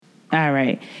All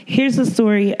right. Here's the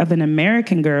story of an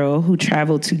American girl who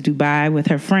traveled to Dubai with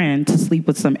her friend to sleep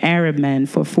with some Arab men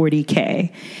for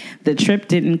 $40K. The trip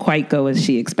didn't quite go as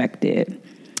she expected.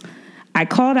 I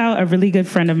called out a really good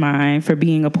friend of mine for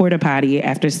being a porta potty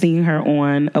after seeing her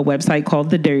on a website called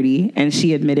The Dirty, and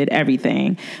she admitted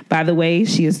everything. By the way,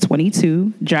 she is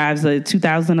 22, drives a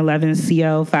 2011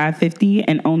 CL 550,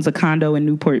 and owns a condo in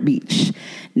Newport Beach.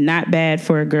 Not bad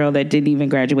for a girl that didn't even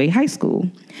graduate high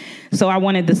school. So I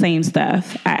wanted the same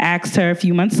stuff. I asked her a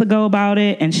few months ago about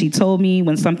it, and she told me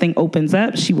when something opens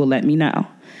up, she will let me know.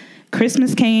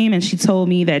 Christmas came and she told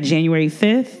me that January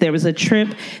 5th, there was a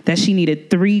trip that she needed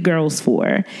 3 girls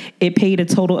for. It paid a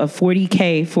total of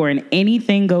 $40K for an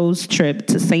anything goes trip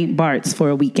to St. Bart's for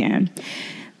a weekend.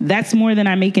 That's more than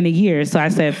I make in a year, so I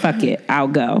said, fuck it, I'll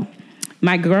go.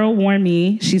 My girl warned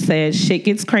me. She said, shit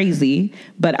gets crazy,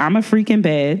 but I'm a freak in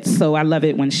bed, so I love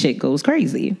it when shit goes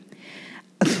crazy.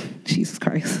 Jesus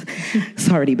Christ. It's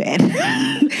already bad.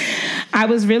 I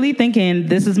was really thinking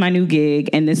this is my new gig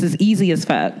and this is easy as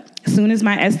fuck. As soon as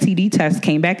my STD test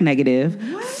came back negative,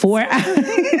 4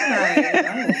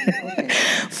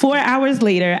 hours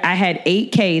later, I had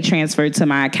 $8K transferred to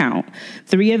my account.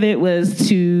 3 of it was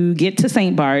to get to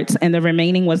St. Bart's, and the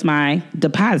remaining was my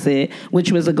deposit,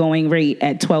 which was a going rate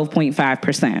at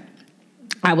 12.5%.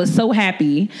 I was so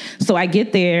happy. So I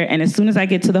get there, and as soon as I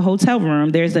get to the hotel room,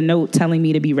 there's a note telling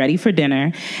me to be ready for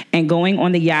dinner and going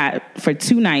on the yacht for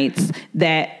 2 nights,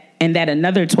 that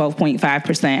another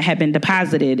 12.5% had been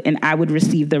deposited, and I would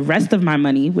receive the rest of my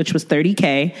money, which was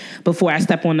 $30K, before I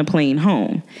step on the plane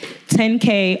home.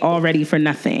 $10K already for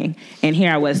nothing. And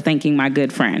here I was thanking my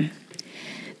good friend.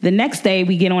 The next day,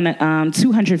 we get on a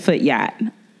 200-foot yacht.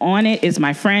 On it is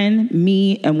my friend,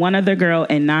 me, and 1 other girl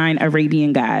and 9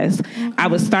 Arabian guys. Mm-hmm. I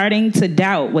was starting to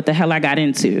doubt what the hell I got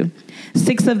into.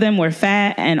 6 of them were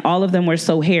fat, and all of them were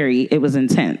so hairy, it was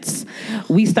intense.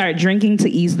 We start drinking to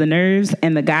ease the nerves,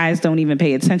 and the guys don't even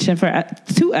pay attention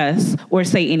to us or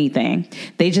say anything.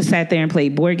 They just sat there and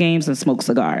played board games and smoked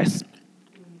cigars.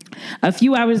 A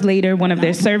few hours later, one of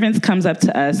their servants comes up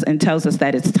to us and tells us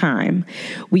that it's time.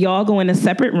 We all go into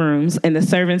separate rooms, and the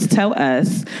servants tell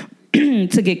us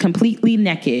to get completely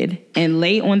naked and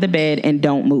lay on the bed and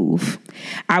don't move.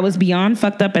 I was beyond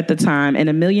fucked up at the time, and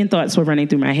a million thoughts were running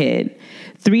through my head.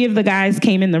 3 of the guys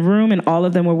came in the room, and all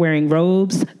of them were wearing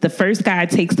robes. The first guy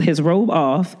takes his robe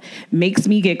off, makes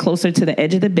me get closer to the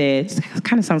edge of the bed. It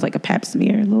kind of sounds like a pap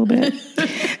smear a little bit.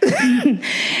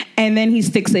 And then he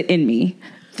sticks it in me.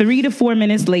 3 to 4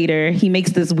 minutes later, he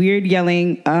makes this weird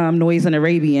yelling noise in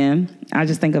Arabian. I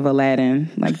just think of Aladdin,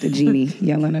 like the genie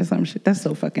yelling or some shit. That's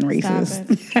so fucking racist.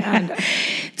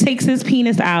 Takes his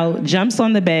penis out, jumps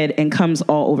on the bed, and comes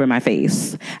all over my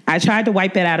face. I tried to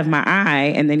wipe it out of my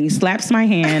eye, and then he slaps my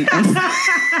hand. I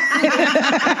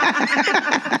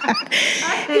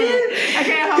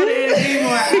can't hold it in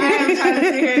anymore. I am trying to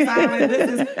sit here in silence. This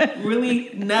is really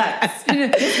nuts.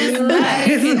 This is nuts.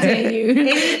 Continue.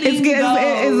 It's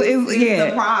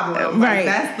the problem. Right.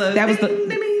 Like, that was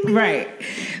the right.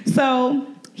 So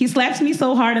he slaps me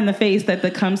so hard in the face that the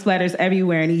cum splatters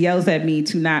everywhere, and he yells at me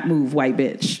to not move, white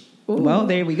bitch. Ooh. Well,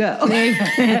 there we go. There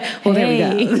we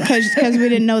go. Because we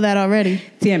didn't know that already.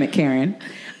 Damn it, Karen.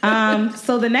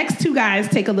 So the next 2 guys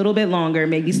take a little bit longer,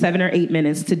 maybe 7 or 8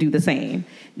 minutes to do the same.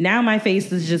 Now my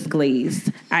face is just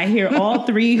glazed. I hear all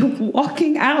 3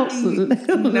 walking out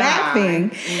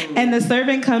laughing. And the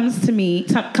servant comes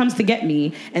to get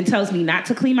me and tells me not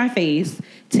to clean my face,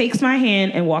 takes my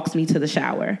hand and walks me to the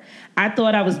shower. I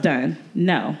thought I was done.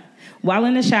 No. While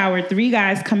in the shower, 3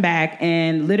 guys come back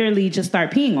and literally just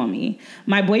start peeing on me.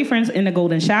 My boyfriend's in the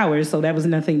golden shower, so that was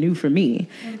nothing new for me.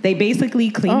 They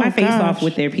basically clean my face off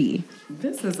with their pee.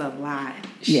 This is a lot.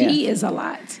 Yeah. She is a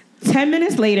lot. 10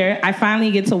 minutes later, I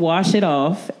finally get to wash it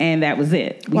off, and that was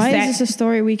it. Why is this a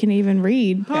story we can even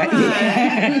read? Hold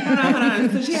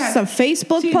on. So she has some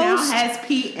Facebook she post? Now has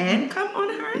pee and cum on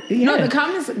her? Yeah. No, the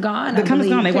cum is gone. The cum is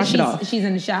gone. They wash it off. She's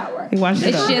in the shower. They wash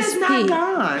it off. It's not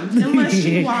gone unless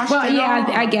she washed it off.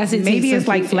 I guess it's maybe it's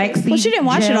like flaxseed. Well, she didn't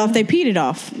wash it off. They peed it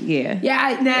off. Yeah.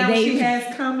 Yeah. Now she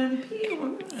has cum and pee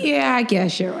on her. Yeah, I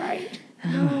guess you're right.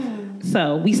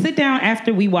 So we sit down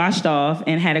after we washed off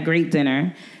and had a great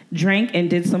dinner. Drank and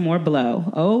did some more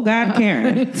blow. Oh, God,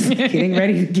 Karen. Getting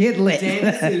ready to get lit.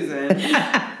 Susan.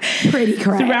 Pretty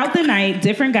correct. Throughout the night,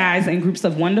 different guys in groups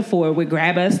of 1 to 4 would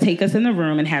grab us, take us in the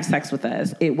room, and have sex with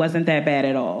us. It wasn't that bad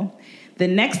at all. The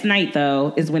next night,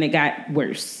 though, is when it got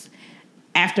worse.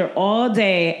 After all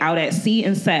day out at sea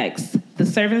and sex, the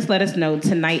servants let us know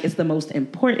tonight is the most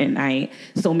important night,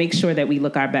 so make sure that we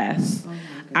look our best.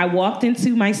 I walked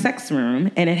into my sex room,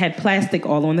 and it had plastic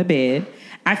all on the bed.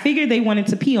 I figured they wanted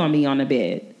to pee on me on the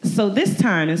bed. So this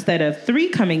time, instead of 3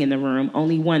 coming in the room,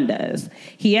 only 1 does.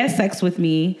 He has sex with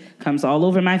me, comes all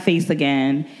over my face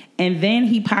again, and then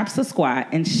he pops a squat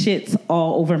and shits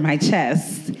all over my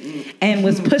chest and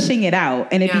was pushing it out,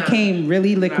 and it became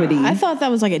really liquidy. I thought that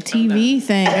was like a TV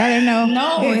thing. I didn't know.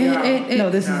 No,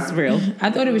 this is real. I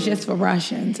thought it was just for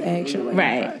Russians, actually.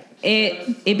 Right.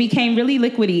 It became really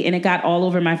liquidy, and it got all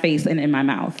over my face and in my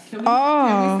mouth.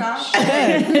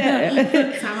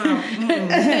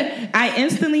 I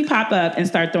instantly pop up and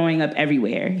start throwing up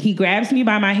everywhere. He grabs me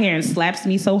by my hair and slaps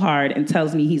me so hard and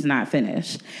tells me he's not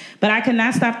finished. But I could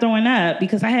not stop throwing up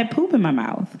because I had poop in my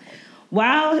mouth.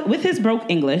 While with his broke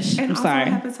English, And I'm sorry.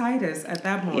 hepatitis at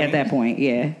that point. At that point,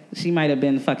 yeah. She might have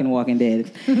been fucking Walking Dead.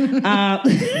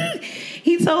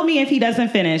 He told me if he doesn't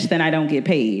finish, then I don't get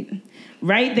paid.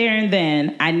 Right there and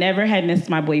then, I never had missed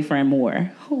my boyfriend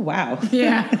more. Oh, wow.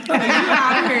 Yeah. You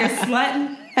out here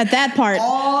slutting At that part.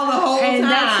 all the whole time. And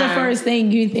that's the first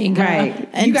thing you think of. Right.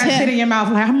 And you got Tim- shit in your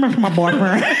mouth like, I remember my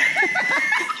boyfriend.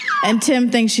 And Tim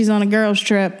thinks she's on a girl's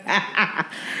trip. I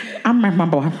remember my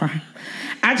boyfriend.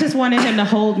 I just wanted him to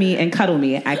hold me and cuddle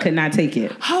me. I could not take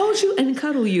it. Hold you and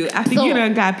cuddle you after So- you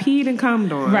done got peed and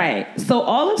cummed on. Right. So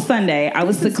all of Sunday, I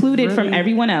was secluded from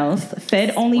everyone else,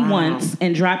 fed only once,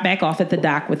 and dropped back off at the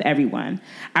dock with everyone.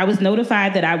 I was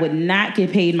notified that I would not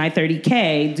get paid my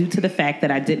 $30K due to the fact that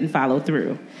I didn't follow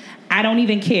through. I don't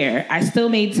even care. I still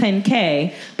made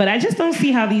 $10K, but I just don't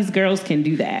see how these girls can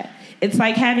do that. It's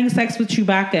like having sex with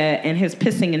Chewbacca and his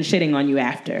pissing and shitting on you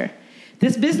after.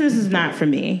 This business is not for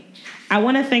me. I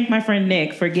want to thank my friend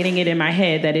Nick for getting it in my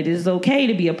head that it is okay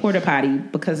to be a porta potty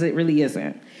because it really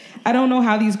isn't. I don't know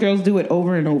how these girls do it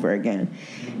over and over again.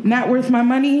 Not worth my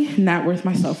money, not worth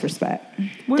my self-respect.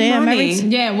 With Damn, money.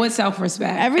 Yeah, with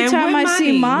self-respect. Every And time with I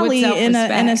see money, Molly with in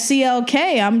a self-respect.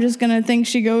 CLK, I'm just going to think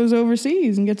she goes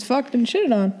overseas and gets fucked and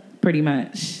shitted on. Pretty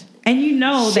much. And you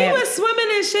know She that was swimming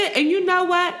and shit, and you know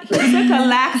what? He took a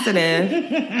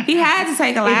laxative. He had to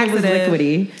take a if it was laxative.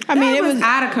 liquidy. I mean, it was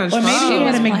out of control. Or maybe she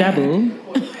had a McDouble.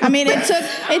 I mean, it took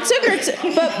her,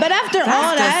 but after all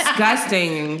that,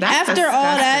 disgusting. That's after all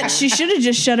that, she should have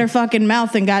just shut her fucking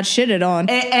mouth and got shitted on.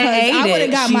 And 'Cause ate I would it.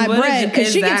 have got She my would've bread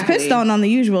because she gets exactly. pissed on the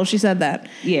usual. She said that.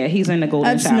 Yeah, he's in the golden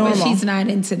That's shower. normal. But she's not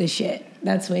into the shit.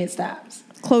 That's where it stops.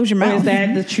 Close your Or mouth. is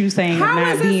that the true saying How of not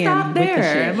does it being stop with the there?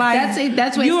 shit? Like That's it.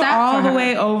 That's where it you're stopped all for the her.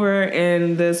 way over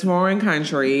in this foreign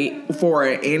country for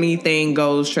an anything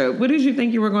goes trip. What did you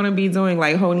think you were going to be doing?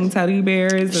 Like holding teddy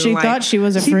bears? And She like, thought she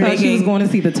was a She freak. thought she was going to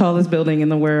see the tallest building in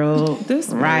the world, This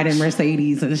riding bitch.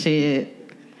 Mercedes and shit.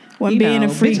 When You being know, a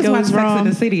freak bitches watch goes Sex in wrong.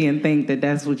 the City and think that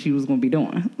that's what you was going to be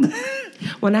doing.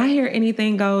 When I hear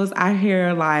anything goes, I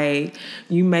hear like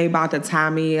you may about to tie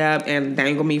me up and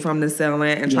dangle me from the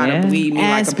ceiling and try Yeah. to bleed me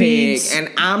Ass like a pig. beats. And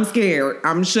I'm scared.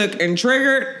 I'm shook and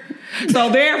triggered.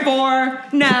 So therefore,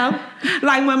 no.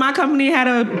 Like when my company had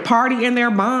a party in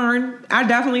their barn, I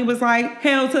definitely was like,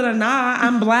 hell to the nah,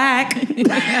 I'm black.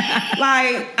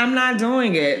 Like, I'm not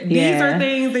doing it. These Yeah. are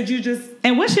things that you just,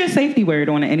 And what's your safety word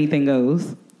on Anything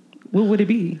Goes? What would it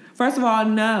be? first of all,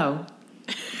 no.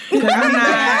 'Cause I'm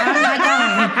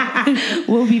not going.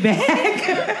 We'll be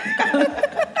back.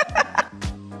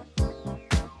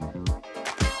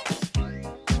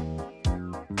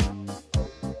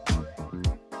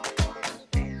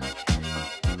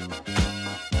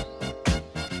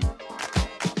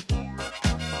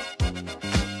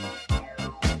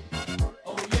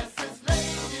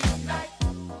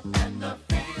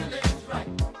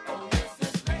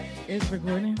 It's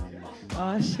recording.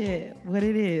 Oh shit! What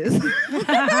it is?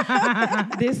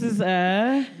 This is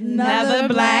Another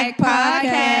Black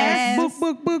Podcast.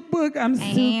 book. I'm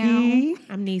Suki.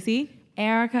 I'm Niecy.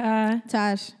 Erica.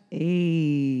 Tash.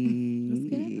 Hey.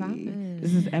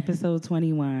 This is episode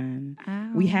 21.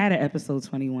 We had an episode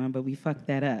 21, but we fucked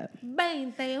that up.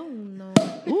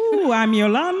 Ooh, I'm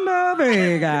Yolanda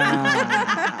Vega.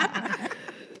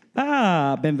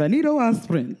 Bienvenido a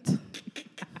Sprint.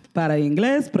 Para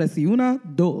inglés, presiona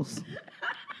 2.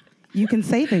 You can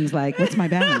say things like, what's my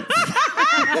balance?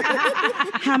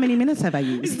 How many minutes have I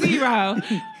used? 0.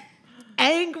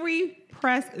 Angry,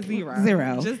 press 0.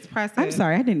 0. Just press it. I'm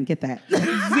sorry, I didn't get that.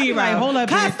 0. Like, hold up,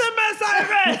 bitch. Customer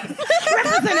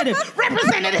service.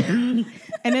 Representative.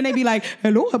 And then they be like,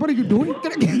 hello, what are you doing?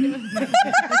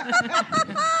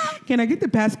 Can I get the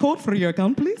passcode for your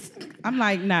account, please? I'm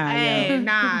like, nah, Hey, yo.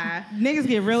 nah. Niggas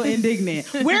get real indignant.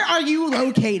 Where are you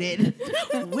located?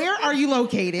 Where are you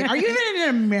located? Are you even in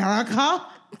America?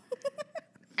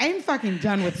 I'm fucking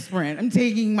done with Sprint. I'm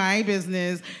taking my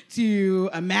business to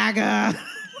a MAGA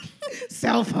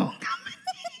cell phone company.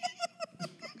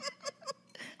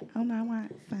 Oh, no, I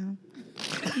want phone.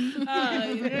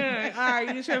 Yeah. All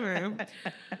right, you tripping.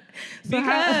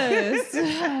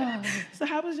 So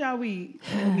how was y'all week,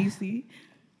 Nisi?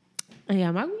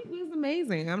 Yeah, my week was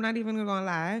amazing. I'm not even gonna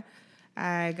lie.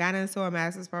 I got into a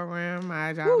master's program.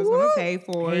 My job was gonna pay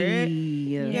for it.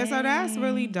 Yeah, so that's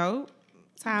really dope.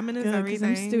 Timing is Because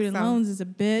everything. them student So, loans is a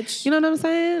bitch. you know what I'm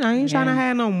saying? I ain't trying to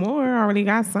have no more. I already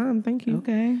got some. Thank you.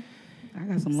 Okay. I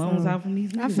got some loans out from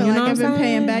these niggas. I feel You like know I've what been I'm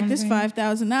paying saying? back this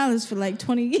 $5,000 for like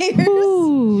 20 years.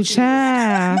 Ooh,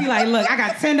 child. Be like, look, I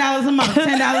got $10 a month.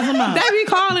 $10 a month. They be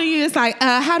calling you. It's like,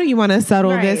 how do you want to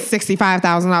settle Right. this $65,000?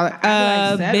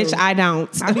 settle. Bitch, I don't.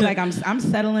 I'll be like, I'm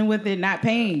settling with it, not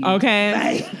paying you. Okay,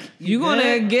 Like, you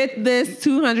gonna get this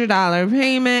 $200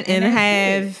 payment and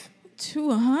that's have.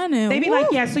 200. They be like,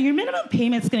 yeah, so your minimum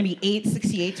payment's gonna be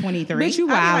 $868.23. Bitch, you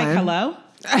I'll be like, wildin'. hello?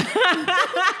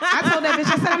 I told that bitch,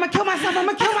 I said, I'm gonna kill myself.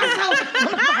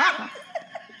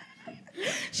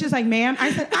 She was like, ma'am,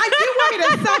 I said, you want me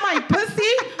to sell my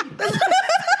pussy?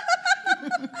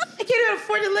 I can't even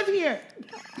afford to live here.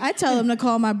 I tell them to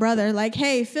call my brother. Like,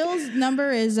 hey, Phil's number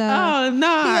is. Oh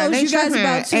no, he owes they you guys tripping.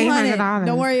 about $200. $800.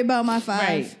 Don't worry about my $5.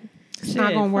 Right. It's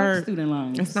not gonna fuck work. Student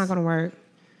loans. It's not gonna work.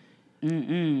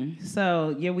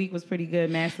 So your week was pretty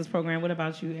good, master's program. What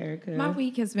about you, Erica? My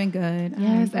week has been good. Yes,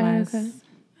 I'm blessed. Erica.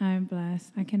 I'm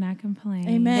blessed. I cannot complain.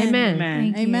 Amen. Amen.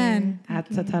 Amen. Thank Amen.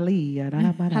 Hallelujah.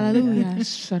 Hallelujah.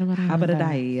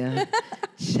 Abadadaya.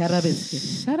 Cheddar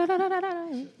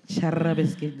biscuit. Cheddar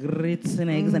biscuit. Grits and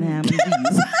eggs and ham and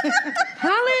cheese.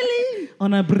 Hallelujah.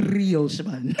 On a brioche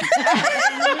bun.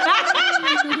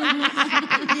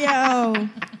 Yo.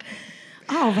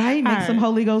 All right. Make All some right.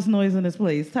 Holy Ghost noise in this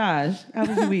place. Taj, how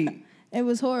was your week? It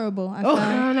was horrible. I Oh,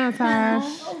 found, no,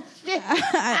 Tosh. We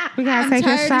gotta I'm take a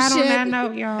tired of shot on shit. that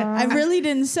note, y'all. I really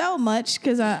didn't sell much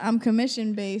because I'm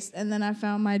commission based, and then I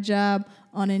found my job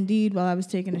on Indeed while I was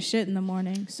taking a shit in the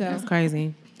morning. So That's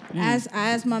crazy. I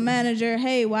asked my manager,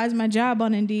 "Hey, why is my job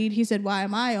on Indeed?" He said, "Why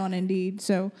am I on Indeed?"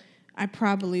 So I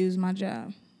probably lose my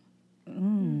job.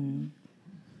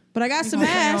 But I got some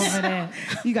ass.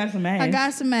 You got some ass. I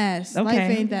got some ass. Okay.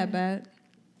 Life ain't that bad.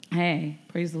 Hey,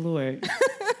 praise the Lord.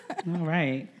 All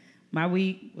right. My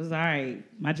week was all right.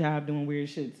 My job doing weird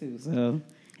shit too. So,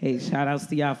 hey, shout outs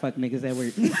to y'all fuck niggas at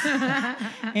work.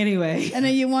 Anyway. And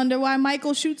then you wonder why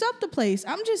Michael shoots up the place.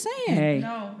 I'm just saying. Hey.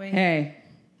 No, wait. Hey.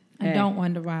 I don't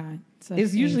wonder why. such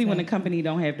It's usually things when the happen. company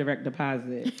don't have direct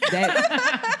deposit.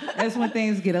 That's when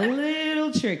things get a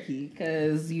little tricky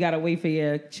because you got to wait for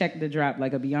your check to drop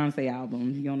like a Beyonce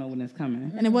album. You don't know when it's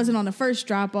coming. And it wasn't on the first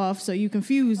drop off, so you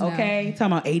confused now. Okay,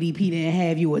 talking about ADP didn't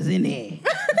have you was in there.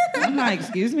 I'm like,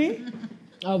 excuse me?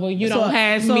 Oh, well, you don't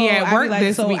have me I at be work like,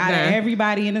 this so week out of then.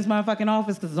 everybody in this motherfucking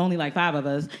office, because there's only like 5 of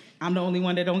us, I'm the only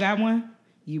one that don't got one.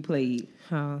 You played.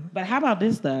 Huh. But how about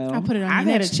this though? I'll put it on I've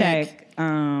your had next a check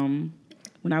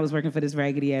when I was working for this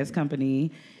raggedy ass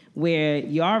company where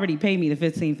you already pay me the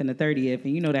 15th and the 30th,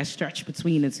 and you know that stretch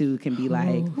between the two can be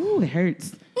like, ooh, it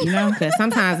hurts. You know? Because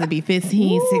sometimes it'd be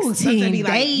 15, Ooh, sometimes 16 it be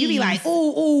like, days. you be like,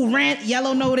 ooh, rent,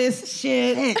 yellow notice,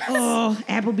 shit. Oh,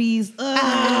 Applebee's.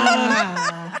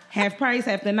 Half price,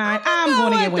 half the night. I'm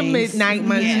going to like get the wings. midnight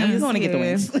munchies, Yeah, I'm going to get the yeah.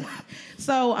 wings.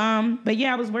 So, but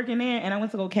yeah, I was working there, and I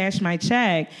went to go cash my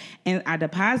check, and I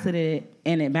deposited it,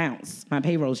 and it bounced, my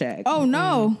payroll check. Oh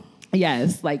no.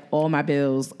 Yes, like all my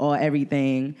bills, all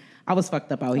everything. I was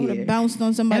fucked up out I would here. have bounced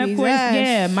on somebody's And of course, ass.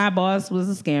 yeah, my boss was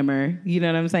a scammer. You know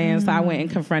what I'm saying? So I went and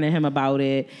confronted him about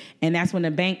it. And that's when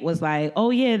the bank was like, oh,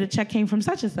 yeah, the check came from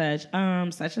such and such.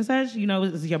 Such and such, you know,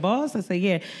 is your boss? I said,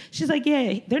 yeah. She's like,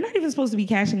 yeah, they're not even supposed to be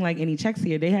cashing like any checks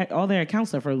here. They had all their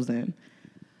accounts are frozen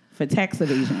for tax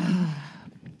evasion.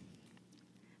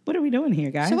 What are we doing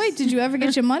here, guys? So wait, did you ever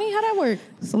get your money? How'd that work?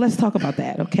 So let's talk about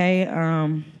that, okay?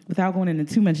 Without going into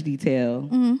too much detail,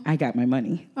 I got my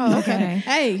money. Oh, Okay. okay.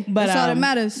 Hey, But, that's all that um,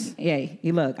 matters. Hey,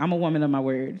 look, I'm a woman of my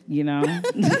word, you know?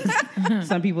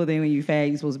 Some people think when you fat,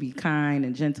 you're supposed to be kind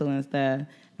and gentle and stuff.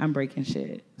 I'm breaking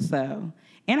shit. So,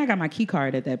 and I got my key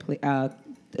card at that place. A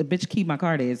bitch keyed my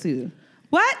car there, too.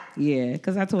 What? Yeah,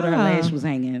 because I told her her lash was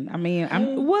hanging. I mean,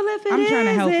 I'm Well, if it I'm trying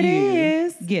to is, help it you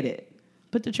is. get it.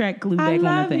 Put the track glue I back on the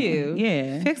love thing. you.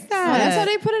 Yeah. Fix Oh, that. that's how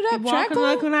they put it up. Track glue?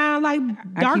 Walking around like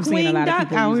I keep seeing a Darkwing lot of Duck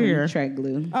people out using here. track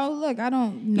glue. Oh, look, I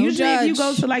don't know. Usually if you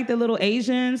go to like the little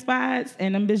Asian spots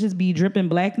and them bitches be dripping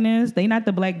blackness, they not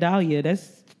the Black Dahlia.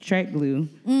 That's track glue.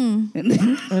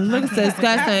 It looks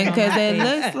disgusting because it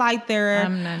looks like their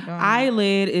I'm not doing that.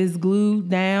 eyelid is glued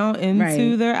down into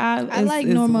Right. their eye. I like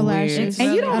normal weird. lashes.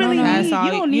 And you I don't don't really know. need, That's you all-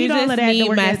 don't you need all just of that to need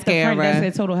work at the front mascara. desk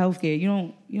at Total Healthcare. You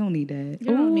don't You don't need that. You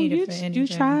don't need you, it for anything. you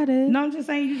tried it. No, I'm just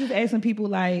saying you just asking people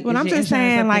like. Well, is I'm your just insurance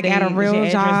saying, up to like, at a date? Is real your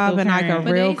address job still and, like, a current?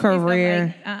 But real they say stuff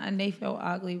career. like, and they feel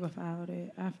ugly without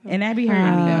it. I feel And that be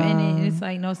hurting me. and then it's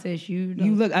like, no, sis, you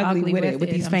look ugly with it with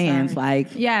these I'm fans, sorry. like.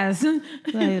 Yes. Like,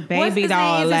 What's baby his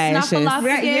doll name? Is it lashes. Snuffleupagus?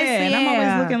 Right, yeah, and I'm Yeah.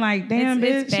 always looking like, damn,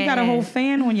 It's bitch, you got a whole bad.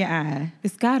 fan on your eye.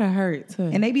 It's gotta hurt too.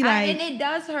 And they be like, and it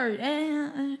does hurt.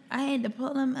 I had to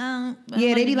pull them out. but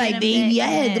yeah, I they wanted be to like, get 'em baby, back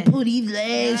I had to in. pull these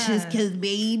lashes because,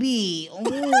 baby,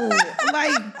 oh,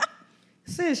 like,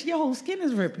 sis, your whole skin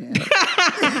is ripping. Bitch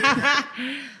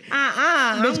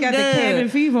got the cabin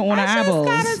fever on her eyeballs.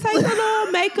 Just gotta take a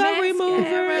little makeup Mascara,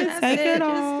 remover and that's take it. it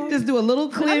off. Just do a little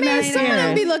clear I mean, some of them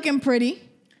mascara. be looking pretty.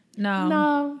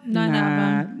 No, none of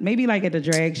Nah, them. maybe like at the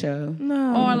drag show.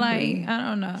 No. Or like, I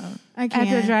don't know. I At the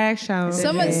can't. drag show.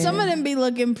 Some of them be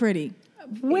looking pretty.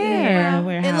 Where?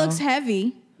 Where, It how? looks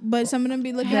heavy, but some of them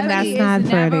be looking Then that's pretty. not It's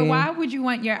never. pretty. Why would you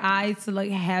want your eyes to look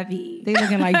heavy? They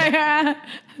looking like,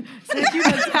 Since you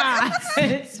was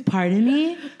tired. pardon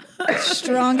me?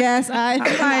 Strong ass eyes.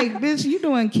 Like, bitch, you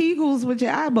doing Kegels with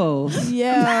your eyeballs.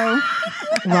 Yo.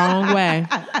 Wrong way.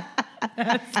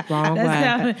 Wrong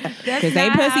way. Because they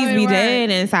pussies be dead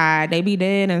inside. They be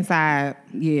dead inside.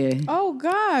 Yeah. Oh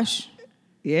gosh.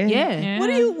 Yeah. Yeah. What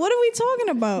are we talking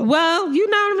about? Well, you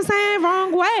know what I'm saying?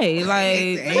 Wrong way.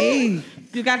 Like, Hey.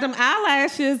 you got them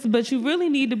eyelashes, but you really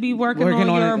need to be working on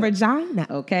your it. vagina.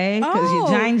 Okay? Because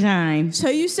Oh. your gine. So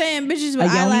you saying bitches A with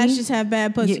yoni? eyelashes have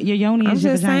bad pussy? Your yoni I'm is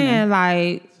your just vagina. saying,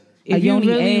 like, A if you're yoni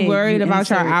really egg, worried you about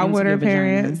your insert into outward your vagina.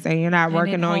 appearance and you're not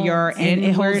working it on your holds- And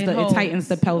it holds inward. it tightens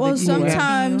the pelvic Well, floor.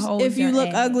 sometimes You hold if you your look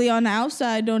egg. ugly on the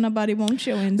outside, don't nobody want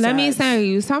you inside. Let me tell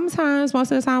you, sometimes,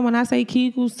 most of the time, when I say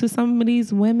Kegels to some of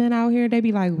these women out here, they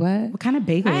be like, "What? What kind of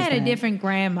bagel I is had that? a different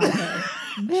grandmother.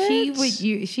 She was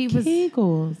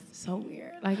Kegels?" so weird.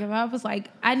 Like if I was like,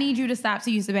 I need you to stop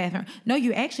to use the bathroom. No,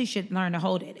 you actually should learn to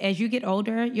hold it. As you get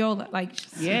older, you'll like.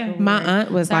 Yeah. My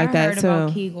aunt was So like I that heard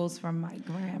about too. Kegels from my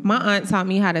grandma. My aunt taught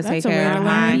me how to take a way care to of learn.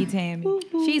 my Auntie Tammy.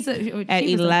 She's At she was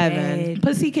a 11. bad,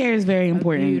 Pussy care is very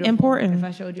important. beautiful- Important. If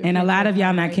I showed you And a picture lot of y'all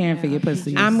her not right caring now, for your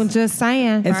pussy. I'm just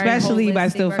saying. Especially by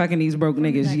holistic still fucking these broke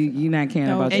niggas. You're not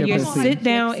caring about And your your pussy. sit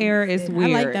down air is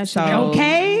weird. like that shit. So,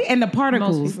 Okay? And the Most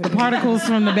particles. people The particles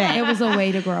from the back. It was a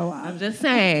way to grow up. I'm just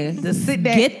saying. the sit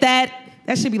down. Get that.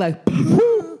 That should be like, and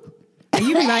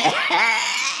you be like,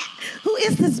 who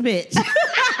is this bitch?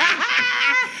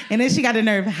 And then she got the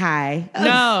nerve, hi.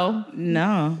 No.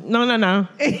 No. No. No.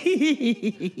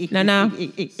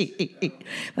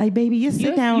 Like, baby, you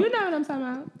sit down. You know what I'm talking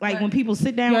about. Like when people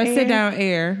sit down. Your air, sit down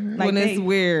air Like when it's they-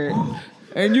 weird.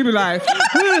 And you be like,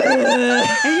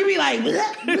 And you be like,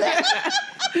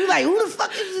 you like, who the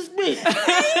fuck is this bitch?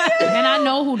 And I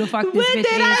know who the fuck this bitch is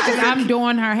because I'm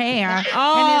doing her hair. And it's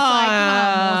like,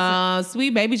 oh,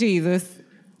 sweet baby Jesus.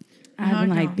 I've been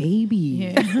No, like, no. baby,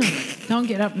 yeah. Don't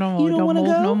get up no more. You don't Don't wanna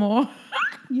move go? no more.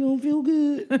 you don't feel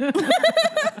good.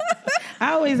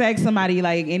 I always ask somebody,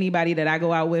 like anybody that I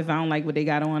go out with, I don't like what they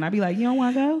got on. I be like, you don't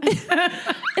want to go?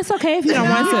 It's okay if you don't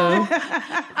want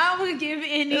to. I would give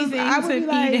anything I would to be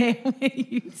like, be there when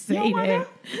you say wanna that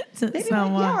to They be like,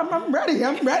 someone. yeah, I'm ready.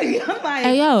 I'm ready. I'm like,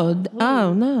 Hey, yo.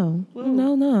 Oh, no.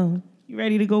 No. you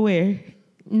ready to go where?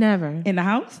 Never. In the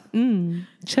house?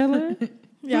 Chilling.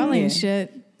 Y'all ain't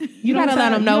shit. You gotta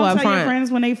let them know you don't up tell your front.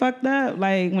 friends when they fucked up,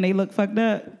 like when they look fucked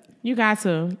up. You got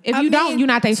to. If I you don't, mean, you're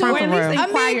not they to friend at for least real. I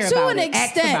mean, Inquire to about an it.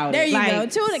 Ask extent. about There it. you Like, go.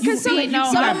 Because you some see, of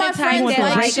my friends want that to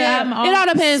like break shit. up. It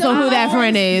all depends on who that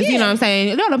friend is. You know what I'm saying?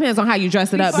 It all depends on how you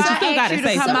dress it up, but you still got to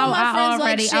say come Some out. of something. my friends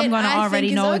like I'm shit gonna I already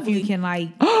think is know if ugly. you can like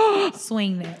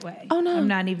swing that way. Oh, no. I'm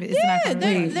not even. It's not Yeah,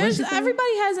 gonna work. there's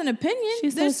everybody has an opinion.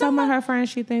 She said There's some of her friends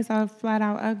she thinks are flat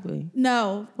out ugly.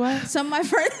 No. What? Some of my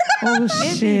friends. Oh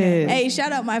shit! Hey,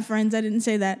 shout out my friends. I didn't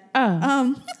say that.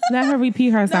 Oh. Let her repeat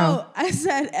herself. No, I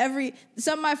said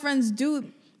some of my friends do,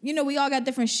 you know, we all got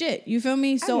different shit. You feel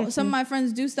me? So some of my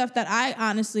friends do stuff that I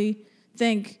honestly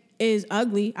think is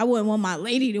ugly. I wouldn't want my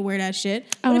lady to wear that shit.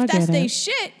 But Oh, I if that's get they it.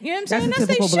 shit, you know what I'm That's saying? a That's they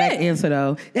typical black shit. answer,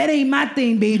 though. That ain't my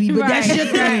thing, baby, but that's Right, your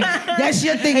thing. That's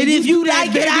your thing. And if you do that like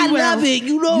it, very I well. love it.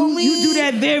 You know what I You do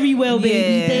that very well, baby.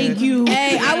 Yeah. Thank you.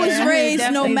 Hey, I was raised no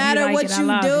Definitely be matter like what it. I you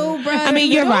love do, bro. I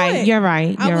mean, you're right. You're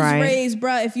right. I You're was right. raised,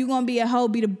 bro. If you gonna be a hoe,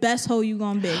 be the best hoe you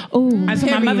gonna be. Ooh. That's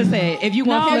what my mother said. If you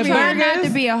No, want to try flip not to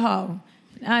burgers, be a hoe.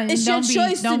 It's your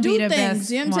choice to do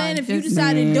things. You know what I'm saying? If you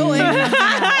decide to do it,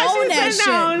 own that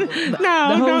shit.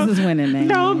 The hoes is winning, man.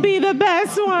 Don't be the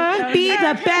best one. Be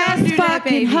the best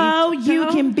fucking hoe you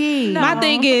can be. My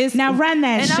thing is, Now run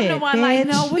that And shit, I'm the one bitch. like,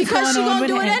 no, what's Because she going on gonna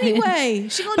do with it that? anyway.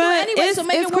 She gonna do But it anyway. So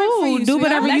make it it's work for cool. you. Do sweetheart.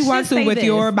 whatever you Let's want just to say with this.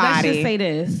 your Let's just body. say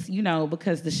this,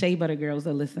 because the Shea Butter girls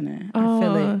are listening. I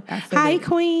feel it. I feel Hi, it.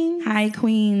 queen. Hi,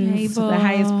 queens. Hey, the boo.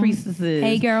 highest priestesses.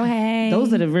 Hey, girl, hey.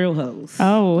 Those are the real hoes.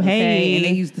 Oh, Okay? hey. And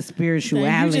they use the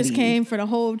spirituality. You just came for the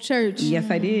whole church. Yes,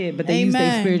 I did. But they use their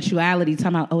Amen. spirituality,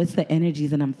 talking about, it's the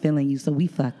energies and I'm feeling you, so we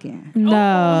fucking.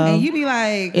 No. And you be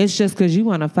like, It's just because you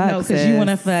want to fuck. no, because you want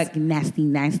to sis. fuck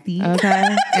nasty.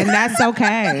 Okay. And that's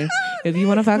okay. If you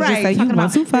want to fuck, just say you talking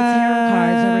want to about the tarot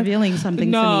cards are fuck. revealing something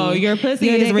No, to me. your pussy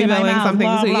Your is dick in my revealing mouth, something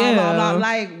blah, to blah, you. blah, blah.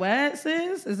 Like, what,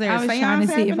 sis? Is there I a was seance trying to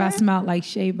see if I happening? smelled like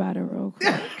Shea Butter real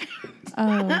quick.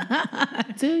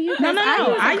 Do you? No.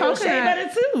 I use use shea butter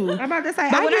too. I'm about to say,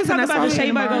 But I when I use talk an about the espresso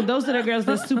shea butter, tomorrow. those are the girls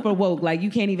that's super woke. Like,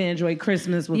 you can't even enjoy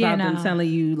Christmas without them no. telling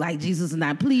you, like, Jesus is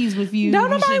not pleased with you. Don't You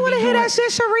nobody shouldn't want to be hear doing- that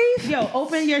shit, Sharif. Yo,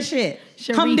 open your shit. Sharifa.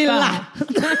 Alhamdulillah.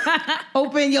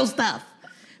 Open your stuff.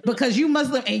 Because you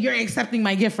Muslim and you're accepting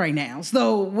my gift right now.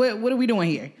 So what are we doing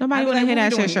here? Nobody I be want to like, hear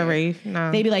what that we shit, doing here? Sharif.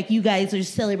 No. They be like, you guys are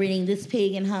celebrating this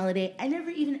pagan holiday. I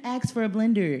never even asked for a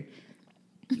blender.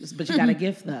 But you got a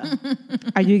gift though.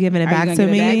 Are you giving it Are you back gonna to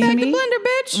give it back me? to Back me? the blender,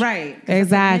 bitch. Right. 'Cause that's a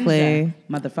Exactly. ninja,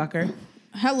 motherfucker.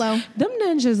 Hello. Them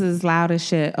ninjas is loud as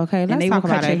shit. Okay, let's they talk will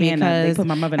cut about it your hand up. They because put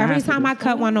my mother in the every hospital. time I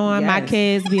cut one on, my Yes.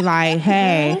 kids be like,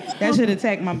 "Hey, That should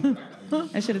attack my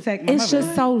That should attack my it's mother.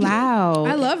 just so loud."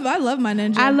 I love my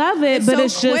ninja. I love it, but so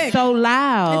it's just quick. so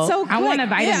loud. It's so quick. I want a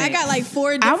Yeah, I Vitamix. got like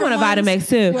 4 I different want a ones Vitamix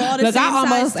too. with all the Look, same I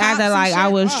almost size acted tops like and I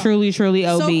shit. was Oh. truly So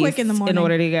obese quick in the morning.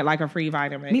 order to get like a free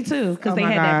Vitamix. Me too, because Oh they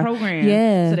my had that God. program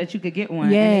Yeah. so that you could get one.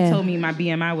 Yeah. And they told me my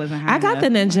BMI wasn't high I got the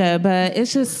enough. Ninja, but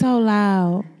it's just so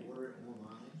loud.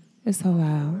 It's so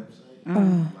loud.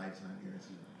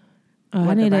 I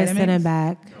What, need the to send Vitamix? it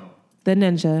back. The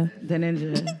Ninja. The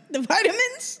Ninja. The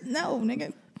vitamins? No,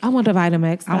 nigga. I want the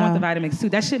Vitamix. I want the though. Vitamix too.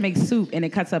 That shit makes soup and it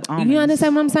cuts up almonds. You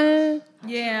understand what I'm saying?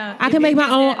 Yeah, I can make my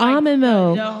own almond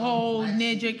milk. The whole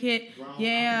ninja kit.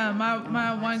 Yeah,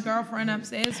 my one girlfriend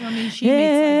upstairs from me, she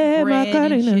Yeah, makes like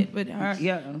bread and Macarena. shit with her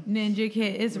Yeah. ninja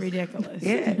kit. It's ridiculous.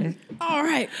 Yeah. All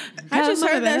right. I just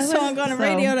heard that song on the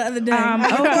radio the other day.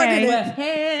 Okay.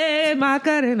 Hey,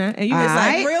 Macarena. And you It's just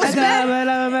like real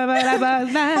Spanish.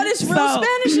 but But it's real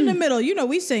Spanish in the middle. You know,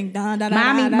 we sing da da da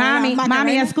Mami, da, da, mami, da, mami,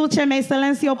 Macarena. escúcheme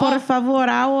silencio, por favor.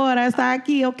 Ahora está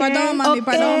aquí, okay? Perdón, mami,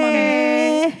 perdón,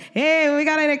 mami. Hey, we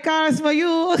got any cars for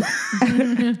you.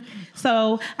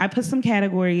 So I put some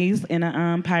categories in a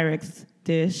Pyrex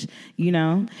dish,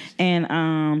 and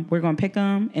we're gonna pick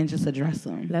them and just address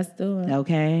them. Let's do it.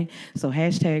 Okay, so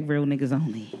hashtag real niggas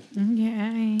only.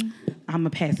 Okay. I'm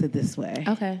gonna pass it this way.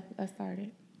 Okay, let's start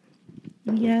it.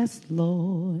 Yes,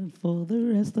 Lord, for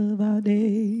the rest of our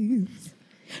days.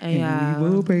 And We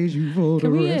will praise you for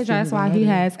can the we rest address of why our he days.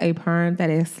 has a perm that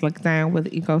is slicked down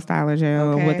with Eco Styler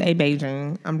gel Okay. with a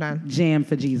Beijing? I'm done. Jam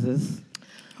for Jesus.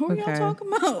 Who y'all Okay. talking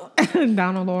about?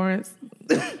 Donald Lawrence.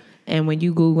 And when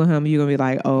you Google him, you're gonna be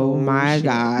like, "Oh, my shit.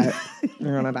 God,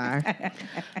 you're gonna die."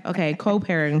 Okay,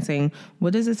 co-parenting.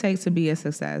 What does it take to be a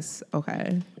success?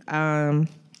 Okay, I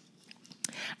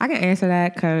can answer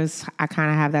that because I kind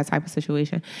of have that type of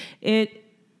situation. It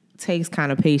takes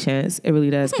kind of patience. It really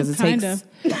does because it Kinda.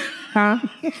 takes, huh?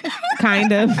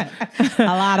 Kind of. A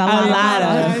lot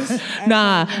of.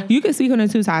 Nah, you can speak on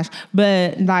it too, Tosh.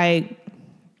 But like,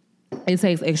 it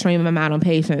takes extreme amount of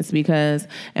patience because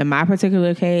in my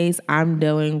particular case, I'm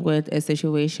dealing with a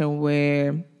situation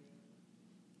where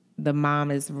the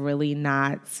mom is really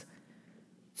not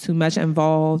too much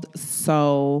involved.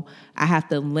 So I have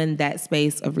to lend that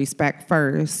space of respect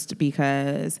first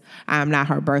because I'm not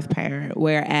her birth parent,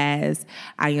 whereas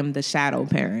I am the shadow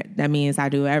parent. That means I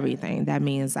do everything. That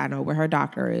means I know where her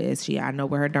doctor is. I know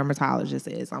where her dermatologist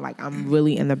is. I'm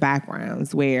really in the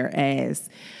backgrounds, whereas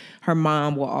her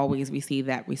mom will always receive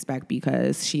that respect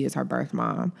because she is her birth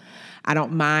mom. I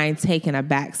don't mind taking a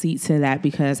back seat to that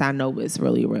because I know it's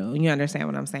really real. You understand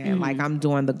what I'm saying? Like, I'm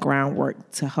doing the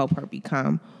groundwork to help her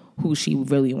become who she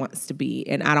really wants to be.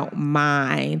 And I don't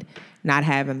mind not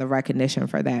having the recognition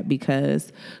for that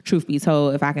because, truth be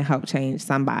told, if I can help change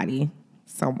somebody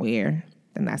somewhere,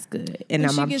 then that's good. And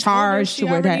When she I'm gets charged older, she to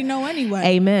where already that. know anyway.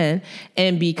 Amen.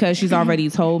 And because she's already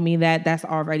told me that, that's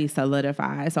already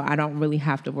solidified. So I don't really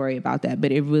have to worry about that.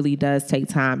 But it really does take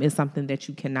time. It's something that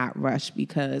you cannot rush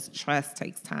because trust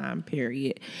takes time,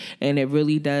 period. And it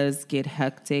really does get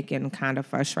hectic and kind of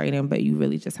frustrating, but you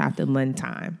really just have to lend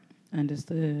time.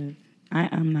 Understood.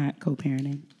 I'm not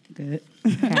co-parenting. Good.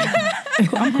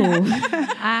 I'm cool.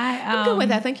 I Good with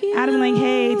that, thank you. I'd have been like,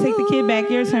 hey, take the kid back.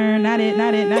 Your turn. Not it.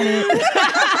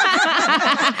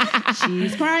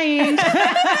 She's crying.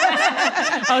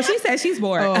 Oh, she said she's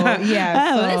bored. Oh,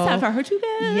 yeah. So it's time for her to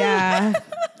go. Yeah.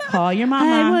 Call your mama.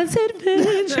 I was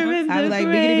adventuring I was like,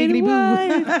 biggity,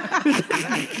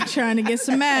 biggity, boo. Trying to get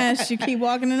some mash. You keep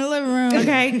walking in the living room.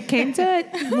 Okay, can't touch,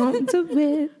 won't do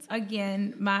it.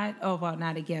 again,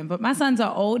 not again, but my sons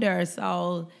are older,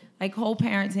 so like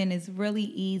co-parenting is really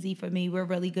easy for me. We're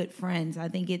really good friends. I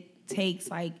think it takes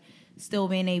like still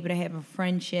being able to have a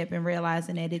friendship and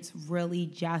realizing that it's really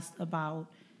just about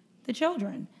the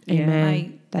children. Amen.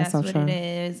 Like, That's that's so what true. it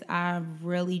is. I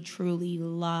really, truly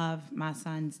love my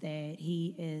son's dad.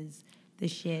 He is the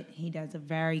shit. He does a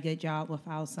very good job with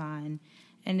our son.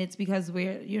 And it's because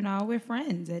we're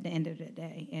friends at the end of the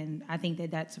day. And I think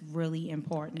that that's really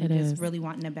important. It Just is. really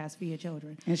wanting the best for your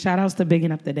children. And shout outs to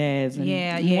bigging up the dads. And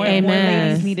Yeah, more, yeah. more Amen.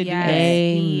 ladies need to do Yes. that.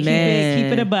 Amen.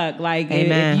 Keep it a buck. Like,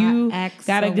 Amen. if you got a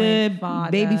Excellent good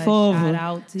father. baby father, Shout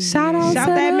out to Shout you. out shout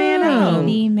that man out.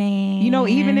 Baby man. You know,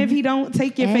 even if he don't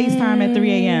take your FaceTime at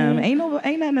 3 a.m., ain't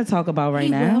nothing to talk about right He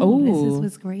now. will. This Ooh. is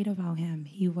what's great about him.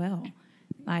 He will.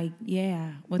 Like,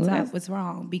 yeah, what's Well, up? that's- What's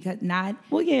wrong? Because not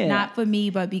for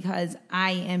me, but because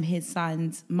I am his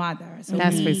son's mother. So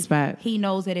That's respect. He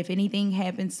knows that if anything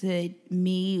happens to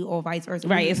me or vice versa,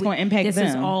 Right, it's gonna impact this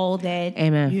is them. all that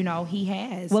Amen. he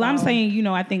has. Well, I'm So, saying,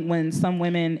 I think when some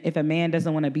women, if a man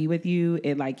doesn't want to be with you,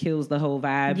 it like kills the whole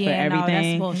vibe for Yeah, no, that's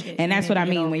everything. bullshit. And You that's need what to I get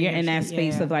mean over when you're your in that shit,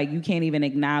 space yeah. of like you can't even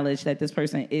acknowledge that this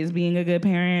person is being a good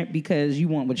parent because you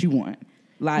want what you want.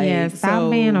 Like, Yeah, stop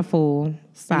so, being a fool.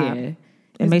 Stop. Yeah.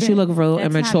 It makes you look real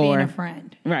that's not being immature. a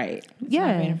friend. Right. That's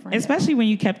not being Yeah. a friend. Especially when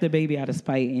you kept the baby out of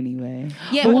spite anyway.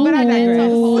 Yeah, but I digress.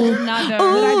 That's a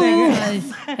whole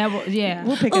nother. We'll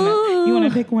Yeah. pick another. You want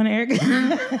to pick one, Erica?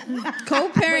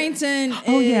 Co-parenting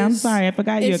Oh, yeah, I'm is- sorry. I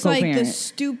forgot you're a It's like the co-parent.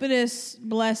 stupidest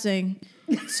blessing.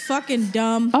 It's fucking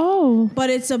dumb. Oh. But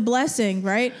it's a blessing,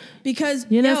 right? Because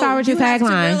You didn't start with your have to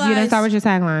tagline. You didn't realize- start with your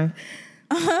tagline.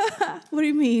 What do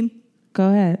you mean? Go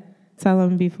ahead. Tell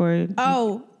them before.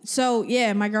 Oh, so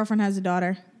yeah, my girlfriend has a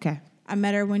daughter. Okay. I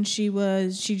met her when she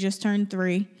just turned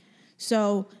 3.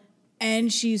 So,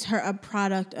 and she's a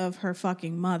product of her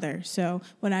fucking mother. So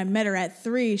when I met her at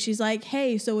 3, she's like,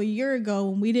 hey, so a year ago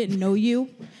when we didn't know you,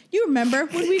 you remember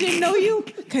when we didn't know you?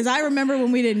 Because I remember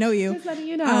when we didn't know you. Just letting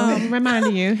you know.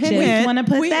 Reminding you. Hit Just it. want to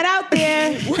put that out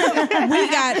there. We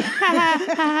got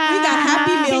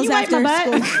Happy Meals you wipe after my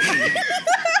butt? school.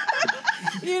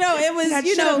 It was, Got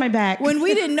shit up my back. when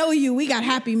we didn't know you, we got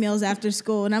Happy Meals after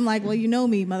school. And I'm like, well, you know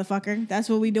me, motherfucker. That's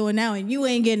what we doing now. And you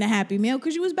ain't getting a Happy Meal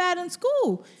because you was bad in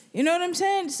school. You know what I'm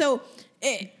saying? So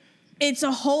it's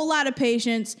a whole lot of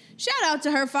patience. Shout out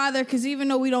to her father because even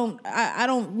though we don't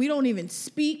even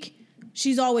speak,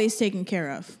 she's always taken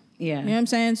care of. Yeah. You know what I'm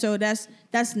saying? So that's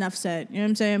enough said. You know what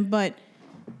I'm saying? But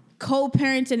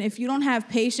co-parenting, if you don't have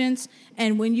patience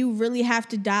and when you really have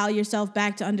to dial yourself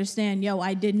back to understand,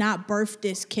 I did not birth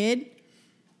this kid,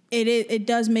 it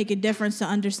does make a difference to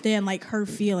understand like her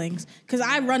feelings. Because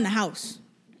I run the house.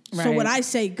 So Right. what I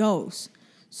say goes.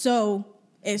 So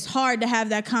it's hard to have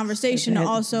that conversation to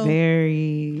also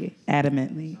Very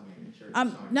adamantly.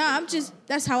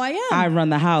 that's how I am. I run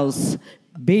the house.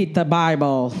 Beat the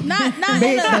Bible. not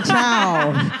Beat in the a,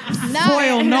 child. not-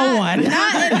 Spoil no not- one.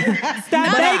 Not in,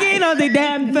 Stop begging on the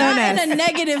damn not furnace. in a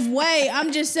negative way.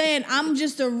 I'm just saying I'm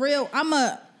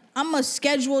a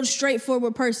scheduled,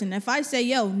 straightforward person. If I say,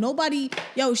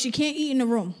 she can't eat in the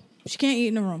room. She can't eat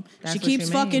in the room. That's She what keeps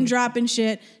you fucking mean. dropping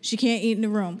shit. She can't eat in the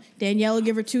room. Danielle will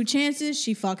give her 2 chances.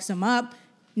 She fucks them up.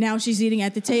 Now she's eating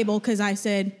at the table because I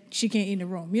said she can't eat in the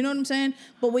room. You know what I'm saying?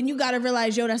 But when you got to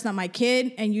realize, that's not my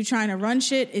kid, and you trying to run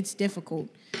shit, it's difficult.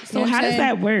 You So know what how I'm does saying?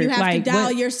 that work? You have Like, to dial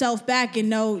what- yourself back and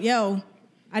know,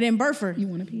 I didn't birth her. You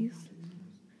want a piece?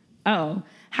 Oh,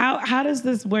 how does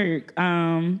this work?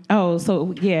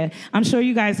 So yeah, I'm sure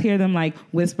you guys hear them like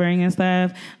whispering and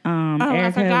stuff. I Erica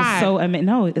was forgot.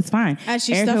 no, it's fine. As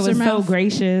she Erica stuffs her was so mouth.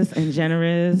 gracious and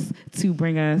generous to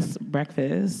bring us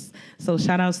breakfast. So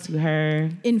shout outs to her.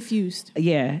 Infused.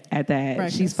 Yeah, at that.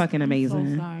 Breakfast. She's fucking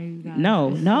amazing. sorry, you guys.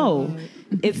 No.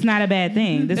 It's not a bad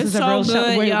thing. This It's is a so real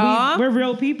show. good, y'all. We're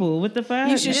real people. What the fuck?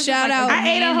 You should shout out. I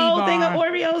ate a candy whole thing of bar.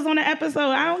 Oreos on the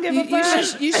episode. I don't give a You fuck.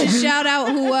 should shout out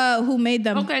who made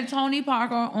them. Okay, Tony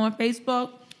Parker on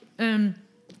Facebook.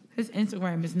 His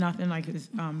Instagram is nothing like his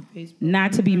Facebook.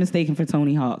 Not to be mistaken for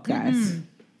Tony Hawk, guys.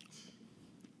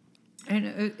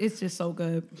 And it's just so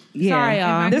good. Yeah. Sorry,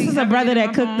 y'all. This is a brother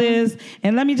that cooked this. this.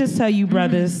 And let me just tell you,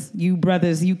 brothers, you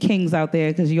kings out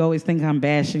there, because you always think I'm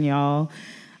bashing y'all.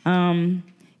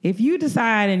 If you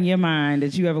decide in your mind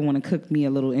that you ever want to cook me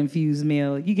a little infused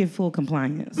meal, you get full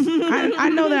compliance. I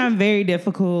know that I'm very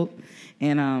difficult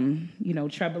and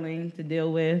troubling to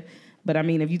deal with. But I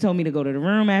mean, if you told me to go to the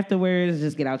room afterwards,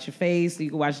 just get out your face so you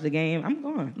can watch the game, I'm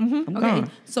gone. I'm Okay,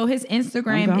 gone. so his I'm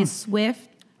Instagram gone. is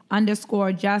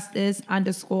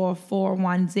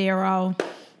Swift_Justice_410.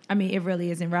 I mean, it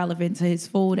really isn't relevant to his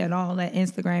food at all, that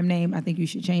Instagram name. I think you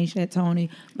should change that, Tony.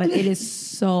 But it is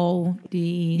so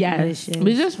delicious.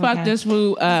 We just fucked this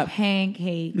food up.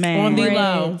 Pancakes. Man. On the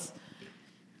low. breads.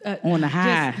 On the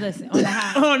high. Just listen, on the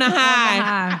high. On the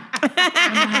high. On the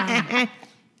high.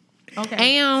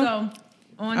 Okay. Am. So,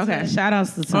 on Okay. to Shout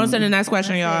outs to Tony. On to the next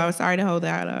question, That's y'all. it. Sorry to hold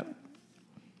that up.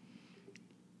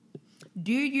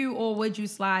 do you or would you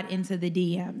slide into the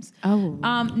DMs? Oh.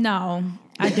 No,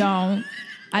 I don't.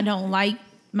 I don't like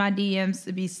my DMs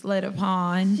to be slid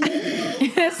upon.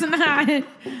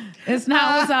 It's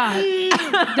not what's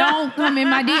up. Don't come in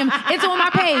my DM. It's on my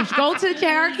page. Go to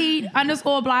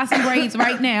Cherokee_Blossom Braids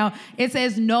right now. It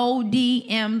says no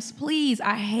DMs, please.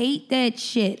 I hate that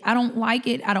shit. I don't like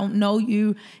it. I don't know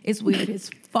you. It's weird as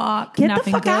fuck. Get the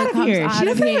Nothing fuck good out of comes here. out She of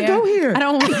doesn't even go here. I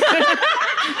don't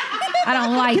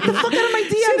like it. Get the fuck out of my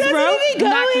DMs, bro. I'm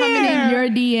not coming in your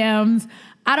DMs.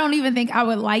 I don't even think I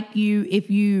would like you if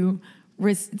you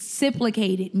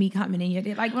reciprocated me coming in your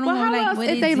DM. Like, when Well, I'm how like, else, what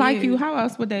if is they like you, how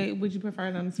else would you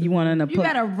prefer them to? You want to You put?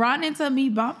 gotta run into me,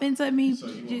 bump into me.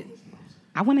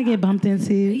 I want to get bumped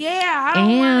into. Yeah, I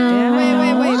don't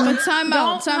want. Wait. But time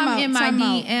out. Don't Time come out. in my Time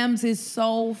out. DMs is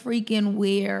so freaking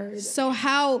weird. So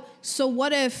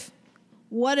what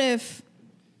if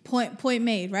point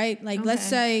made, right? Like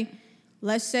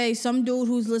let's say some dude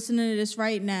who's listening to this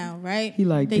right now, right? He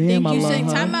like, they damn, think I you love sing.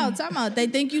 her. Time out. They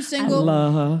think you single.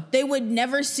 Love her. They would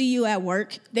never see you at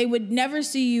work. They would never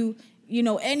see you,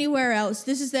 anywhere else.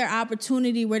 This is their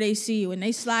opportunity where they see you and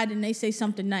they slide and they say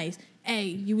something nice. Hey,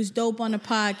 you was dope on the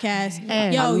podcast.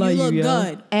 I Yo, love you look yo.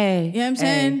 good. Hey, You know what I'm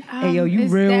saying? Hey, yo, you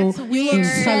real That's weird.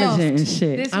 intelligent and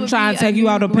shit. This I'm would trying be to take a you new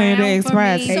out of Panda ground for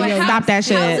Express. me. Hey, So yo, how- stop that how's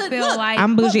shit. it feel look? like-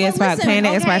 I'm bougie But as fuck. listen, Panda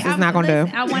okay, Express is not gonna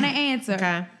do. I want to answer.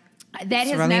 Okay. That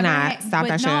has really never not. Stop but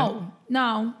that shit.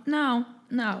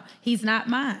 No. He's not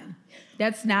mine.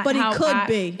 That's not But he how could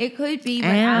be. It could be, but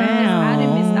Ow. I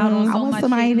done missed out on I so want much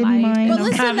somebody shit to in be life. mine. But and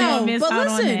listen, I'm gonna no. miss But out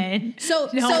on listen. that. So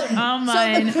Don't come the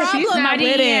on. problem. She's my with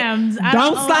it. DMs. I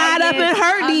Don't like slide up it. in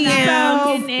her I'm not DMs.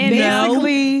 getting in there.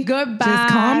 Basically, Goodbye. just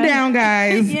calm down,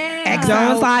 guys. Yeah. X Don't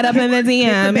out. slide up in the Hit the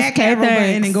DMs. back Okay, arrow button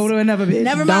thanks. and go to another bitch.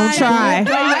 Never Don't mind. try.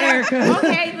 Play with Erica.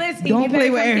 Okay, listen. Don't you play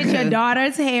better with come get Erica. your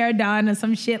daughter's hair done or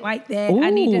some shit like that.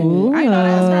 I need to. Ooh. I know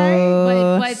that's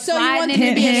right. But So you want sliding them to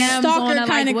in be a DMs stalker on a,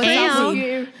 kinda what's crazy? up with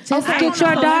you? Just I get don't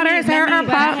your know. daughter's hair Let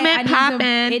me- apartment I need to-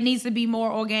 poppin'. It needs to be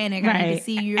more organic. I need to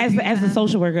see you. As a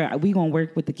social worker, we gonna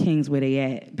work with the kings where they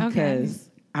at because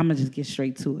I'm gonna just get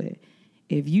straight to it.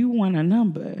 If you want a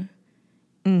number,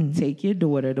 take your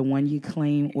daughter, the one you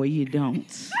claim or you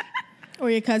don't, Or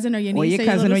your cousin or your niece or your or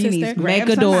cousin or little your sister. niece. Make Grab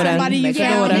a daughter. Somebody you Make a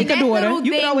found. daughter. Make Make a daughter.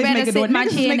 You can always make a daughter. My Niggas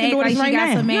is chin making act daughters like she right got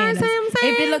now. some You know what I'm manners.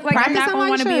 saying? If it look like Practice I'm not on gonna my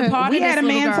want to be a shit. part We of had a this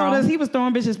man little told girl. us he was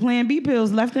throwing bitches Plan B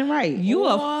pills left and right. You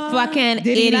a fucking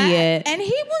Did he not? idiot. And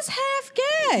he was half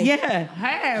gay. Yeah.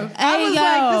 Have. I Hey was yo,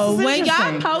 like, this is when y'all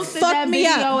interesting. posted Fuck that me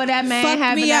video up. of that man Fuck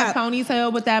having me that up.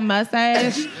 ponytail with that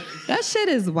mustache, that shit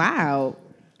is wild.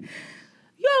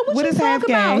 Yo, what What you is talk half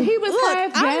about? gay? He was Look,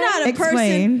 half gay. I'm not a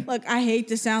Explain. person. Look, I hate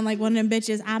to sound like one of them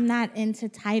bitches. I'm not into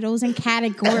titles and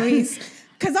categories.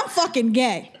 Cause I'm fucking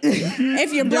gay.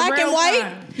 If you're black and real white,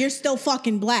 kind. you're still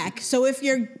fucking black. So if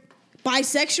you're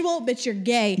bisexual, bitch, you're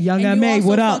gay. Young and you M.A., also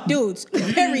what fuck up? dudes.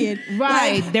 Period.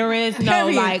 Right, Like, there is no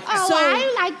period. like. Oh, So-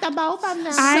 I like the both of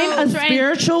them. I'm a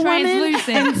spiritual woman,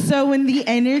 translucent. and so when the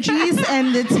energies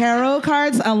and the tarot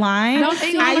cards align, Don't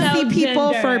think I no see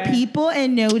people gender. for people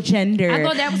and no gender. I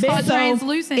thought that was called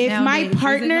translucent If nowadays. my Is it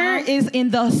partner not? is in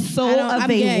the soul I'm of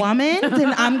a gay. woman,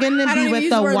 then I'm gonna I don't be even with use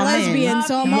the the word woman. lesbian,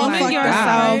 so I'm all Woman fucked up.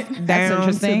 yourself Right? That's down to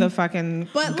interesting. the fucking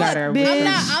But look, gutter. I'm bitch.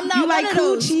 not You one like of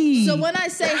those. coochie. So when I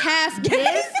say half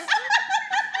gay,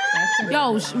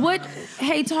 Yo, what?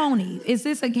 Hey, Tony, is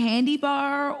this a candy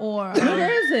bar or? What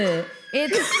is it?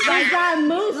 It's like got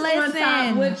mousse on top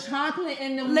listen, with chocolate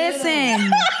in the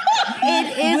listen.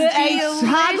 It is with a delicious.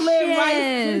 chocolate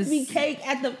rice crispy cake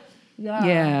at the.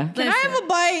 Yeah. can I have a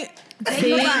bite?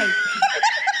 Take a bite.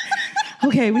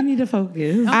 Okay, we need to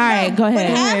focus. All right, go But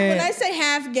ahead. when I say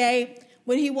half gay,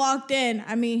 when he walked in,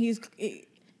 I mean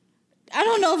I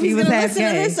don't know if He he's was gonna half listen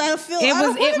to gay. this. I feel It I was-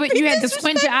 don't wanna it- be you had to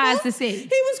squint your eyes to disrespectful. see.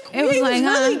 He was It was really like,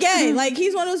 huh? gay. Like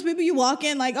he's one of those people you walk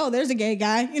in like, oh, there's a gay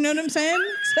guy. You know what I'm saying?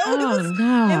 So Oh,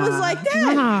 it was like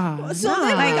that. So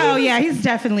then Like, oh yeah, he's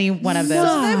definitely one of those.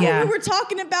 So then yeah. when we were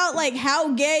talking about like how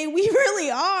gay we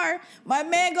really are, my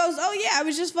man goes, "Oh yeah, I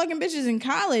was just fucking bitches in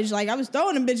college. Like I was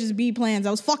throwing them bitches B plans.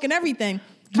 I was fucking everything.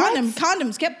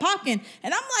 Condoms kept popping."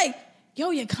 And I'm like,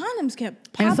 "Yo, your condoms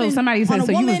kept popping." And so somebody on said, a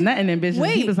so you was woman. nutting in bitches.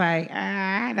 Wait. He was like,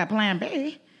 I had a plan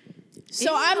B.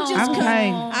 So I'm just,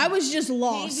 Okay. I was just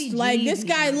lost. Heebie-jeebies. Like this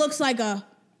guy looks like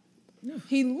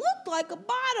he looked like a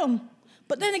bottom.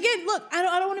 But then again, look, I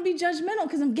don't want to be judgmental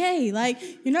because I'm gay. Like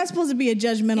you're not supposed to be a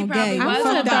judgmental gay. Probably You was a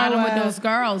fucked up. bottom with those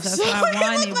girls. That's So why he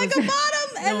one. looked It like was a bottom,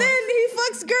 and then he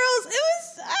fucks girls.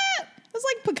 It was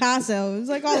like Picasso. It was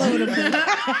like all over the place.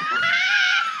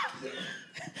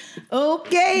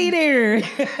 Okay, there.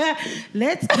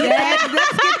 Let's get that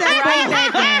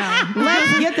bowl.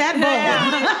 Let's get that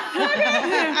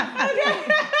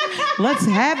bowl. Let's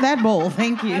have that bowl.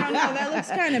 Thank you. I don't know. That looks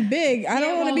kind of big. I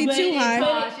don't want to be too high.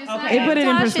 It put it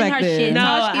in perspective. No,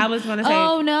 Tosh I was gonna say.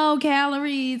 Oh no,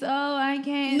 calories. Oh, I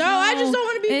can't. No, I just don't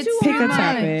want to be It's too Pick high. a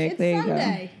topic. It's There you go.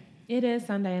 Sunday. It is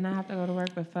Sunday and I have to go to work,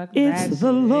 but fuck It's that the shit.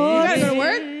 Lord. You gotta go to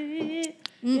work?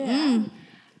 Yeah.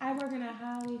 I work in a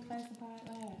highly classified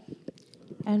lab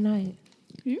at night.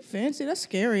 You fancy? That's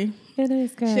scary. It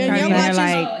is scary. Danielle watches,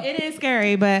 It is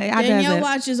scary, but I Danielle doesn't.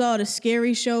 watches all the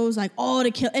scary shows, like all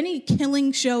the any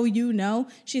killing show you know.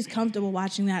 She's comfortable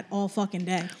watching that all fucking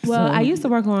day. Well, I used to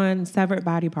work on severed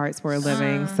body parts for a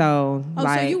living, so Oh, so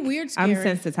like you weird I'm scary.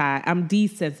 sensitized. I'm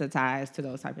desensitized to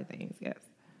those type of things. Yes.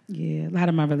 Yeah, a lot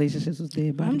of my relationships was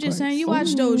dead body I'm just parts. saying, you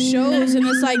watch those shows, and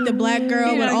it's like the black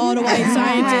girl with all the white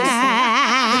scientists.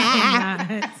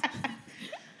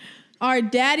 Are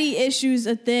daddy issues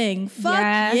a thing? Fuck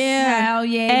Yes, yeah. hell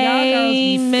yeah. Y'all girls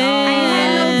be Amen. so- I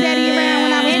had no daddy around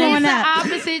when I was And growing it's up. the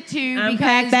opposite too. Unpack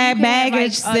because that you can have,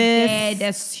 baggage, like, a sis. dad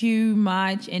that's too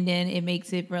much, and then it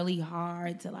makes it really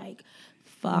hard to like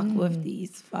fuck with these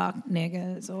fuck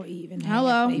niggas or even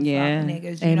Hello. have they Yeah. fuck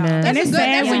niggas. Amen. You know? That's And a it's good-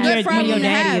 sad that's a when good your problem to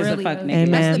daddy have. is a Really fuck good. nigga.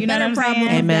 Amen. That's the You know better what I'm problem saying?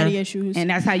 of Amen. daddy issues. And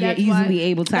that's how you're That's why- easily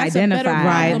able to that's a better identify. problem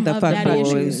Right, the of fuck daddy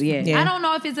boys. issues. Yeah. Yeah. I don't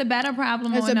know if it's a better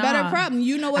problem It's or a better not. problem.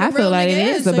 You know what a I real feel like nigga it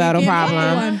is so a you better can't fuck with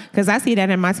problem one. because I see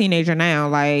that in my teenager now.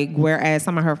 Like, whereas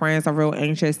some of her friends are real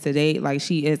anxious to date, like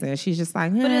she isn't. She's just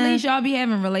like, But at least y'all be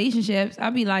having relationships. I'll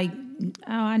be like,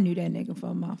 oh, I knew that nigga for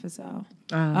a month or so.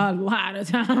 A lot of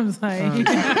times, like, A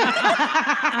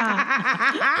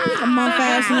month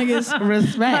ass niggas.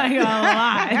 Respect. like a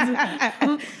lot.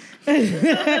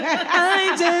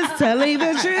 I'm just telling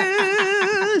the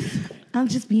truth. I'm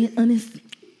just being honest.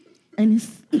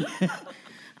 Honest.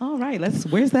 All right,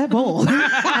 where's that bowl?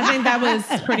 I think that was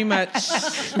pretty much.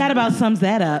 That about sums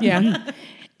that up. Yeah.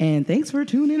 And thanks for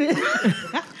tuning in.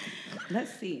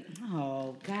 Let's see.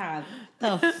 Oh, God.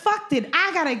 The fuck did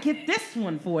I gotta get this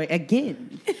one for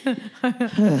again?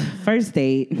 First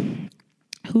date.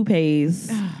 Who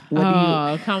pays? What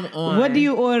Oh, come on. What do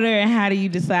you order and how do you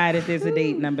decide if there's a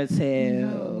date number 2?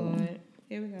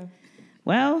 Here we go.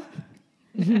 Well,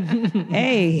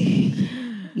 hey,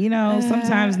 you know,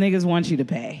 sometimes niggas want you to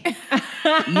pay. You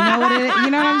know what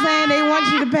I'm saying? They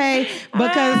want you to pay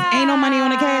because ain't no money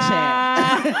on the cash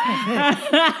app.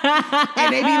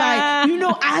 And they be like, you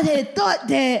know, I had thought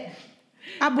that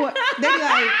they be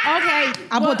like, okay,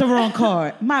 I bought the wrong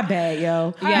card. My bad,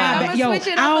 yo. Yeah, My I'ma bad. Yo, switch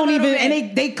it I up a don't little even, bit.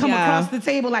 and they come Yeah. across the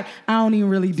table like, I don't even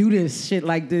really do this shit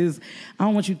like this. I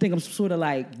don't want you to think I'm sort of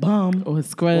like bum Or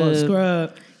scrub. or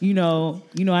scrub. You know,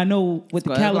 I know what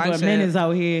the Scrub caliber like of men shit. is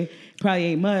out here. Probably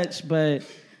ain't much, but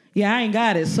yeah, I ain't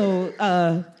got it. So,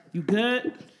 you good?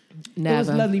 It was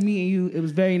Never. lovely meeting you. It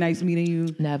was very nice meeting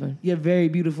you. Never. You're very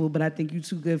beautiful, but I think you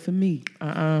too good for me.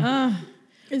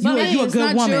 It's You me. a It's good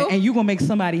not woman, you. and you gonna make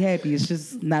somebody happy. It's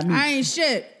just not me. I ain't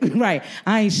shit. Right.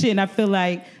 I ain't shit, and I feel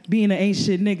like being an ain't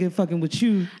shit nigga fucking with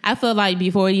you. I feel like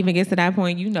before it even gets to that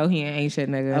point, you know he ain't shit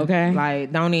nigga. Okay.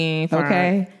 Like, don't even front.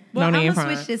 Okay. Well, Don't I'm even gonna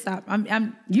front. switch this up.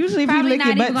 I'm Usually if you probably lick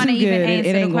your not even butt gonna too even good, answer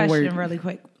it the ain't gonna question work. really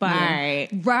quick. But Right.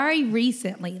 very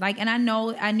recently, like, and I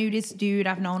knew this dude.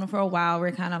 I've known him for a while.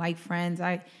 We're kind of like friends.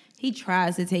 He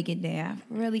tries to take it there.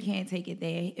 Really can't take it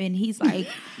there. And he's like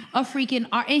a freaking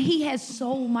art. And he has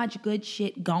so much good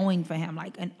shit going for him.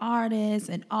 Like an artist,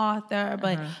 an author.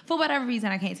 But for whatever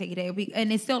reason, I can't take it there.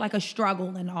 And it's still like a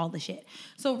struggle and all the shit.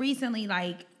 So recently,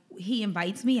 like, he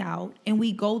invites me out and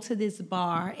we go to this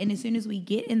bar. And as soon as we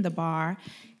get in the bar,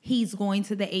 he's going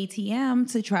to the ATM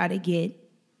to try to get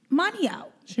money out.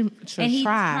 She And he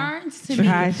try. turns to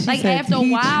Try. me She like said after a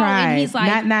he while, tried. and he's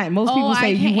like, Not- most people "Oh, say I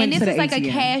you can't." went And this to the is like a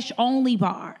ATM. cash only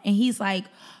bar, and he's like,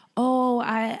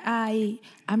 oh,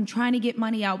 I'm trying to get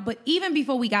money out. But even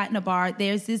before we got in the bar,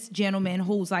 there's this gentleman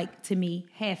who's like, to me,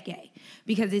 half gay.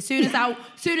 Because as soon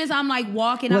as I'm like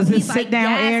walking Was up, his he's like,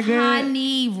 sit-down air yes, good?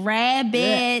 honey,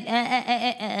 rabbit.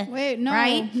 Wait, no,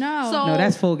 Right? no. No,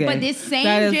 that's full gay. But this same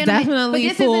That is gentleman, definitely but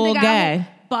this full isn't the guy gay.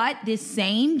 but this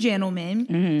same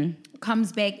gentleman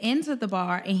comes back into the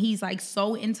bar and he's like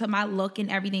so into my look and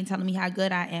everything, telling me how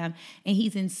good I am. And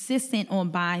he's insistent on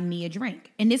buying me a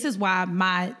drink. And this is why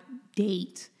my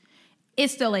date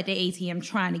is still at the ATM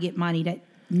trying to get money that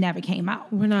never came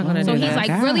out. We're not gonna So do he's that.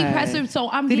 like really God. pressing. So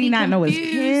I'm Did he getting not know his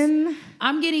confused. PIN?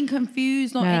 I'm getting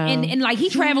confused. On, No. and like he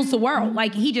travels the world.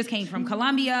 Like he just came from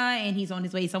Colombia and he's on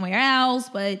his way somewhere else.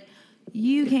 But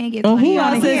you can't get On money who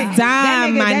out of else's here.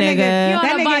 dime, my nigga? You're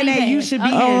That on a nigga buddy that pass. you should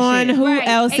be On here. who Right,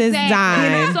 else's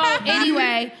dime? So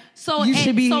anyway, You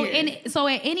should be so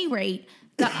at any rate,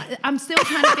 I'm still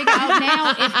trying to figure out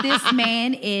now if this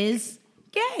man is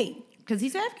gay because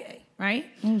he's half gay, right?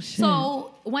 Oh, shit.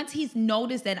 So once he's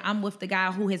noticed that I'm with the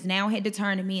guy who has now had to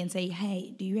turn to me and say,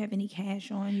 "Hey, do you have any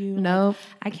cash on you? Nope.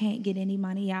 I can't get any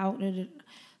money out."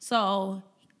 So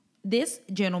this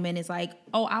gentleman is like,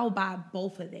 "Oh, I'll buy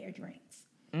both of their drinks."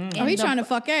 Oh, he trying to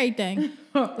fuck everything.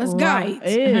 Let's go. Right.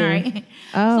 Ew. Right.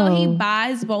 Oh. So he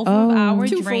buys both of our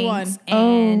 2 for drinks, 1.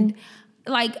 and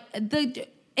like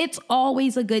it's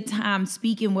always a good time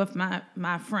speaking with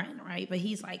my friend, right? But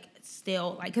he's like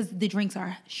still like because the drinks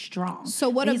are strong. So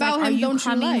what He's about like, him Are you don't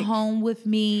you coming like? home with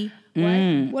me?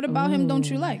 What about him? Don't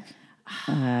you like?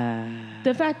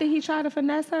 The fact that he tried to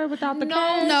finesse her without the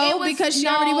cash. No, it was- because she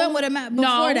already went with him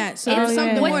before that. So there's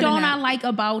something what more than don't that. I like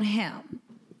about him?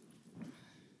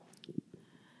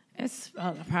 It's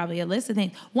probably a list of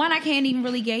things. One, I can't even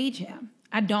really gauge him.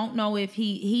 I don't know if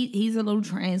he's a little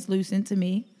translucent to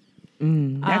me.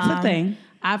 That's the thing.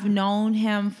 I've known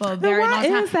him for a very why long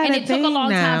time, is that and a it took a thing long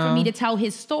time for now? me to tell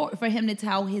his story. For him to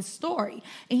tell his story,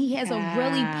 and he has a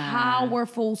really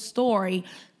powerful story.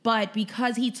 But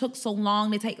because he took so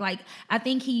long to take, like I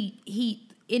think he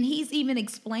and he's even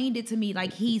explained it to me,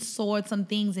 like he saw some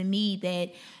things in me that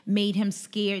made him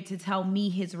scared to tell me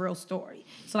his real story.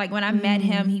 So like when I met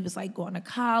him, he was like going to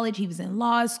college, he was in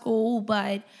law school,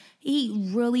 but he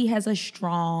really has a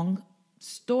strong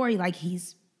story. Like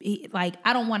like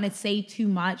I don't want to say too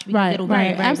much because Right, it'll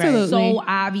right, be absolutely. so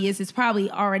obvious. It's probably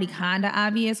already kind of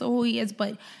obvious who he is,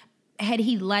 but had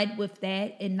he led with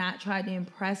that and not tried to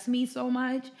impress me so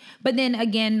much, but then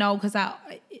again, no, because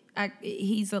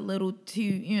he's a little too,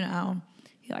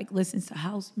 he like listens to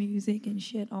house music and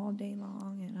shit all day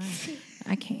long, and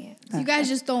I can't. You guys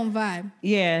just don't vibe.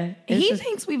 Yeah. He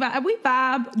thinks we vibe,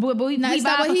 but we No, we it's vibe,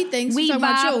 not what he thinks. We He's talking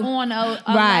about vibe you. on a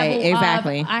Right, level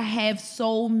exactly. of, I have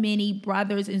so many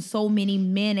brothers and so many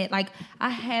men. Like I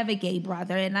have a gay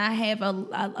brother, and I have a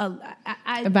vibe on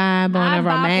I a vibe with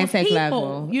romantic people.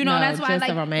 level. You know, No, that's why just a like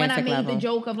when I romantic made level. the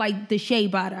joke of like the shea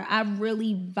butter, I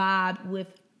really vibe with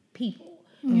people.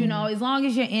 You know, as long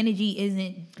as your energy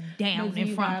isn't down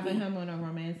in front of you. him on a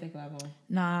romantic level?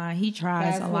 Nah, he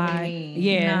tries a lot.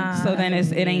 Yeah. Nah. So then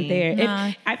it ain't there.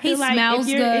 Nah. I feel He like smells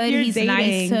if you're, good. If you're He's dating,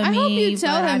 nice to I hope me, you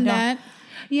tell but I him don't- that.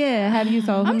 Yeah, have you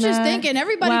told him I'm just that? thinking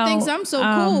everybody Well, thinks I'm so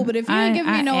cool, but if you ain't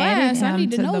giving me no added ass, I him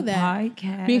need to know the that.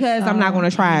 podcast, Because I'm not so- going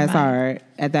to try as hard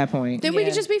at that point. Then we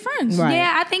could just be friends. Right.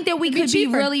 Yeah, I think that we Be could be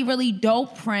cheaper. really, really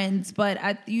dope friends, but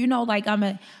like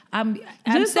I'm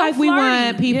Just still like we flirty,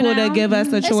 want people to give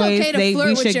us a It's choice, okay to we flirt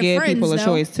with should your give friends, people a though.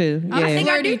 choice too. I Yeah. I think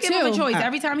I do flirty, give him a too. choice.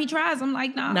 Every time he tries, I'm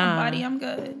like, nah, buddy, I'm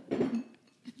good.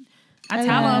 I tell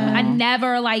Yeah. him, I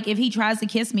never like, if he tries to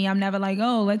kiss me, I'm never like,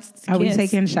 oh, let's Are we kiss.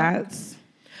 taking shots?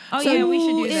 Oh, yeah, we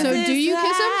should do that. So do you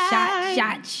kiss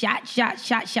him? Shots.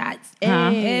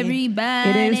 Huh? Everybody.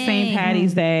 It is St.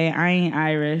 Patty's Day. I ain't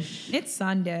Irish. It's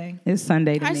Sunday. It's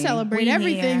Sunday to I me. celebrate We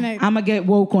everything. here. That, I'm gonna get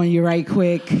woke on you right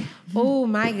quick. Oh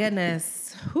my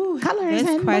goodness. Whew. Colors This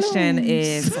and question balloons.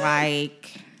 is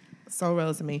like so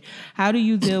real to me. How do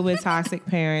you deal with toxic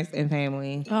parents and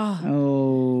family?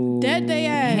 Oh. dead they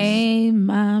ass. Hey,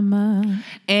 mama.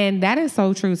 And that is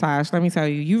so true, Tosh. Let me tell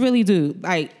you. You really do.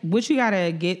 Like, what you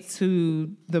gotta get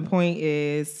to the point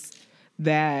is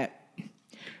that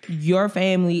your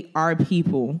family are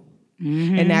people.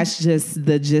 And that's just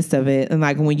the gist of it. And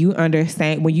like when you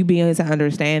begin to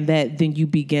understand that, then you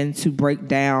begin to break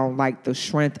down like the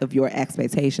strength of your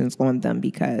expectations on them.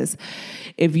 Because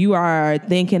if you are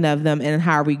thinking of them in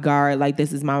high regard, like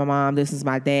this is my mom, this is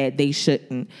my dad, they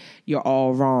shouldn't. you're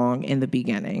all wrong in the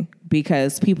beginning,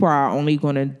 because people are only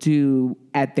going to do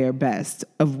at their best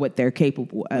of what they're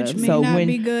capable of. Which may not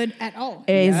be good at all.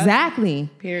 Exactly.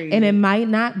 Period. And it might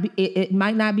not be, it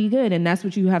might not be good. And that's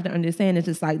what you have to understand. It's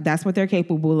just like, that's what they're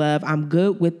capable of. I'm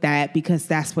good with that because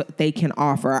that's what they can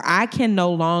offer. I can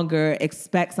no longer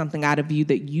expect something out of you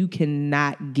that you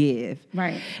cannot give.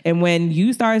 Right. And when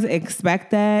you start to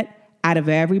expect that out of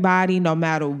everybody, no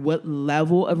matter what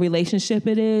level of relationship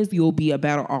it is, you'll be a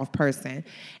better off person.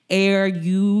 Are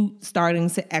you starting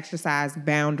to exercise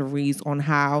boundaries on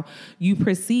how you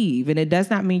perceive? And it does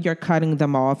not mean you're cutting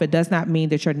them off. It does not mean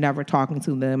that you're never talking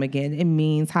to them again. It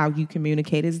means how you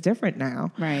communicate is different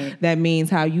now. Right. That means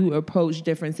how you approach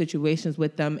different situations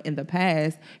with them in the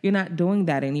past. You're not doing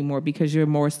that anymore because you're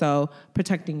more so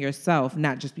protecting yourself,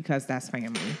 not just because that's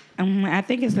family. I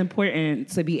think it's important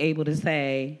to be able to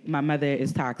say my mother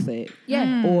is toxic.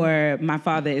 Yeah. Or my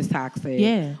father is toxic.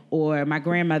 Yeah. Or my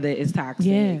grandmother is toxic.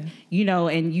 Yeah. You know,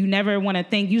 and you never want to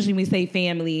think, usually we say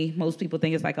family, most people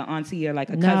think it's like an auntie or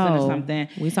like a cousin or something.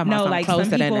 We talking about something like closer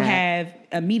some than people that. have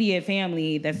immediate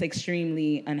family that's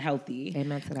extremely unhealthy.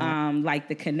 Amen to that. Like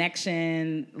the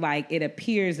connection, like it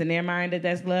appears in their mind that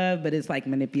that's love, but it's like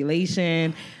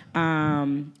manipulation,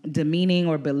 demeaning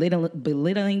or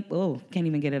belittling. Oh, can't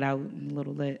even get it out. A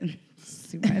little lit.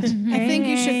 Too much. I think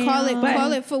you should call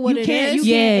it for what You it can't- is.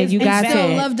 you can't- Yeah, it's- you it's got bad. Still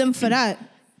to. love them for that.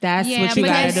 That's what you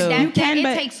got to do. You can, it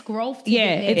but- takes growth to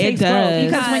Yeah, get it there. takes does. growth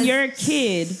because when Because- you're a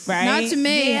kid, right? Not to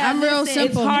me. Yeah, I'm real listen,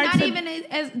 simple. It's hard Not to- even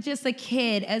as just a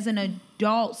kid, as an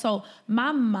adult. So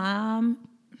my mom,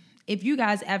 if you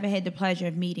guys ever had the pleasure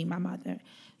of meeting my mother,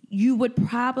 you would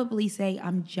probably say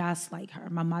I'm just like her.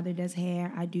 My mother does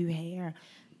hair, I do hair,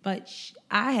 but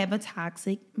I have a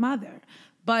toxic mother.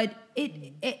 But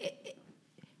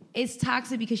it's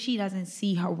toxic because she doesn't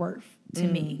see her worth to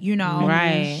me, you know.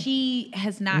 Right. She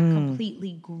has not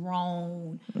completely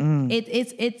grown.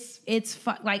 It's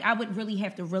like I would really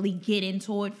have to really get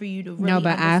into it for you to really No,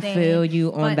 but I understand. feel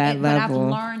you on that level. But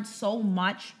I've learned so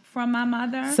much from my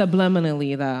mother.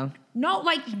 Subliminally, though. No,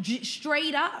 like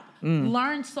straight up.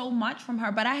 Learned so much from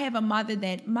her. But I have a mother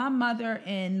that my mother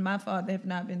and my father have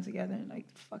not been together in like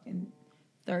fucking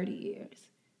 30 years.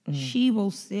 She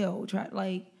will still try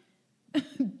like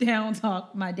down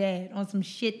talk my dad on some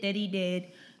shit that he did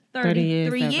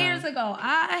 33 years ago.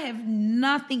 I have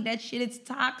nothing. That shit is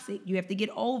toxic. You have to get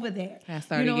over there. That's You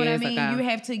 30 know what I years mean? ago. You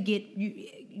have to get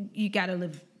you gotta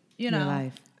live, you know. Your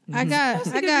life. I got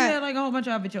like a whole bunch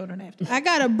of other children after. I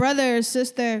got a brother,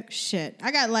 sister. Shit.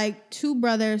 I got like 2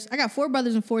 brothers. I got 4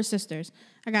 brothers and 4 sisters.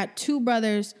 I got 2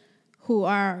 brothers who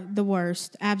are the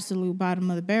worst, absolute bottom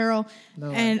of the barrel.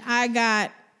 And I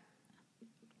got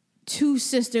 2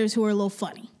 sisters who are a little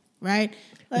funny, right?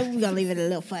 Like, we're gonna leave it a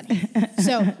little funny.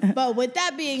 So, but with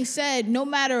that being said, no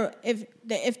matter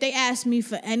if they ask me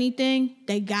for anything,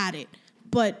 they got it.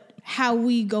 But how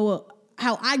I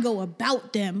go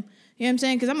about them, you know what I'm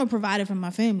saying? Because I'm a provider for my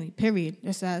family, period.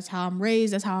 That's how I'm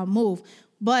raised, that's how I move.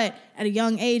 But at a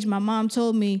young age, my mom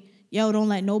told me, yo, don't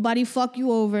let nobody fuck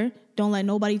you over. Don't let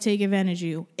nobody take advantage of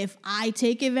you. If I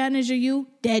take advantage of you,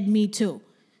 dead me too.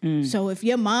 So if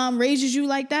your mom raises you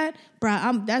like that,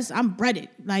 bruh, I'm breaded.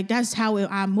 Like, that's how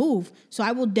I move. So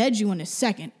I will dead you in a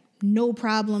second. No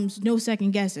problems, no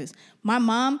second guesses. My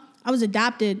mom, I was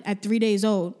adopted at 3 days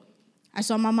old. I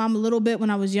saw my mom a little bit when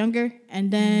I was younger,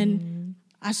 and then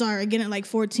I saw her again at like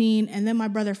 14, and then my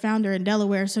brother found her in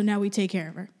Delaware, so now we take care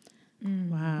of her.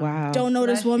 Wow. Don't know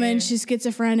this woman. She's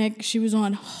schizophrenic. She was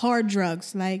on hard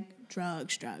drugs, like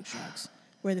drugs.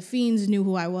 Where the fiends knew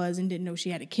who I was and didn't know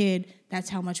she had a kid. That's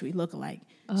how much we look alike.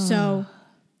 So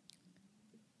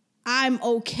I'm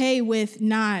okay with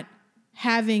not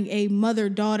having a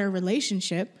mother-daughter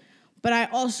relationship, but I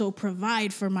also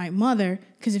provide for my mother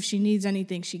because if she needs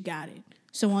anything, she got it.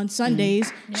 So on Sundays,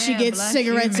 she Yeah, gets bless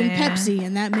cigarettes you, and man. Pepsi,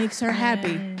 and that makes her happy.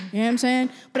 You know what I'm saying?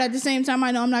 But at the same time,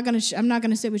 I know I'm not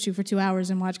gonna sit with you for 2 hours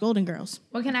and watch Golden Girls.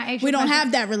 What can I ask you? We don't a question?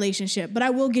 have that relationship, but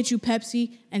I will get you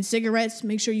Pepsi and cigarettes.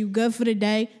 Make sure you good for the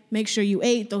day. Make sure you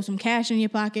ate. Throw some cash in your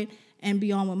pocket and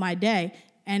be on with my day.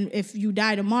 And if you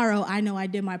die tomorrow, I know I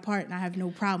did my part and I have no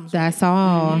problems. That's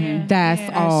all. That's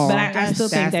all. But I still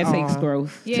think that That's takes all.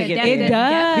 growth Yeah, to get that- there. It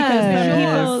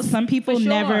does. Because some people For sure.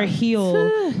 never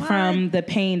heal from the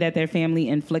pain that their family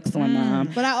inflicts on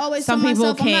them. But I always Some tell people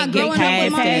myself I'm can't not get growing up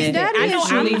with my past baby it. daddy I know,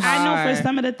 issues. really I know hard. for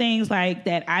some of the things like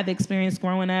that I've experienced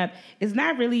growing up, it's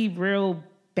not really real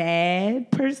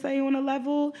bad per se on a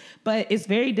level, but it's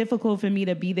very difficult for me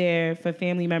to be there for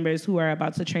family members who are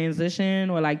about to transition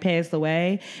or like pass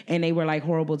away and they were like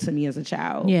horrible to me as a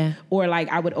child. Yeah. Or like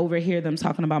I would overhear them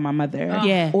talking about my mother.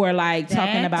 Yeah. Or like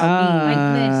talking That- about me. Like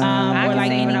this. I or can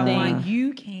like say what I anything. want.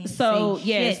 You can't. So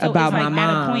shit. so about it's my like at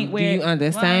a mom. point Do where you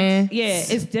understand? yeah,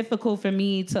 it's difficult for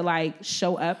me to like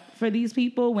show up for these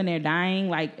people when they're dying.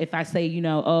 Like if I say,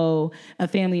 oh, a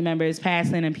family member is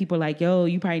passing and people are like, yo,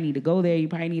 you probably need to go there. You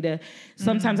probably need to.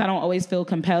 Sometimes I don't always feel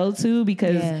compelled to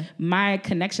because my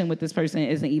connection with this person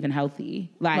isn't even healthy.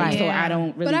 Like, so I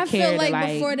don't really But I care feel like, to,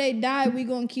 like before they die, we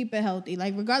gonna keep it healthy.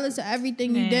 Like regardless of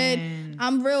everything you did,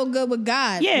 I'm real good with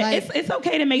God. yeah, like, it's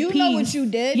okay to make you peace. know what you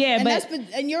did. Yeah, and but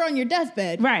and you're on your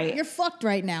deathbed. Right. You're fucked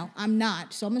right now. I'm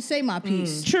not. So I'm gonna say my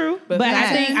piece. true. But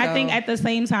facts, I think at the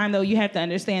same time though, you have to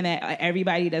understand that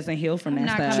everybody doesn't heal from that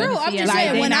not stuff. coming True. to I'm see just everybody.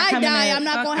 saying they when not I coming die, to- I'm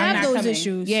not gonna I'm have not those coming.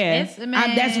 issues. Yeah, It's-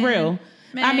 that's real.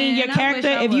 I mean, your Man, I character,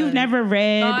 wish I if you've would. never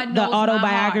read God the knows my heart.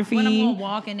 autobiography, When I'm gonna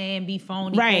walk in there and be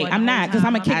phony. right? I'm not because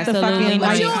I'm gonna kick the Absolutely fucking not.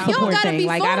 like But you don't support gotta thing. be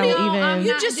Like I phony. don't even. I'm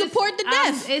You just support the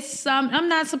death. I'm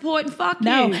not supporting. Fuck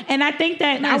No, you. and I think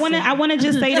that I Listen. want to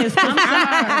just say this. I'm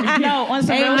sorry. No, on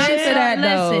some real Amen shit. to that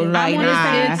though. Listen,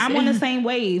 Like, I'm on the same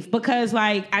wave because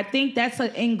like I think that's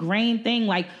an ingrained thing.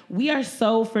 Like we are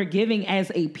so forgiving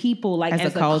as a people, like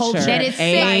as a culture. That is Like,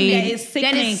 sickening. that is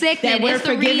sickening. That is sickening. That we're It's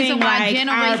the forgiving reason why like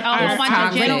a whole bunch of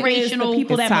generational the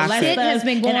people that It's molest shit us, has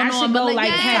been going and I on, should but go like, like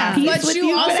yeah. have peace But with you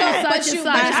you also, for that. but such you, and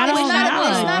but such. it's I don't not, know.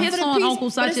 it's not Piss for the on peace. Uncle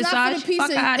But such it's and not for the such. piece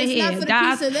Fuck of, out of it's here. not for the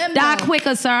piece of them. Die though.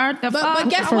 quicker, sir. But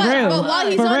guess For what? real. But while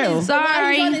he's For on real. his, but while he's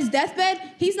Sorry. on his deathbed,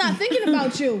 he's not thinking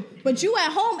about you. But you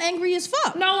at home angry as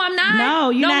fuck. No, I'm not. No,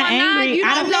 you're not I'm angry. Not. You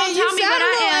I don't, don't- don't You tell me sound what a I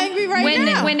little am. angry right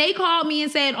now. When they called me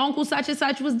and said Uncle such and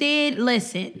such was dead,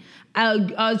 listen,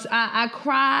 I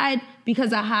cried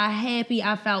because of how happy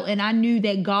I felt, and I knew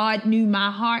that God knew my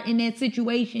heart in that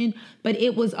situation. But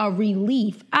it was a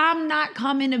relief. I'm not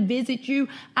coming to visit you.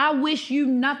 I wish you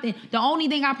nothing. The only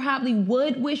thing I probably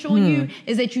would wish on you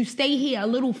is that you stay here a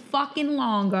little fucking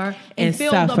longer and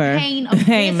feel the suffer. pain of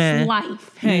Amen. this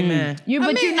life. Amen. But you're not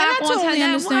and I going to totally tell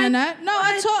understand that. that. No,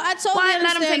 I totally Why understand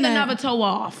let him take that. another toe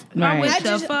off? Right. I wish I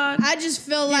just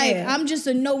feel like I'm just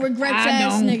a no regrets I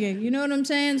ass don't. nigga. You know what I'm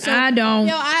saying? So I don't.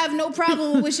 Yo, I have no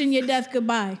problem with wishing your death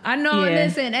goodbye. I know. Yeah.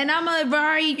 Listen, and I'm a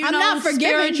very, I'm not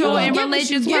forgiving. spiritual You and get what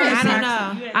you religious get. person. I don't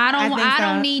know. I don't. think I so.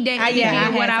 don't need that. Yeah, I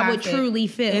what had I would toxic. truly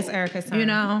feel. It's Erica's turn. You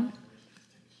know.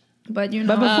 But you know.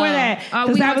 But before that, because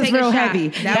we that gonna was take a real shot. heavy.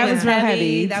 That was real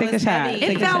heavy. Take a shot. It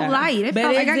Take a felt shot. light. It But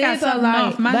felt like it I got did feel something light.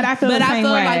 off my. But I feel the same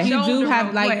way. like you do Shoulder have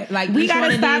real like quick. like We each gotta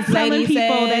one of stop these telling ladies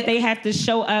people said, that they have to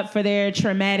show up for their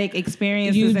traumatic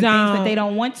experiences You and things that don't. they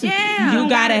don't want to. Yeah. You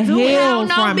gotta do it. heal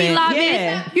No, from it. beloved.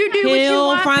 Yeah. You do what you Heal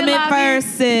want, from it beloved. first,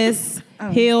 sis.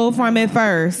 Heal from it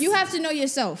first. You have to know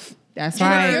yourself. That's And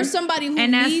right. if you're somebody who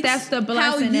And needs that's the how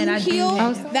blessing you that I do heal,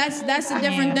 have. that's a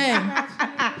different thing.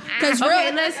 Because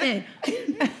Okay, listen.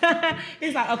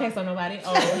 He's like, okay, so nobody.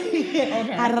 Oh,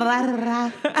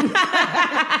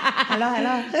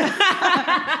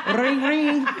 Hello. Ring,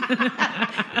 ring.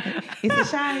 It's a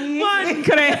shiny. One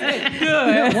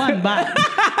crazy. One bot.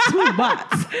 Two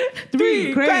bots.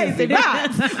 Three crazy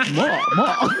bots. More.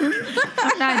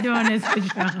 I'm not doing this for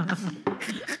y'all.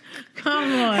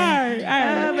 Come on. All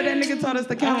right. But that nigga told us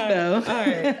to count though. all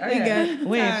right. we good.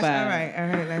 We ain't All five.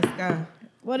 right, let's go.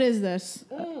 What is this?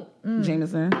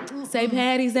 Jameson. Say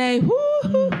Patty's Day.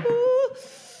 Woo.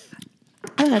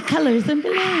 Colors and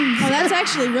balloons. Oh, that's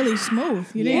actually really smooth.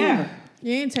 You didn't. Yeah.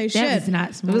 You didn't taste That shit. is not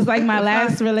It smooth. was like my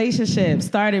last relationship.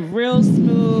 Started real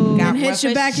smooth. And hit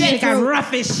your back of your Shit got throat.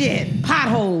 rough as shit.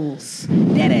 Potholes.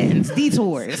 Dead ends.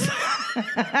 Detours.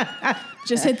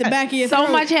 Just hit the back of your So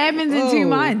throat. much happens in 2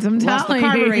 months. I'm Lost the telling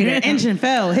carburetor. you. Engine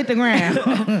fell. Hit the ground.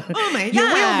 Oh my Your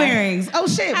wheel bearings. Oh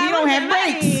shit. We don't have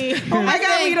right. brakes. Oh my god.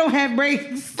 think- We don't have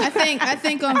brakes. I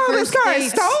think on Oh, first this car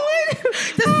is dates, stolen.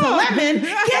 This is a lemon.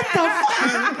 Get the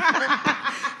fuck.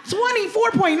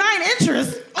 24.9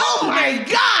 interest. Oh my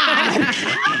god.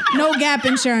 no gap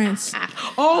insurance.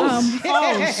 Oh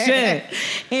shit.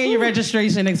 And your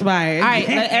registration expired. All right,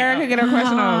 let Erica get her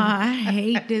question on. I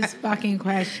hate this fucking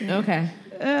question. Okay.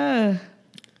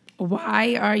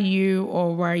 Why are you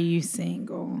or were you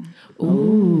single? I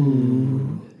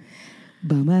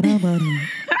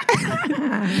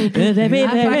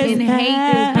fucking hate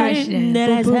this question.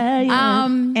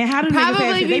 And how do niggas Probably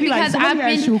answer? They be like, because so let I've me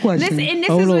ask been. you a question. Listen, and this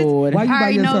Oh, is Lord. Why you by all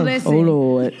right, no, yourself? listen. Oh,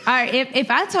 Lord. All right, if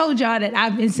I told y'all that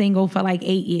I've been single for like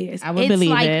 8 years, I would it's believe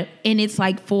like, it. and it's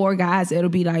like 4 guys, it'll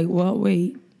be like, well,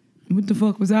 wait, what the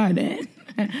fuck was I then?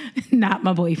 Not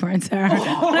my boyfriend, sir.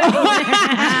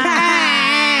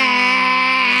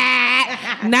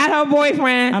 Not her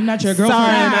boyfriend. I'm not your girlfriend.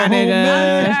 Sorry, my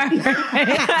nigga.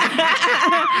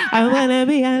 I wanna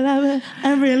be a lover.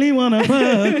 I really wanna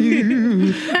fuck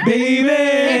you,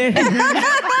 baby.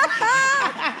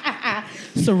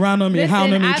 surrounding me,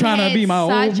 hounding me, I've trying to had be my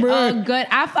old such a man. good.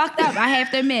 I fucked up. I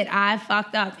have to admit, I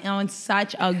fucked up on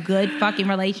such a good fucking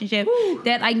relationship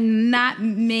that like not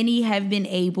many have been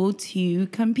able to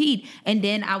compete. And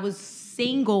then I was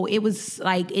single. It was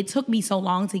like it took me so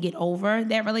long to get over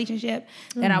that relationship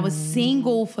that I was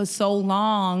single for so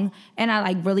long, and I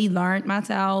like really learned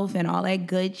myself and all that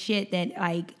good shit that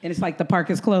like. And it's like the park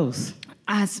is closed.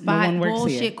 I spot one works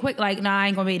bullshit here. quick. Like, nah, I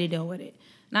ain't gonna be able to deal with it.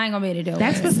 Nah, I ain't gonna be able to deal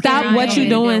That's with it. the Stop scary what thing. you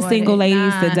doing, Nah. single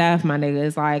ladies to Nah. death, my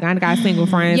niggas. Like, I got single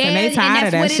friends and they tired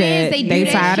of that that's what shit. it is. They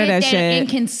do tired of that that shit.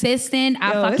 inconsistent.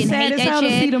 I Yo, fucking it's sad hate as that hell to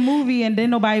see shit. the movie and then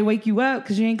nobody wake you up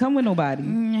because you ain't come with nobody.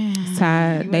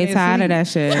 Tired. They there tired of sleep. that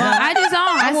shit. Well, I just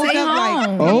don't. I woke stay up like,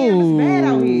 home. Oh, bad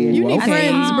out here. You need okay.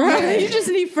 friends, bro. Yeah. You just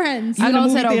need friends. I in the go to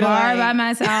movie the theater bar like- by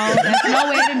myself. There's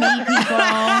nowhere to meet people.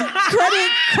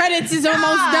 Credits is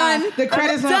almost done. The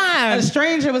credits on done. a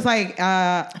stranger was like,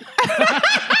 can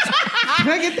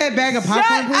I get that bag of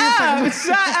popcorn, please?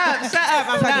 Shut up.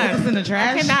 I'm Like, what's in the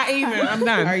trash? even. I'm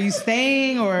done. Are you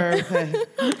staying or?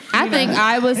 I think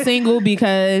I was single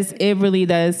because it really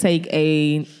does take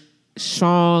a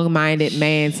strong-minded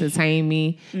man to tame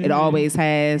me. It always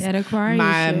has. That Aquarius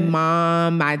My shit.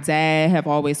 mom, my dad have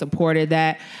always supported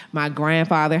that. My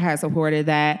grandfather has supported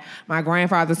that. My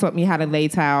grandfather taught me how to lay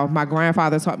towel. My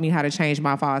grandfather taught me how to change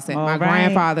my faucet. All my right.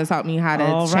 grandfather taught me how to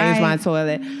All change my right.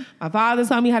 toilet. My father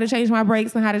taught me how to change my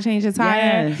brakes and how to change a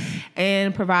tire Yes.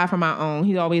 and provide for my own.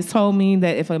 He always told me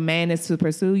that if a man is to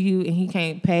pursue you and he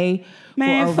can't pay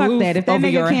Man, for a fuck roof that. If that over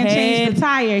nigga your can't change head, the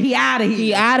tire, he out of here.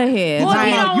 he out of here. Well, if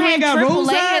he Like, don't you ain't have got AAA roads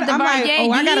at side? the I'm bar, like, yeah, oh, I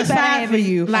you got a better side have for it.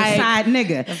 you. Like- a side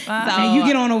nigga. And you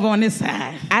get on over on this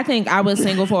side. I think I was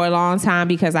single for a long time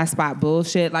because I spot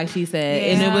bullshit, like she said,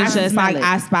 and it Yeah. was I just smell like it.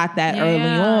 I spot that Yeah. early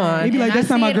on. Maybe like, And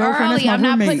that's I not my see it girlfriend, that's early. my I'm not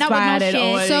roommate. putting up with no Spotted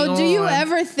shit. early So do you on.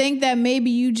 ever think that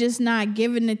maybe you just not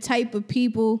giving the type of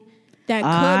people that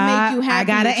could make you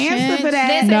happy? I got an to answer chance? for that.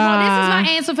 Listen, Nah. well, this is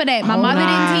my answer for that. My Hold mother on.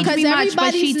 didn't teach me 'Cause much,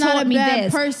 but she everybody's not taught a me bad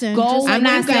this. person. Go Just with I'm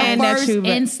not your saying that first you-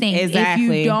 instinct. If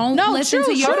Exactly. you don't No, listen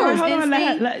true, to your true. first Hold on,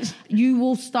 instinct, you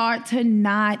will start to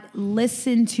not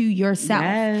listen to yourself.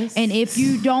 Yes. And if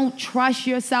you don't trust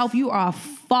yourself, you are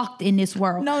fucked in this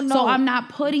world. No. So I'm not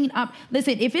putting up.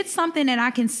 Listen, if it's something that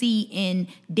I can see in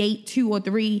date 2 or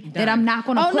 3 that I'm not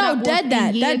going to Oh, put no, up with dead in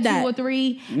that, year dead 2 that. or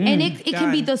 3, and it can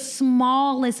be the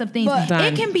smallest of things. But- Done.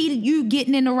 It can be you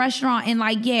getting in a restaurant and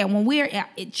like, yeah, when we're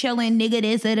chilling, nigga,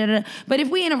 this, da, da, da. But if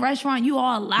we in a restaurant, you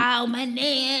all loud, man,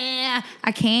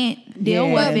 I can't deal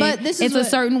Yeah. with it. But this is it's a what-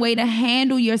 certain way to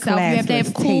handle yourself. You have to have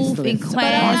Classless, cool tasteless. and But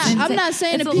class. I'm not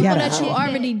saying It's the a people lot that you of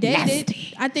already dated.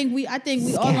 Nasty. I think we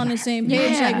all on the same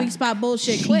page. Yeah. Like we spot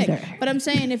bullshit quick. But I'm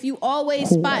saying if you always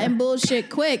spotting bullshit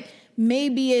quick,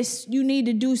 maybe it's you need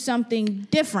to do something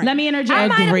different. Let me interject. I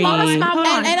might have Agreed. lost my Hold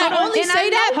one. on. and I only say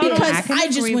that hold on. because I can I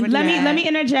just agree went with through that.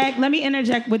 that. Let me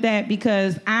interject with that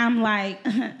because I'm like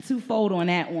twofold on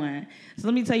that one. So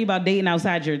let me tell you about dating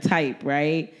outside your type,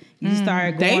 right? You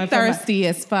start going They from a- thirsty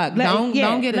as fuck. Don't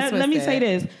get it twisted. Let me say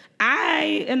this.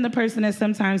 I am the person that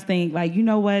sometimes think like, you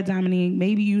know what, Dominique,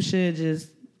 maybe you should just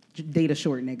date a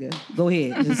short nigga. Go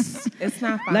ahead. Just It's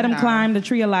not fun. let him though. climb the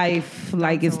tree of life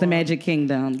like it's the Magic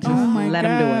Kingdom. Just my let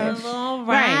him do it. All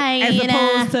Right. As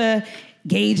opposed to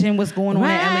gauging what's going on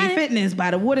at Right. LA Fitness by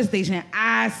the water station.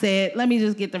 I said, let me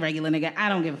just get the regular nigga. I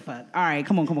don't give a fuck. All right,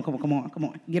 come on.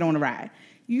 Get on the ride.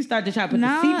 You start to try to put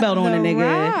Not the seatbelt on the the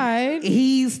nigga. ride.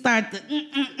 He start to you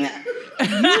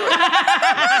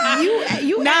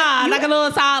like a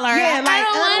little toddler. yeah, like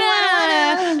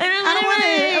I don't want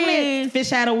it. I'm like,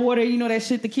 fish out of water, you know that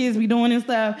shit the kids be doing and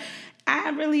stuff.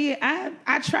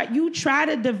 I try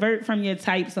to divert from your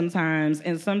type sometimes,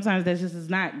 and sometimes that just it's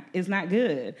not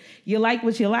good. You like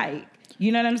what you like.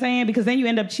 You know what I'm saying? Because then you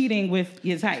end up cheating with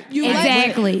your type.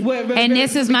 Exactly. And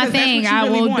this is my Because that's thing. what you I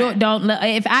really will want. don't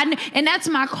if I and that's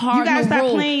my cardinal stop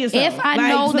rule. playing yourself. If I Like,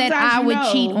 know that sometimes I you would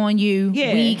know. cheat on you,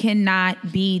 Yeah. we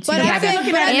cannot be But I together.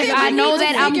 think- but I if think I we know need to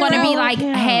that I'm figure going to be out- like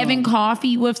Yeah. having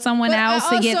coffee with someone But I else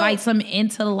to get also- like some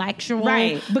intellectual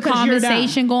Right, because you're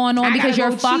conversation dumb. going on I because gotta you're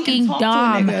go cheat and fucking talk to a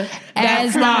dumb nigga as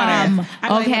that's smarter. dumb. I'm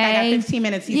like, look, I got Okay. 15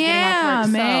 minutes. He's getting off Yeah, work,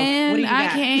 so man. what do you I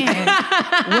got? can't.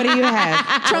 What do you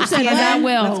have? Trump said, Yes, I "When?"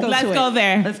 will. Let's to go it.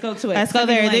 there. Let's go to it. Let's go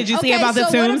there. Did you see Okay, about the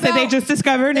so what tombs that they about- just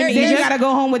discovered in There- Then you Egypt? gotta go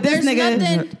home with this There's nigga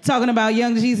nothing- talking about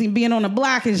Young Jeezy being on the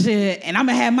block and shit, and I'm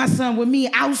gonna have my son with me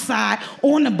outside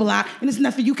on the block, and there's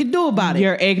nothing you can do about it.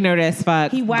 You're ignorant as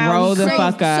fuck. He wild Grow as the crazy.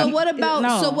 fuck up. So what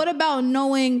about No.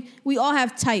 knowing we all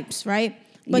have types, right?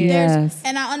 But Yes.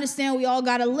 and I understand we all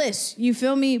got a list. You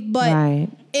feel me? But Right.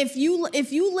 if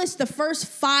you list the first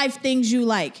 5 things you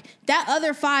like, that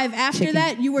other 5 after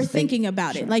that, you were thinking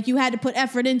about it. Like you had to put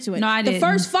effort into it. No, I the didn't.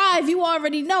 first 5 you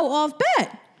already know off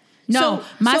bat. No, So-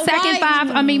 my so second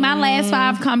why- my last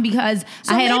 5 come because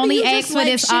So I had maybe only you just asked for like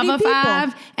this shitty other people.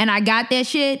 5 and I got that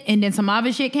shit and then some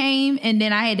other shit came and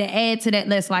then I had to add to that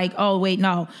list like, oh wait,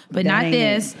 no, but not ain't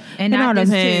this and It all not this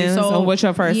depends too. So on what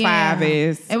your first yeah. 5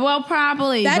 is. And well,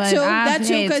 probably That but too, I've that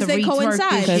too, had 'cause to they retwerk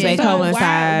coincide. this 'Cause shit. they So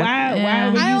coincide. why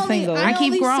were you single? I keep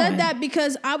only growing. said that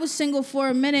because I was single for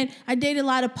a minute. I dated a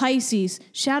lot of Pisces.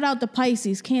 Shout out to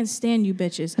Pisces. Can't stand you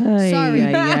bitches. Sorry.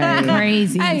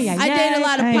 Crazy. I dated a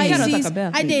lot of Hey. Pisces.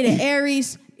 I dated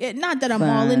Aries. Not that I'm all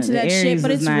Fine. into The that shit, Aries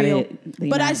but is it's not real. it. They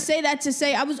But I not. say that to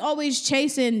say I was always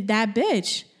chasing that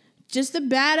bitch. Just a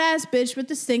badass bitch with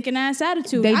the stinking ass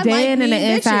attitude. They I dead like in the mean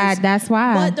inside, bitches. that's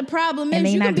why. But the problem And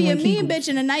is they you not can be a doing mean Kegels. bitch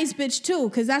and a nice bitch too,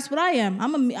 because that's what I am.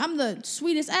 I'm the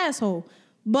sweetest asshole.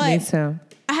 But Me too.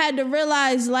 I had to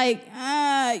realize, like,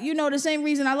 the same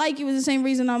reason I like you is the same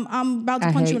reason I'm about to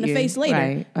I punch hate you in the you. face later.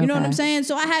 Right. You know what Okay. I'm saying?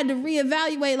 So I had to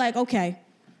reevaluate, like, okay,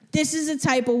 this is the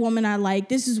type of woman I like.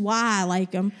 This is why I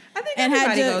like them. I think and had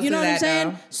everybody to, goes you know through what I'm that, saying?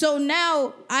 though. So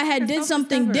now I had did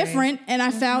something self-discovery. different, and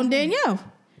I found Danielle.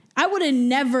 I would have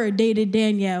never dated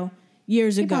Danielle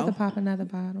years We about to ago, pop another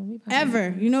bottle. We about to-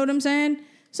 ever. You know what I'm saying?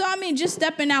 So I mean, just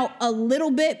stepping out a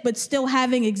little bit, but still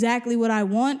having exactly what I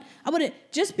want. I would have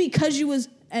just because you was,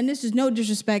 and this is no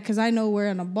disrespect because I know we're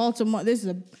in a Baltimore. This is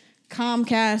a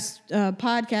Comcast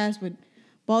podcast with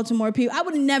Baltimore people. I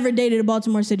would have never dated a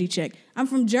Baltimore City chick. I'm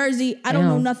from Jersey. I don't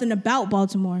know Damn. nothing about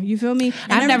Baltimore. You feel me? And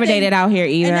I've never everything- dated out here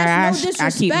either. And that's no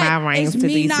I keep disrespect. my reins It's to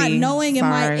me DC. not knowing in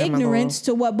my Sorry, I'm a ignorance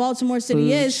to what Baltimore City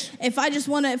Boosh. is. If I just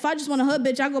want a hood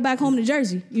bitch, I go back home to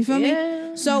Jersey. You feel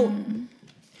Yeah. me? So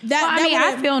that Well, I mean,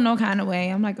 would've- I feel no kind of way.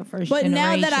 I'm like a first But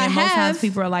now generation. that I Most times have-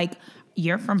 people are like,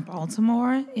 "You're from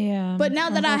Baltimore?" Yeah. But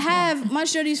now that I have, my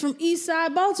shorty's from East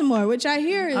Side Baltimore, which I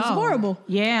hear is horrible.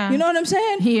 yeah. You know what I'm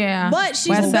saying? Yeah. But she's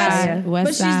West the best. Side, West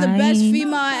But she's the best Side.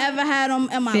 female I ever had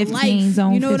in my 15 life.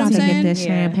 zone You know what I'm 15. saying? This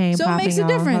champagne So it popping, makes a y'all.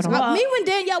 difference. Hold on. Me and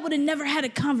Danielle would have never had a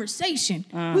conversation.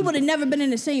 We would have never been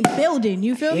in the same building.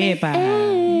 You feel me?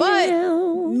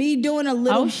 But me doing a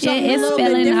little Oh, shit, something a it's little bit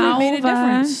spilling different made a over.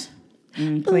 difference.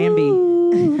 Plan B.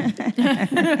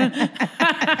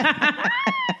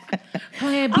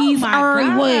 Plan Oh B's my already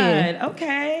God. win.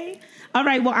 Okay. All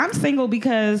right. Well, I'm single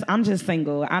because I'm just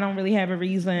single. I don't really have a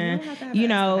reason. You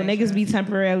know, niggas be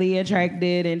temporarily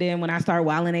attracted, and then when I start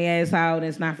wilding their ass out,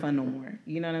 it's not fun no more.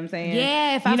 You know what I'm saying?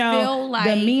 Yeah, if you I know, feel like-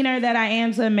 the meaner that I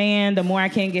am to a man, the more I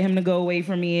can't get him to go away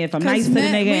from me. If I'm 'Cause nice to the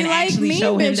men- nigga we and like actually mean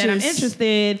show him that I'm bitches.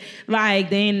 interested,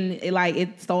 then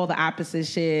it's all the opposite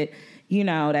shit. You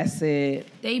know, that's it.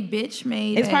 They bitch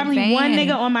made. It's that probably band. one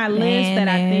nigga on my list that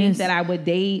I think Bananas. that I would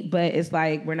date, but it's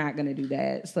like we're not gonna do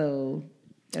that. So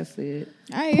that's it.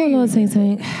 I Poor hear you. little Ting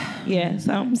Ting. Yeah.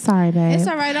 So I'm sorry, babe. It's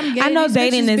all right. I'm gay. I know These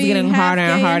dating bitches is be getting half harder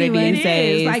and gay harder anyway. these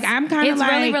days. Like I'm kind of It's like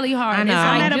really, really hard. I know. It's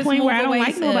I'm like, at a just point where move I don't away,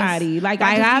 like sis. nobody. Like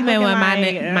I've I been with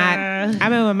my I've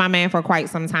been with my man for quite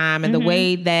some time, and the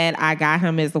way that I got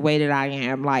him is the way that I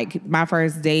am. Like my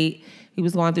first date, he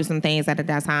was going through some things at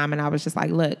that time, and I was just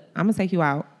like, "Look, I'm gonna take you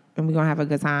out, and we're gonna have a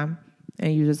good time,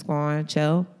 and you just gonna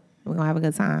chill. We're gonna have a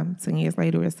good time." 10 years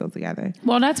later, we're still together.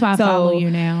 Well, that's why I So- follow you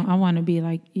now. I want to be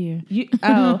like you.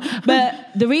 But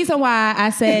the reason why I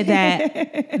said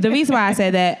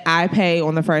that I pay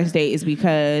on the first date is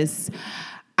because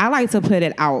I like to put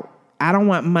it out. I don't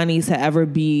want money to ever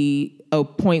be a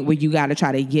point where you got to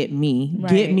try to get me. Right.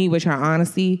 Get me with your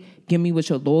honesty. Get me with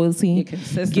your loyalty. Your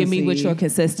consistency. Get me with your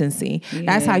consistency.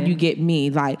 That's how Yeah. you get me.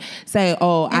 Like say,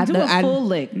 oh, and do a full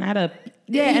lick, not a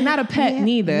yeah, and not a pet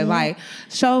neither. Like,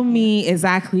 show me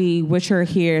exactly what you're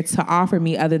here to offer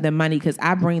me other than money, because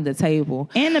I bring the table.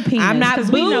 and the penis. I'm not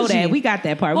 'cause we know bougie. that. We got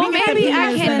that part. Well, we got the maybe I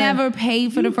penis can and- never pay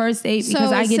for the first date So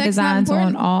because I is get sex not designs on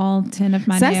important? all 10 of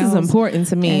my Sex nails. is important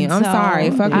to me. And I'm so sorry.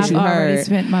 Fuck what I've you already heard.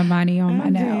 spent my money on my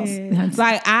nails. That's-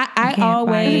 Like I can't buy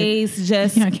always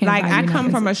just I can't like buy I you come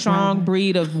nothing. from a strong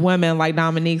breed of women, like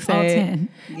Dominique All said.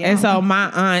 10. And so my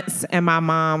aunts and my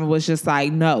mom was just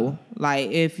like, no.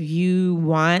 Like if you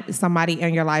want somebody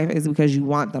in your life, it's because you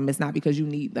want them. It's not because you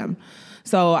need them.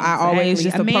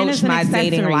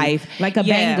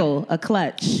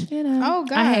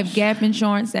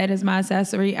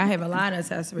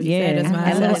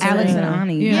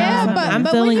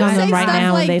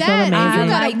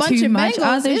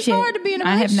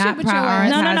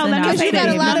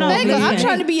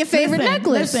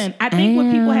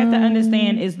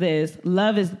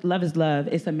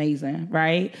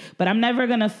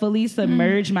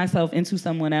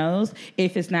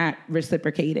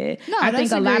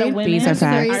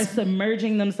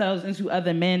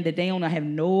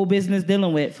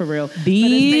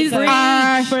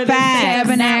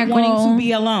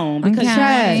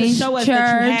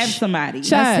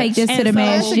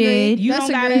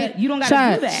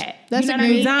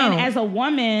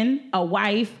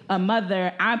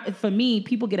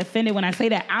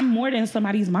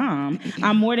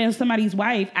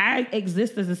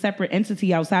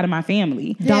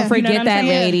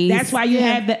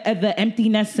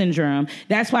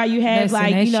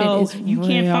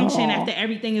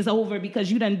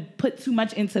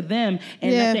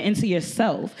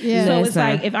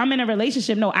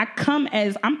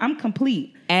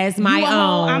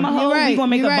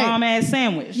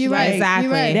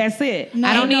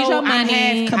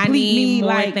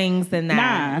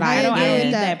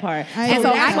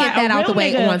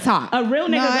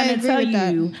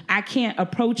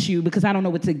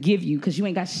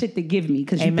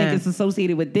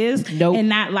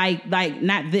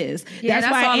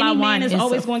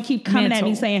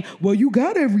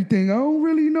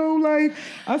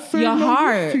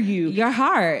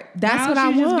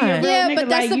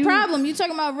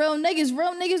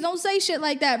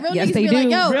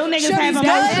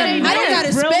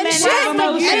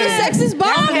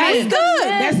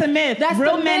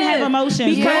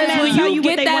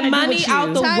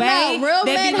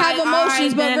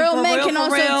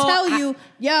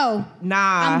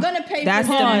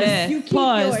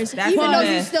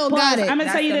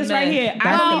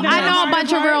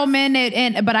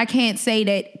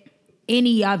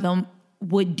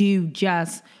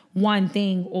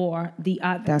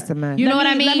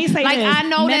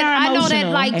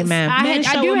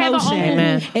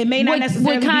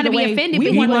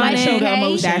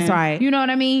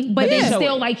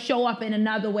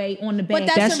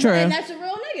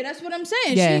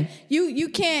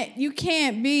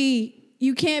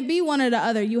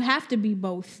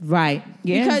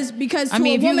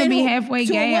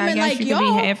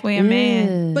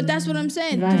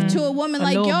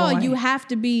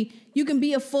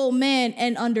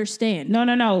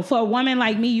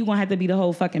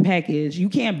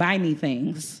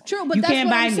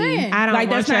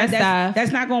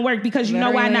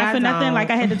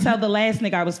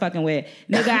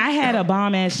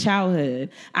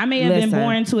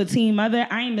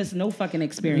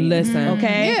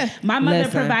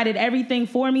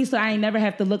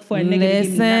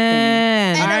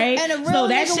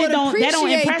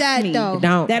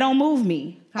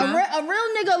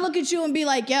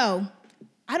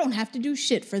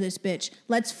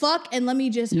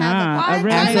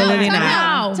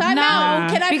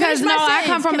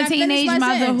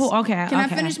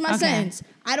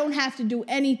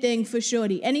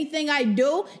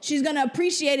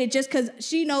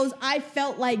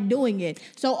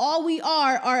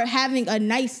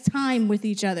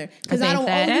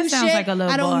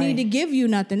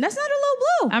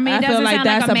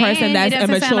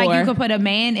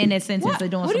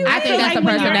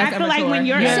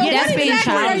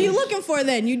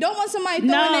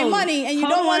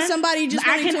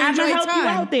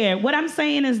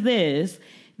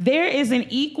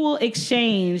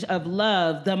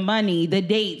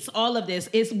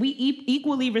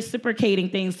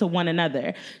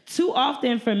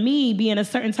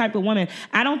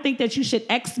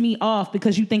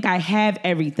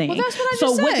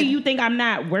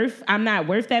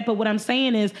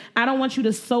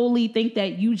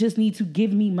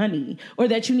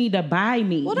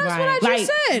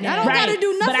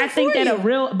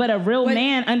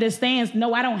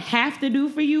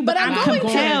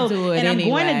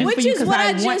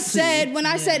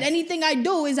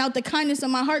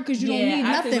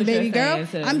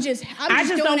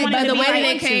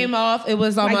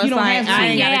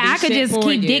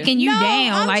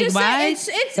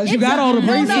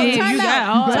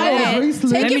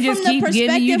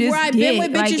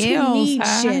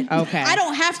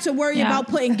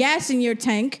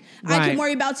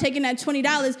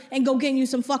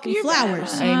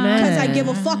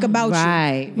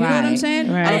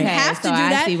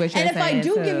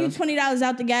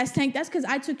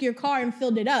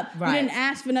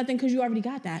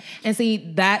 already got that. And see,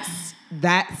 that's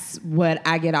that's what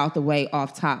I get out the way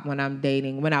off top when I'm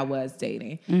dating. When I was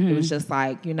dating, it was just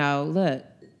like, look,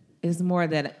 it's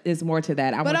more to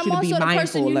that. I But want I'm you to also be the mindful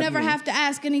person you of never me. have to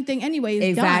ask anything anyway. It's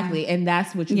Exactly, done. and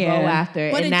that's what you Yeah. go after.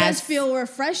 But and it does that's feel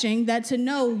refreshing that to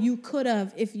know you could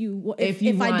have if you if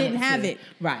you I wanted didn't have to. it.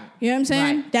 Right. You know what I'm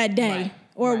saying? Right. That day. Right.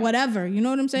 Or Right. whatever. You know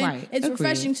what I'm saying? Right. It's Agreed.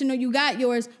 refreshing to know you got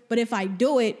yours, but if I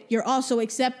do it, you're also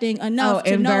accepting enough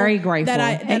to and know very grateful. that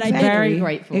I Exactly. did Very it.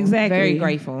 grateful. Exactly. Very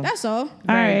grateful. That's all. All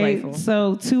Very right. grateful.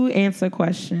 So, to answer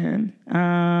question,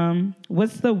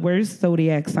 what's the worst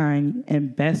zodiac sign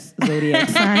and best zodiac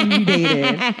sign you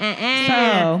dated?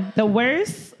 So, the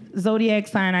worst zodiac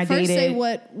sign I First dated.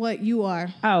 say what you are.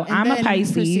 Oh, and I'm a then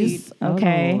Pisces. proceed.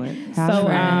 Okay. Oh, Lord. How So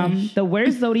trash. the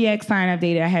worst zodiac sign I've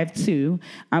dated, I have two.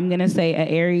 I'm gonna say a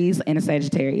Aries and a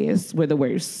Sagittarius were the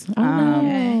worst.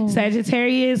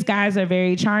 Sagittarius guys are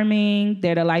very charming.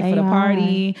 They're the life of the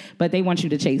party, but they want you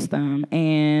to chase them.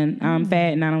 And I'm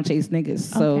fat and I don't chase niggas.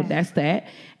 So Okay. that's that.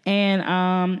 And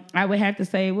I would have to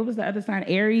say, what was the other sign?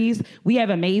 Aries. We have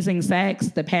amazing sex.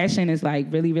 The passion is like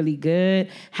really, really good.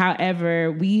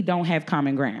 However, we don't have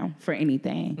common ground for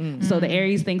anything. So the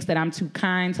Aries thinks that I'm too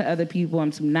kind to other people.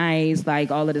 I'm too nice, like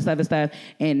all of this other stuff.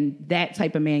 And that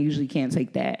type of man usually can't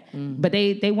take that. But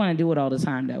they want to do it all the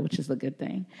time though, which is a good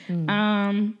thing.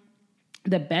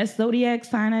 The best zodiac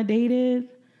sign I dated.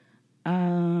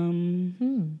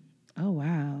 Oh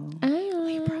wow.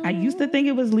 I used to think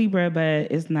it was Libra,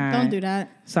 but it's not. Don't do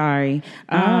that. Sorry.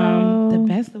 The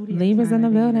best zodiac Libra's sign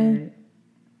in the I building. dated.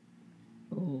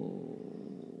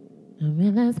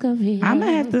 I'm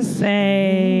gonna have to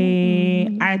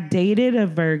say I dated a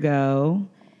Virgo,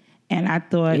 and I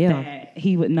thought that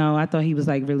he would know. I thought he was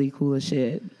like really cool as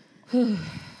shit.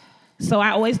 So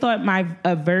I always thought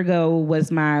a Virgo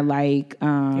was my like best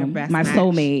my match?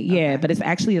 soulmate. Yeah, Okay. but it's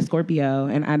actually a Scorpio,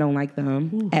 and I don't like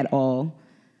them at all.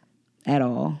 At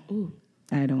all.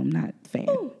 I don't. I'm not a fan.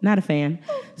 Not a fan.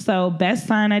 So best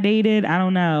sign I dated. I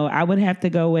don't know. I would have to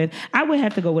go with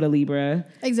a Libra.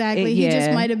 Exactly. He just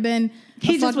Yeah. might have been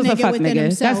He just was a nigga fuck within nigga.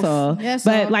 himself. That's all. That's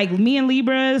but all. like me and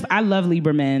Libras, I love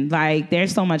Libra men. Like they're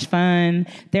so much fun.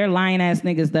 They're lying ass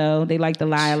niggas though. They like to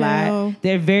lie a lot. Chill.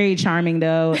 They're very charming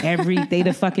though. They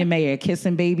the fucking mayor,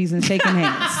 kissing babies and shaking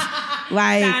hands.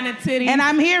 Like, Shining titties. and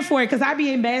I'm here for it because I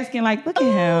be in basking like, look at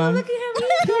him. Look at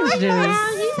him. He's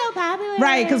just- He's so popular.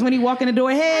 Right, because when he walk in the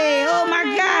door, hey, oh my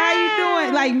God, how you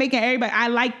doing? Like making everybody. I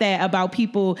like that about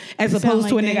people as opposed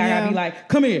to a like nigga. that, I gotta yeah. be like,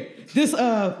 come here, this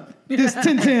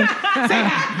 10-10. Say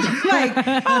hi.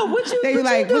 Like, oh, what you? They be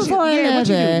like, do what you? for a Yeah, what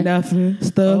you do? living? Nothing.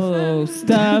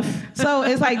 Stuff. So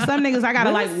it's like some niggas I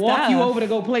gotta like walk you stuff? over to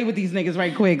go play with these niggas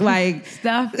right quick. Like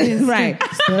Stuff is right.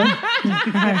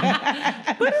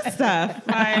 What is stuff?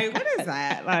 Like, what is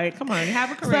that? Like, come on,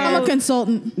 have a career. I'm a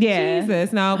consultant. Yeah.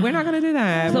 Jesus, no, we're not gonna do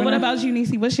that. So We're what not- about you,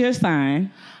 Niecy? What's your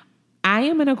sign? I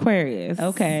am an Aquarius.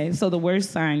 Okay, so the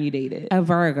worst sign you dated. A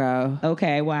Virgo.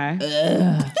 Okay, why?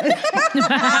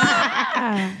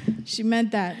 She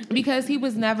meant that. Because he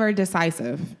was never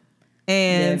decisive.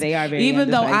 And Yeah, they are very even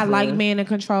though I indecisive. like man in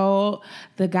control,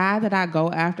 the guy that I go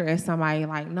after is somebody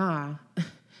like, nah,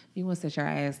 you want to sit your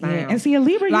ass down. Yeah. And see, a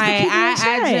Libra used to like keep you in I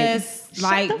check. just Shut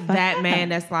like the fuck that up. man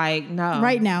that's like, no,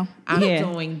 Right now. I'm Yeah.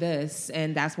 doing this,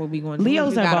 and that's what we're going to do. Leos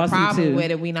If you are got a bossy, problem too.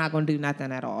 with it, we're not going to do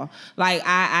nothing at all. Like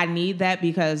I need that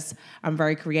because I'm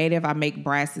very creative. I make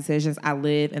brass decisions. I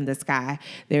live in the sky.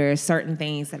 There are certain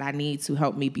things that I need to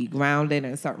help me be grounded,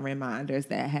 and certain reminders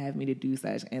that have me to do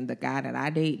such. And the guy that I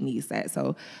date needs that.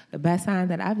 So the best sign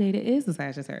that I've dated is the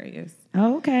Sagittarius.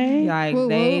 Okay. Like Woo,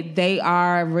 they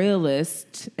are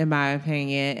realists in my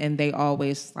opinion, and they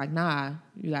always like, nah,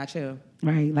 you got you.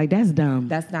 Right. Like that's dumb.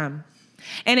 That's dumb.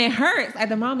 And it hurts at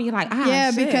the moment. You're like, Yeah,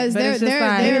 shit. because But it's just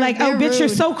They're like, oh, they're bitch, you're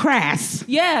rude. so crass.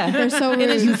 yeah, They're so And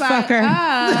it's rude. just like,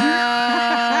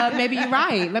 fucker. maybe you're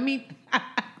right. Let me.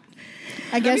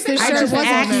 I guess there I sure just was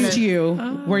asked a minute.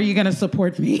 you, were you gonna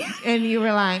support me? And you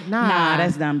were like, nah, Nah,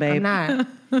 that's dumb, babe. I'm not.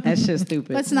 That's just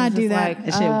stupid. Let's not do that.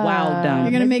 That shit wild dumb.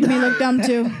 You're gonna make me look dumb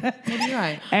too. Maybe you're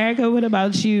right. Erica, what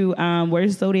about you?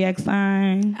 Where's zodiac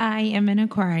sign? I am an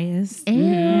Aquarius. Hey.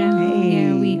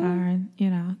 Yeah, we are,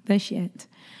 the shit.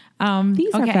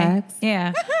 These are facts.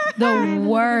 Yeah. The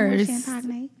worst.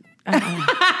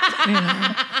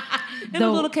 In a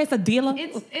little case of dealer.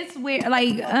 It's weird.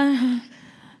 Like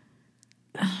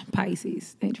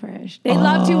Pisces, they trash. They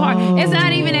love too hard. It's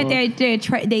not even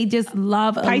that they just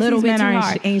love a Pisces little bit men too aren't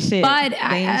hard. ain't shit. But They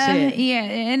ain't shit. yeah,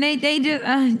 and they just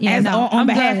As on I'm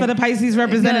behalf good. of the Pisces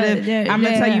representative, Good. I'm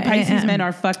gonna tell you, Yeah, Pisces yeah. men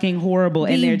are fucking horrible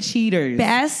and The they're cheaters.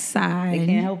 Best sign, They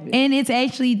can't help it. and it's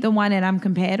actually the one that I'm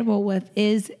compatible with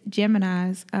is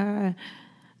Gemini's. I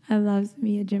love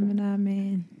me a Gemini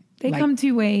man. They come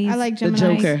two ways. I like The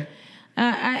Gemini. Joker.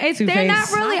 They're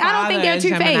not really. I don't think they're father is two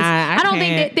faced. Gemini. I don't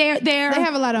think that They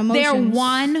have a lot of They're emotions.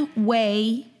 one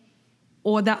way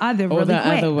or the other. Or really the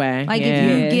quick. other way, Like yeah.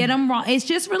 if you get them wrong, it's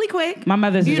just really quick. My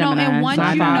mother's a you know, Gemini, and once so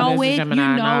My you father's know a it, Gemini.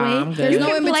 you know Nah, I'm it. good. You There's no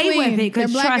can in play between. with it They're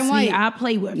because black and trust me, white. I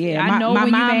play with it. Yeah, I know my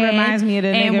when mom you mad, reminds me of the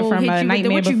and nigga we'll from hit you with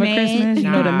Nightmare what you Before mad. Christmas. You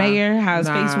know the Nah. mayor, how his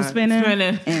face was spinning,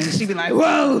 Spinning. and she'd be like,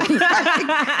 "Whoa!"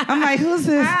 I'm like, "Who's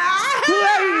this? Who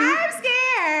are you?" I'm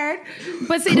scared.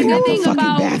 But see, the good thing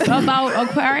about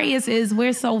Aquarius is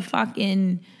we're so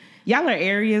fucking. Y'all are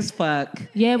airy as fuck.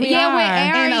 Yeah, we Yeah, are. we're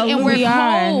airy and we're we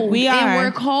are. cold. We are. And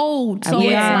we're cold. So We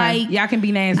it's are. like Y'all can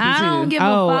be nasty I too. don't give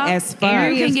Oh, a fuck. as fuck.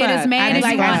 Airy You can as get fuck. as mad I'd as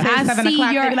be you like, want. I say I 7 see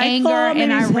o'clock, your they'd be like, anger "Call me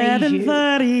and I raise you."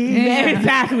 7:30.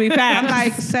 Exactly. I'm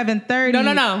like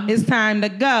 7:30. No. It's time to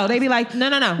go. They be like,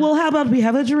 No. Well, how about we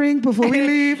have a drink before we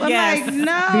leave? I'm Yes. like, no.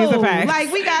 These are facts.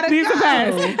 Like we gotta These go. are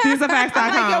facts. These are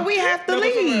facts.com. I'm like, yo, we have to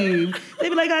leave. They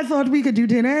be like, I thought we could do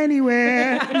dinner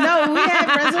anywhere. No, we have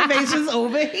reservations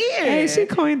over here. Hey, she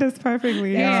coined us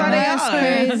perfectly. Yeah. y'all. That's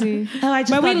crazy. Oh, I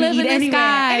just But we thought live in eat the anywhere.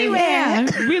 sky. Anywhere.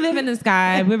 Yeah. We live in the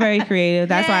sky. We're very creative.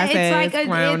 That's why I said it's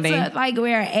grounding. It's like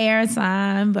we're an air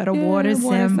sign, but a water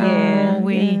water symbol.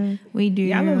 sign. We do.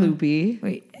 Y'all are loopy.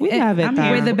 We love it, I'm though.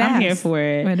 here. We're the best. I'm here for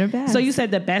it. We're the best. So you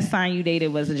said the best sign you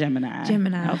dated was a Gemini.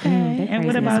 Gemini. Okay. And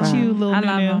what crazy about as well. you, Lil I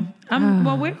love Nunu? them.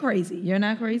 Well, we're crazy. You're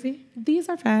not crazy? These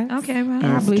are facts. Okay, well.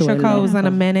 I'll bleach your codes in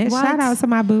a minute. What? Shout out to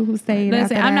my boo who stayed.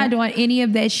 Listen, after I'm that. not doing any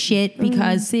of that shit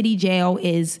because city jail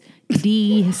is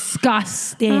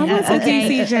disgusting. I went to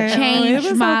DC jail. It Change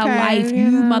was my okay, life, you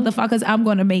you know. motherfuckers. I'm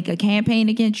gonna make a campaign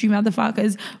against you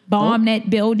motherfuckers. Bomb that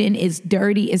building. It's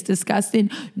dirty. It's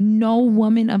disgusting. No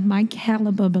woman of my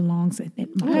caliber belongs in it.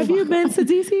 Have you been to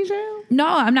DC jail? No,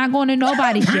 I'm not going to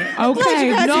nobody's jail.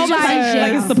 Okay, Nobody's jail.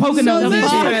 Like it's the Poconos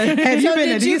and shit. Have you So been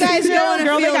did to you DC guys jail? go on a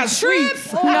Girl, they field got trip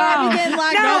streets. or have you been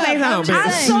locked No, up? they don't, I'm just bitch.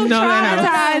 I'm saying. so No, they don't.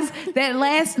 traumatized that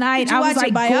last night Did you I was watch a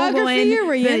like biography Googling or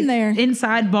were you in there?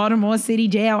 inside Baltimore City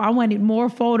Jail. I wanted more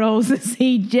photos to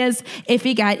see just if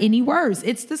it got any worse.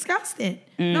 It's disgusting.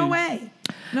 No way.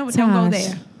 No, don't go Tosh.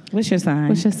 there. What's your sign?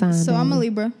 What's your sign? So I'm a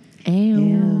Libra,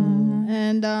 Ew.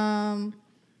 and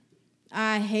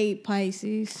I hate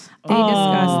Pisces. They disgusting.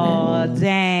 Oh,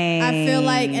 dang. I feel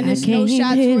like, and there's can't no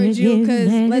shot hear towards you you because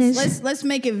vanish. let's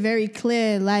make it very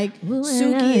clear. Like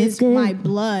Suki is my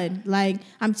blood. Like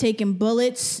I'm taking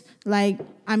bullets. Like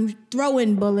I'm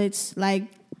throwing bullets. Like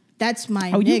that's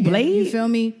my Oh, you nigga. Blade? You feel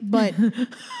me? But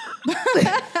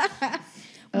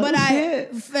but shit.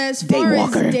 as far as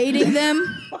Daywalker. dating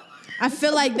them, I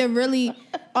feel like they're really,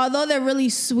 although they're really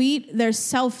sweet, they're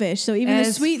selfish. So even the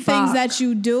As sweet fuck. things that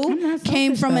you do not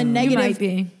came selfish, from a though. You might negative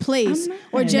be. place,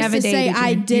 or just Never to say dated you.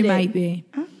 I did you it. might be.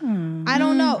 I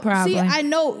don't know. probably. See, I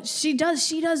know she does.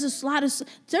 She does a lot of.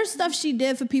 There's stuff she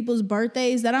did for people's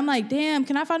birthdays that I'm like, damn.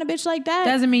 Can I find a bitch like that?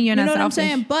 Doesn't mean you're you not know what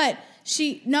selfish. I'm saying? But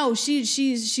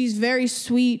she's very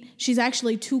sweet. She's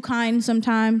actually too kind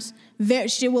sometimes.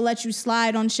 She will let you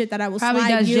slide on shit that I will Probably slide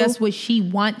does you. just what she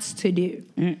wants to do.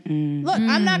 Look,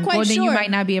 I'm not quite Well, then sure. you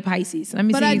might not be a Pisces. Let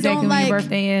me But see I exactly don't when your like-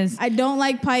 birthday is. I don't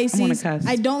like Pisces. cuss.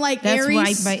 I don't like That's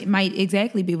Aries. might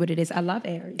exactly be what it is. I love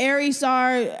Aries. Aries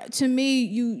are, to me,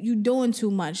 you doing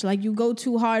too much. Like you go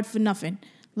too hard for nothing.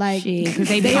 Like Because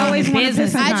They always want to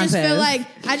piss in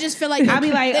I just feel like I'll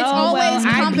be like, it's oh, well, always I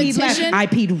peed competition. left. I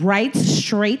peed right,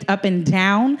 straight, up and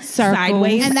down,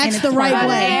 sideways. And that's it's the right fine.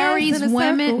 way. Aries in a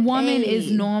circle. woman Hey.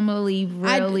 is normally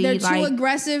really they're too like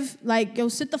aggressive. Like, yo,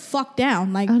 sit the fuck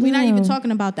down. Like, I we're not even know.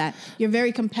 talking about that. You're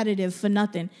very competitive for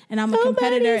nothing. And I'm a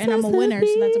competitor and I'm a winner,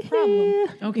 so that's a problem.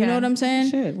 Okay. You know what I'm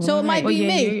saying? Shit, well, so it might well, be yeah,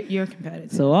 me. you're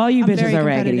competitive. So all you I'm bitches very are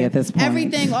raggedy competitive. at this point.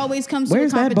 Everything always comes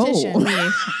Where's to a that bowl?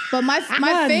 competition. But my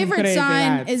favorite crazy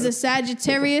sign vibes. is a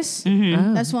Sagittarius.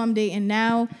 Mm-hmm. That's who I'm dating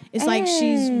now. It's like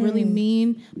she's really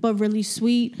mean, but really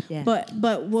sweet. Yeah. But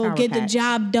will Sour get the Patch.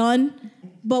 job done,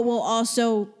 but will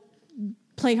also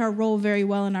play her role very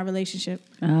well in our relationship.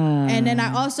 And then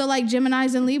I also like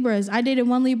Geminis and Libras. I dated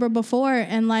one Libra before,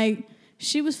 and like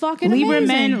she was fucking Libra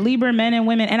amazing. men and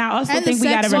women, and I also And think the we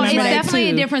got to sex on remember it. that It's definitely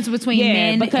too. a difference between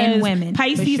men because and women. for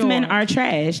Pisces sure. men are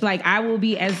trash. Like I will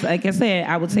be, as like I said,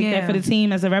 I will take that Yeah. for the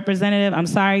team as a representative. I'm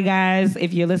sorry, guys,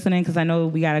 if you're listening, because I know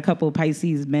we got a couple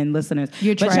Pisces men listeners.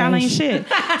 You're but y'all trash. ain't shit.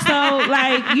 So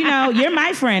like you're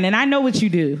my friend, and I know what you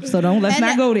do. So let's And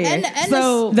not the- go there. and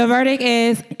so The verdict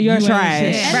is you're You ain't trash.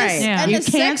 shit. And Right. the, Yeah. and You're the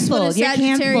sex with a canceled. You're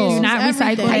Sagittarius canceled. is not recycle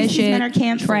everything. that Pisces shit. men are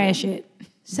canceled. Trash it.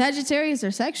 Sagittarius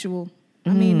are sexual. I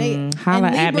mean, they Holla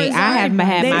and at me. Libras I are- have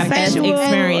had They my best sexual.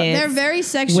 experience They're very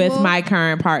sexual with my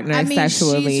current partner I mean,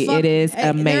 sexually. she's It is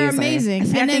They're amazing. amazing.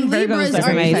 See, I And then think Virgos Libras are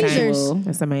are very pleasers. sexual.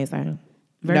 It's amazing.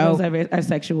 Virgos are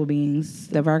sexual beings.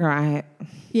 The Virgo I had.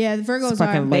 Yeah, the Virgos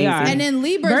fucking are. lazy. They are. And then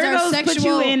Libras are Virgos sexual. put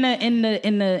you in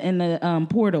the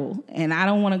portal, and I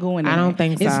don't want to go in there. I don't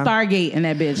think so. It's Stargate in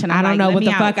that bitch, and I I'm don't like, know let what me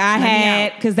the out. fuck I Let me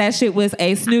had out. because that shit was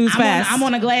a snooze fest. I'm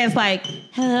on a glass like,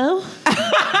 hello? Is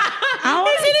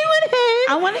anyone home?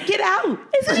 I want to get out.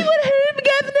 Is anyone home,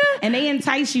 Governor? And they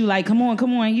entice you like, come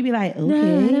on. You be like,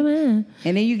 okay.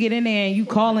 And then you get in there and you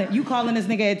calling this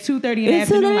nigga at 2:30 in the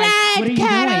afternoon like, what are you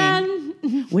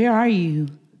doing? Where are you?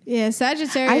 Yeah, I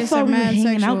Sagittarius thought are we were mad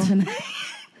hanging sexual. out tonight.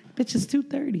 Bitch, it's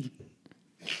 2:30.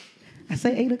 I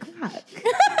said 8:00.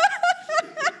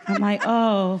 I'm like,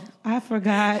 oh, I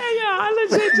forgot. I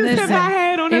legit just Listen, put my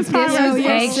head on If his this heart. Yo, was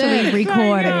you're actually sick.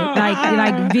 recorded,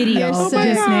 like video, You're just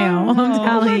sick. now, I'm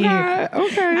telling you,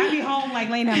 Okay. I be home like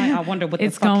laying down like, I wonder what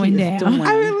It's the fuck going he's down. doing.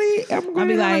 I really, I'm I'll going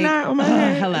be to like, on my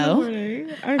head. hello?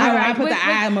 I put the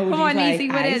eye emoji. Come on, like,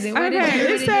 Niecy, what is it? What Okay, is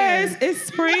it it? says it's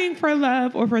spring for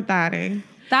love or for thotting.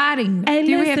 Thotting.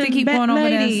 Do we have to keep going over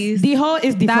this? The whole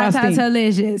is defrosting.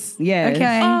 Delicious. Yes.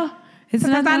 Okay. Oh, it's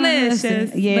not delicious.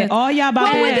 delicious. Yeah, all y'all about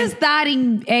Well, that. what does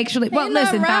thotting actually? Well, Ain't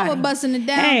listen, nothing wrong with thotting. busting it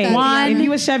down. Hey, Tatiana. One if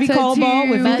you a Chevy to Cobalt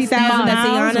with two 50,000 miles,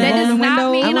 miles, that does rolling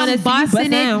not windows, mean wanna see I'm you busting bust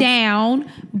it down. down,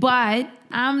 but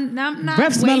I'm not.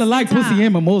 breath smelling like wasting pussy time.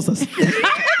 and mimosas.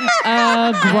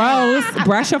 Gross.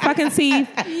 Brush your fucking teeth.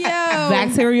 Yo.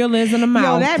 Bacterial lives in the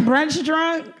mouth. Yo, that brunch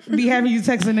drunk be having you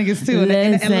texting niggas too. And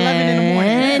at 11 in the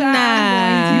morning.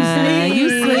 You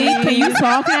sleep? Can you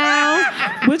talk now?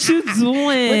 What you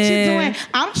doing? What you doing?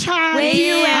 I'm trying to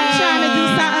do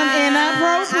something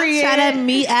inappropriate. I'm trying to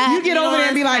meet up. You get over there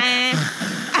and be like,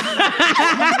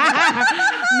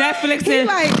 Netflix he and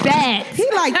like that. He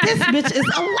like, this bitch is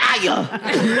a liar.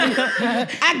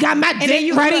 I got my And then dick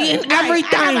you ready and everything.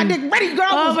 I got my dick ready, girl.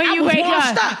 Oh, when I you was wake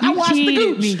washed up, I you washed the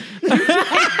cheated gooch.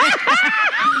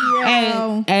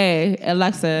 Yo. Hey,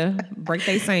 Alexa, break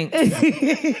they sinks so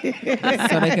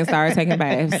they can start taking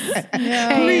baths.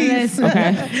 Please.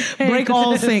 Okay. Break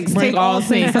all sinks. Break Take all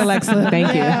sinks, Alexa.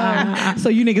 Thank you. So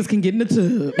you niggas can get in the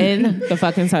tub. In the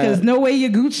fucking There's tub. no way your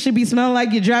gooch should be smelling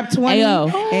like you dropped 20. Hey, yo,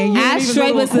 and you I didn't even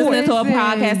straight go was to a listening to a court.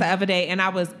 podcast the other day, and I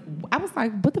was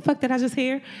like, what the fuck did I just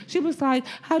hear? She was like,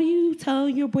 how do you tell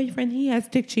your boyfriend he has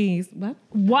dick cheese? What?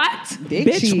 What? Dick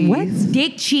Bitch, cheese. what?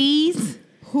 Dick cheese?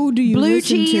 Who do you Blue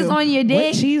listen cheese to? on your What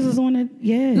dick? cheese is on it?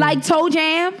 Yeah. Like toe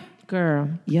jam? Girl,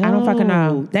 Yo, I don't fucking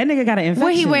know. That nigga got an infection.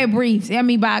 Where he wear briefs? Wait, Don't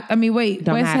what's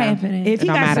matter. happening? If he It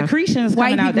got don't matter. secretions White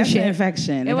coming out, people that's shit. an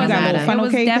infection. It If was you got a matter. little funnel It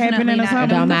was cake definitely happening or not.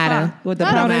 something. It don't matter. With the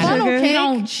Not a powdered funnel sugar.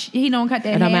 cake. He don't cut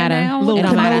that It don't hair matter. down. Little It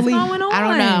don't matter. What's going on?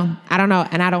 I don't know,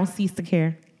 and I don't cease to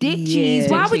care. Dick Yeah, cheese.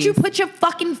 Why dick would you cheese. put your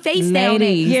fucking face down there?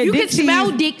 Ladies. Yeah, You dick can smell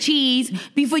cheese. dick cheese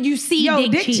before you see Yo,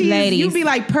 dick cheese. Ladies. you be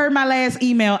like, per my last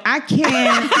email, I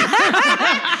can't.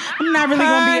 I'm not really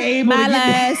gonna be able My to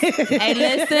last. get that. Hey,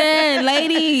 listen,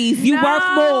 ladies, you worth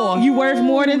more. You worth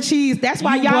more than cheese. That's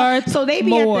why You y'all. worth So they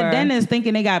be at more. the dentist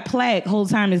thinking they got plaque. Whole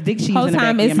time is dick cheese. Whole in the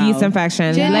time back of it's your yeast mouth.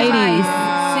 infection. Jennifer, Ladies, see,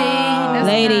 that's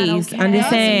ladies, not okay.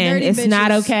 understand, Y'all some it's dirty not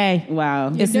bitches. okay. Wow.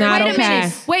 It's dirty not Wait a okay.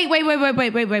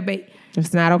 minute. Wait.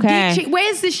 It's not okay.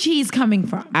 Where's this cheese coming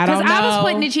from? I don't I was know.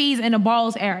 putting the cheese in the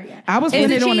balls area. I was Is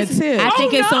putting it on the cheese- tip. I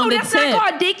think it's on the that's tip. not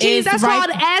called dick cheese. It's That's right-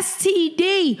 called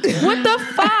STD. What the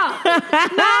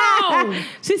fuck? No.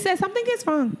 She said something is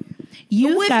wrong.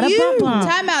 You With got a you, bump bump.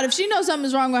 time out. If she knows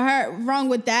something's wrong with her, wrong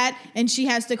with that, and she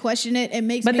has to question it, it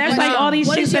makes But me that's question, like all these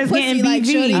what chicks is your that's getting pussy like,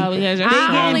 BV. shorty? Oh, yeah,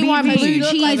 I only want BV. blue You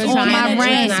look cheese like on vagina my and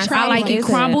ranch. it's I like it tribal.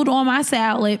 crumbled on my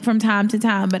salad from time to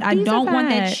time, but I don't want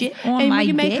that shit on and my when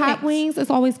you make dick. hot wings, it's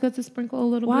always good to sprinkle a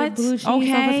little bit What? of blue cheese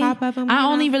Okay. over top of them. I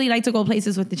only really like to go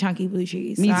places with the chunky blue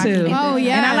cheese. Me so I can too. get Oh, that.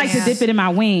 yeah. And I like to dip it in my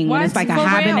wing when What? it's like a For real?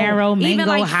 habanero, mango Even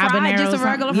like habanero. fried, just a something.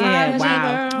 regular Yeah, fried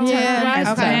wow. chicken. Yeah, Right.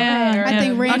 okay. I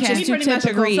think ranch Okay. is We too pretty much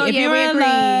typical. agree. So, If yeah, you're we in agree.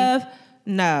 love,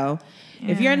 no.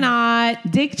 If you're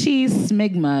not, Dick cheese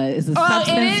smegma is a it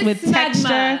substance is with smegma.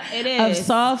 texture It of is.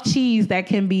 soft cheese that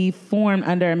can be formed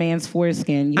under a man's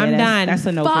foreskin. Yeah, I'm done. That's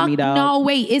a no Fuck for me, dog. no,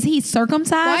 wait. Is he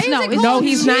circumcised? Why is no, it it's- called no,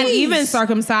 he's not cheese? even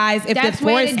circumcised if That's the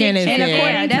where the foreskin dick is cheese- And there.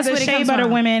 according Yeah, to that's the what it shea comes butter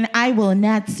from. women, I will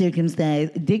not circumcise.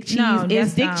 Dick cheese No, is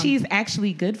that's dick dumb. cheese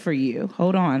actually good for you?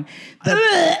 Hold on.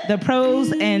 The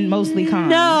pros and mostly cons.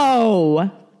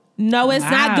 No, it's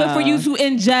not good for you to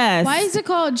ingest. Why is it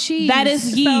called cheese? That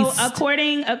is yeast. So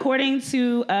according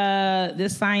to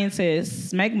this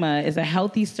scientist, smegma is a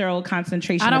healthy sterile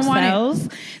concentration I don't of want it. cells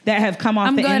that have come off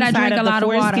I'm the good. I inside drink of a the lot of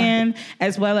water. foreskin,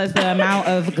 as well as the amount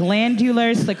of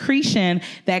glandular secretion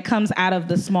that comes out of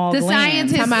the small The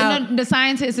glands.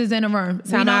 scientist is in the room.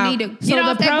 We Time don't out. need to So get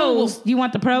off the that Google. pros, you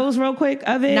want the pros real quick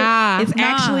of it? Nah. It's Nah.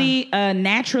 actually a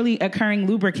naturally occurring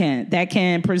lubricant that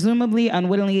can presumably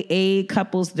unwittingly aid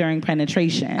couples during during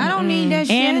penetration. I don't need that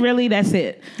shit. And really, that's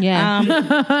it. Yeah.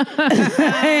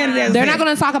 And that's They're it. not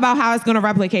going to talk about how it's going to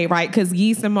replicate, right? Because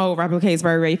yeast and mold replicates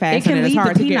very, very fast. It can and it's lead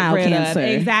hard to to get penile rid cancer. of.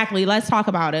 Exactly. Let's talk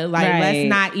about it. Like, Right. let's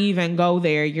not even go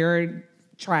there. You're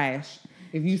trash.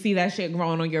 If you see that shit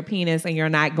growing on your penis and you're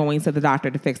not going to the doctor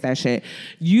to fix that shit,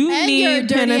 you And you're a need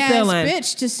dirty penicillin. ass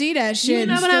bitch to see that shit. You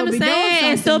know and what still I'm be saying? doing something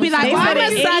And still be with like, it. why Why am I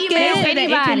would suck anybody- it? They say that it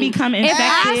can anybody- become If I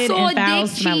infected saw and foul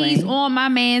dick smelling. cheese on my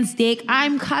man's dick,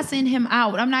 I'm cussing him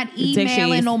out. I'm not cheese.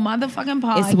 emailing no motherfucking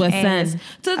podcast It's with sin.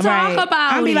 to talk Right.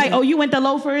 about I'll be it. like, oh, you went to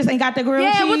Loafers and got the grilled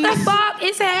yeah, cheese? what the fuck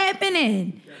is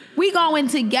happening? We going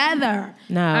together.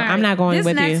 No, All I'm not going this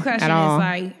with next you question at all. is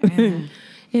like,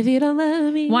 If you don't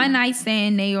love me. one night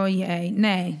stand, nay or yay?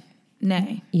 Nay.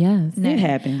 Yes. It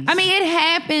happens. I mean, it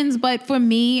happens, but for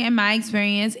me, in my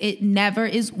experience, it never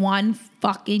is one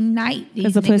fucking night.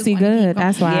 Because the pussy good.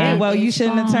 That's why. Yeah, well, you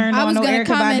shouldn't have turned I on was no gonna Erykah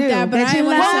comment Badu. that, but I ain't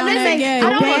want to sound that gay. I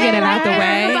don't Okay, get it out the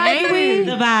way. Like, Ain't we?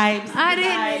 The vibes. I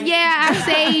didn't. Yeah, I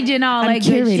sage and all I'm that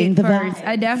good curating shit the first. vibe.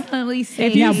 I definitely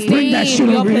sage. If you bring that steam, shit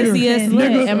your over here. pussy is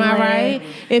lit. Am I right?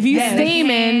 If you Yeah, the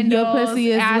steaming, your candles,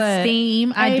 pussy is I lit.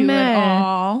 steam. I do it Amen.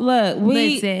 all. Look,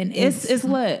 Listen, it's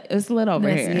lit. It's lit over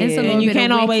Listen, here. it's a and little you bit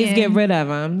can't of always Wiccan. get rid of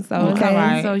them. So it's Okay, all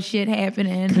right. so shit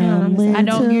happening. Come I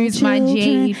don't little use my children,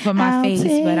 jade for my I'll face,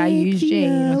 but I use take jade.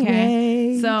 you Okay,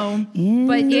 away so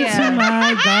but into yeah,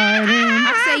 my garden.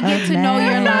 I say get to know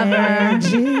your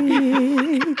lover.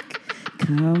 Magic.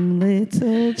 Come,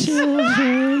 little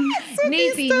children.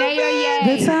 Niecy, nay or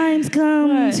The yay? time's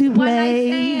come to One play.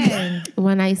 night stand.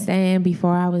 When I stand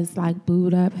before I was like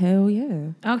booed up, hell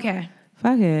yeah. Okay.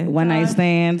 Fuck it. One night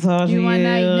stand, told You you. one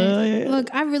night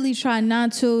Look, I really try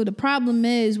not to. The problem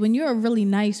is when you're a really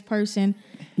nice person,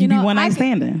 You be know, one I night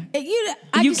can- standing.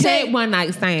 I You can say, can't one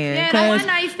night stand. Yeah, the 'cause one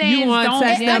night stands You want don't- to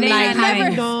text I them mean, like, I how never-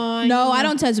 you doing? no, I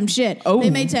don't text them shit. They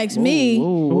may text me,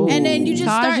 and then you just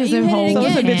Taj start. is You in hit it whole- So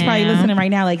it's a again. bitch probably listening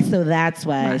right now, like, so that's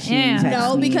why she Yeah. didn't text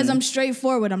No, me. because I'm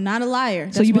straightforward. I'm not a liar.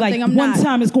 That's So you be one like, thing I'm one not.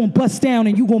 time it's gonna bust down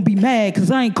and you gonna be mad because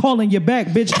I ain't calling you back,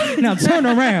 bitch. Now turn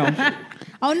around.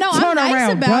 Oh no, Turn I'm nice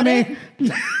around, about dummy.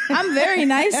 it. I'm very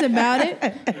nice about it.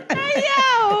 Hey,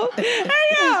 yo. Okay,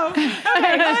 go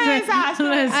ahead, Tosh. I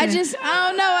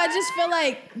don't know. I just feel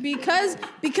like because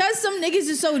some niggas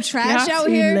is so trash Y'all out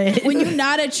too here. lit. When you're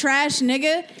not a trash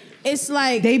nigga, it's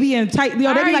like They be in tight.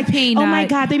 Yo, they be like, R.I.P. oh my Nut.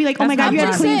 god. They be like, oh my god, That's you my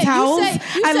have brother. clean You towels. say-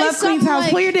 you I say love clean something towels.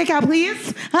 like- Pull your dick out,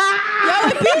 please. Ah! Yo,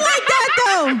 it be like that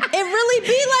though. It really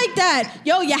be like that.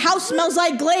 Yo, your house smells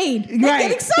like Glade. They Right. get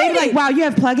They excited. be like, wow, you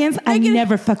have plugins. I get-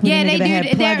 never fuck with Yeah, a they nigga that do. had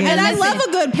They're- plugins. And I listen, love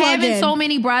a good Having plug-in. so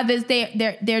many brothers,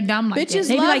 they're dumb like Bitches that.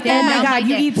 They be love like, that. oh my Like god,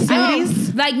 you that. eat Oh,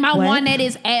 smoothies. like my What? one that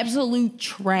is absolute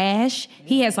trash.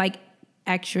 He has like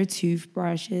extra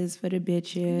toothbrushes for the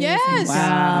bitches. Yes.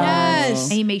 Wow. Yes.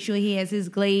 And he makes sure he has his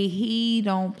Glade. He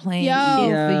don't plan Yo,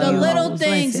 shit for the you little hoes.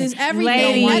 things Listen, is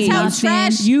everything. Ladies, That's how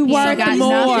trash you some worth of these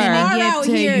more. niggas are Give out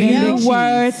to here. you. Yo. You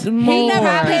worth more. He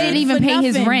probably didn't even for pay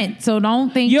his nothing. rent, so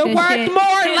don't think You're that worth shit-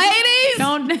 more, ladies.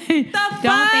 Don't think fuck? it's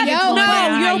Yo, going no,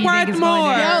 down how you're you worth think it's going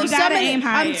more. down. Yo, You some gotta of aim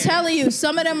higher. I'm telling you,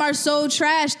 some of them are so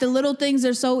trash. The little things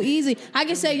are so easy. I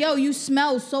can say, yo, you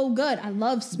smell so good. I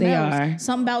love smells. are.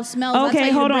 Something about smells. I'll Okay, tell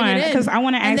you hold to bring on, it in. 'cause I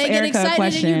wanna And ask they get Erykah a excited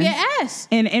question. and you get ass.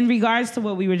 And in regards to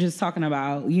what we were just talking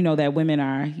about, you know, that women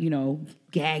are, you know,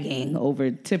 gagging over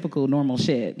typical normal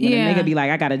shit. When Yeah. a nigga be like,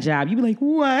 I got a job, you be like,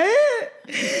 what?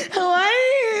 What?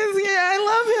 Yeah,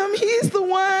 I love him. He's the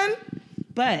one.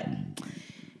 But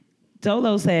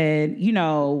Dolo said, you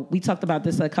know, we talked about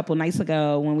this a couple nights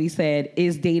ago when we said,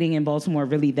 is dating in Baltimore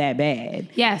really that bad?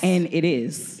 Yes. And it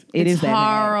is. It It's is that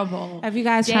bad. horrible. Have you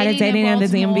guys tried dating in the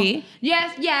Baltimore- DMV?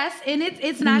 Yes, and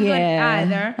it's not good Yeah.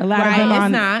 either. A lot Right, of them it's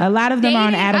on not. a lot of them are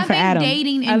on Dating- Adam I for think Adam.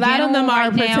 dating in A lot of general them are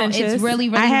right now, pretentious. it's really,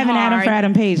 really I have an Adam hard. for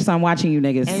Adam page, so I'm watching you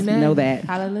niggas. Amen. Know that.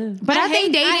 Hallelujah. But I,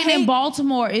 think I dating in hate-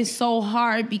 Baltimore is so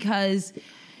hard because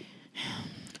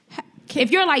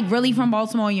if you're like really from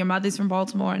Baltimore, and your mother's from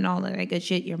Baltimore and all of that good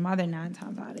shit, your mother 9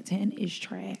 times out of 10 is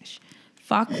trash.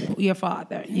 Fuck your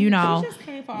father, you know.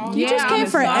 You just came I'm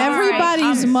for sorry.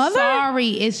 everybody's I'm mother? Sorry,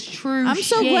 it's true. I'm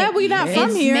so shit. glad we not from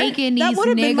It's here. Making That these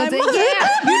would've been my niggas, mother. yeah,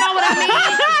 you know what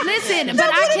I mean. Listen, but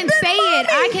I can say it.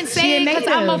 I can She say a it because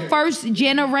I'm a native. first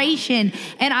generation,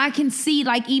 and I can see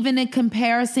like even in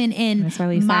comparison in That's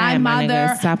really my sad, my mother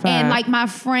nigga. Stop and up. like my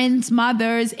friends'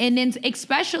 mothers, and then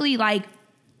especially like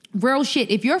real shit.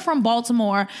 If you're from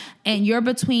Baltimore and you're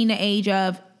between the age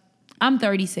of, I'm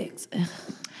 36.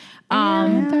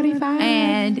 35.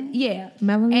 And yeah,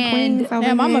 Melanin and queens over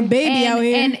Damn, I'm a here. baby out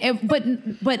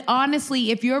here. but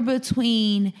honestly, if you're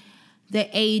between the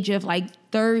age of like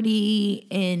 30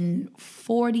 and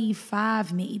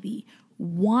 45, maybe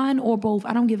one or both,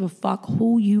 I don't give a fuck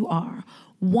who you are,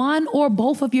 one or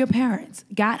both of your parents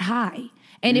got high.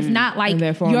 And if not, like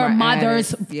therefore your my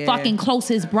mother's addicts. Yeah. fucking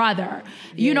closest brother.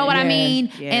 You know what I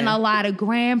mean? Yeah. And a lot of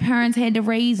grandparents had to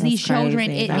raise these children.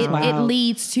 crazy. It, That's it, it wild.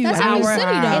 leads to That's every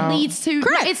city, though. It leads to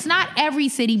Correct. It's not every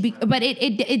city, but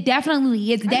it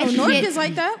definitely is. I That know North shit is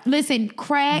like that. Listen,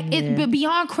 crack. But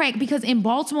beyond crack, because in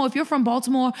Baltimore, if you're from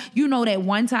Baltimore, you know that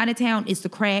one side of town is the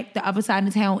crack, the other side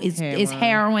of town is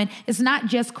heroin. It's not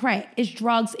just crack. It's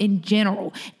drugs in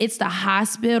general. It's the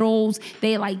hospitals.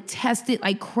 They like test it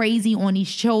like crazy on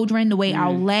these children. The way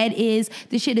our lead is.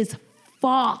 This shit is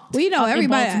fucked. Well, you know, up in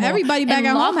everybody- Baltimore. everybody back And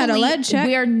at home had a luckily, lead check.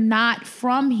 We're not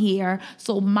from here,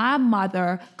 so my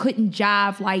mother couldn't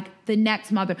jive like the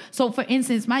next mother. So, for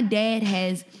instance, my dad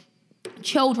has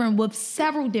children with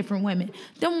several different women.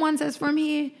 Them ones that's from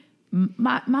here,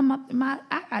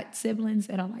 I got siblings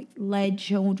that are like lead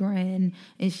children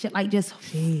and shit, like just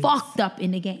fucked up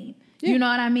in the game. You know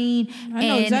what I mean? I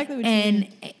know exactly what you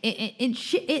mean. And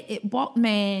shit,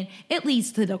 man, it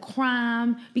leads to the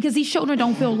crime because these children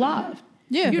don't feel loved.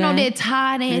 Yeah. You know, they're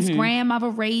tired ass grandmother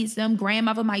raised them.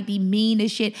 Grandmother might be mean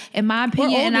as shit. In my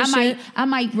opinion, and older I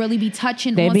might really be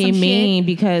touching They on be some mean shit.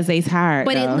 because they tired.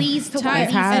 But though. it leads to Tired.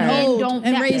 what And men old. don't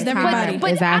And know. raised everybody.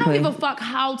 But Exactly. I don't give a fuck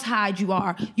how tired you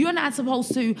are. You're not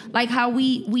supposed to, like how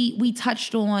we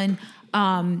touched on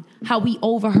how we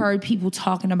overheard people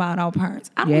talking about our parents.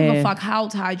 I don't give a Yeah. fuck how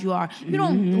tired you are. You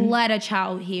don't let a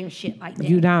child hear shit like that.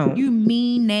 You don't. You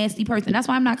mean, nasty person. That's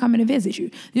why I'm not coming to visit you.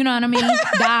 You know what I mean?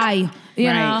 Die. You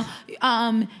Right.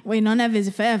 know? Waiting on that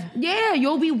visit forever. Yeah,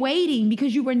 you'll be waiting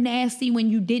because you were nasty when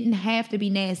you didn't have to be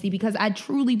nasty. Because I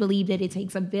truly believe that it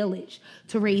takes a village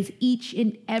to raise each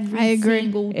and every I agree.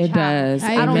 single It child. does.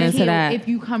 I don't Amen to care that. if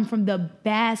you come from the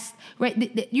best.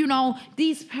 Right? You know,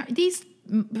 these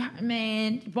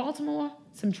man, Baltimore,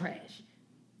 some trash.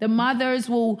 The mothers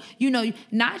will, you know,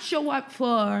 not show up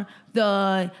for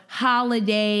the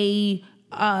holiday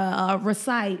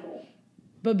recital,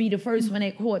 but be the first one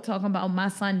at court talking about my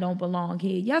son don't belong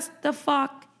here. Yes, the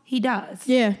fuck he does.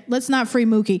 Yeah, let's not free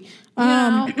Mookie. You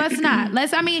know, let's not.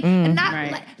 Let's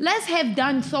Right. let's have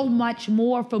done so much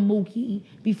more for Mookie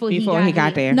before he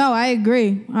got there. No, I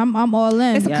agree. I'm all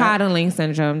in. It's a coddling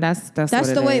syndrome. That's That's what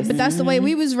the it way, is. but that's the way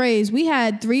we was raised. We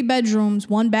had 3 bedrooms,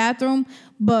 1 bathroom,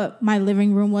 but my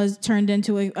living room was turned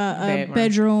into a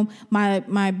bedroom.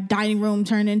 My dining room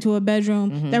turned into a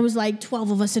bedroom. There was like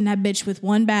 12 of us in that bitch with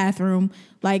 1 bathroom.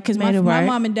 Like, cause my Made it work.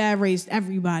 mom and dad raised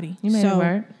everybody. You made it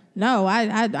work. No,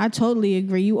 I totally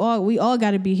agree. We all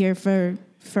got to be here for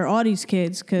all these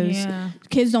kids, cause Yeah.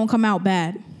 kids don't come out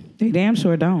bad. They damn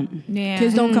sure don't. Yeah.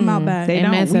 Kids don't come out bad. They They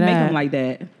don't. mess We it make up. them like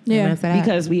that Yeah, Mess it up.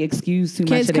 because we excuse too much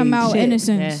kids of come their out shit.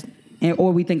 innocent.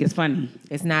 or we think it's funny.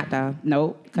 It's not though.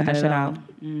 Nope, Cut not that at shit all. out.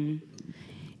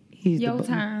 He's Your the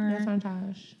turn.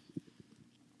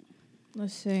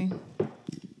 Let's see. All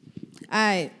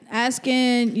right,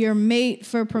 asking your mate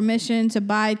for permission to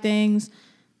buy things,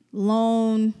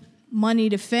 loan money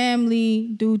to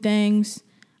family, do things.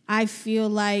 I feel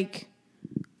like,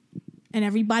 and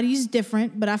everybody's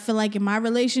different, but I feel like in my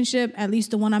relationship, at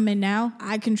least the one I'm in now,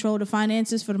 I control the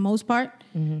finances for the most part,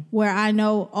 where I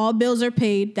know all bills are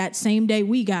paid that same day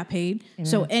we got paid.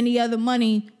 So any other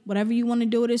money, whatever you want to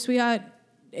do with it, sweetheart,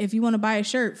 if you want to buy a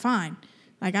shirt, fine.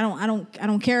 Like I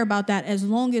don't care about that as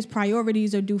long as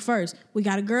priorities are due first. We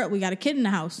got a kid in the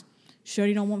house.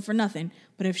 Shorty don't want for nothing.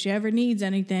 But if she ever needs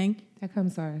anything, That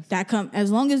comes first. as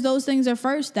long as those things are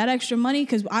first, that extra money,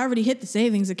 because I already hit the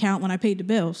savings account when I paid the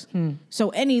bills. So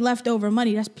any leftover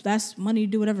money, that's money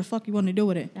to do whatever the fuck you want to do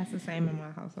with it. That's the same in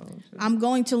my household. I'm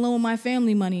going to loan my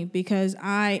family money because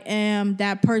I am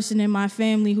that person in my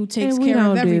family who takes And we care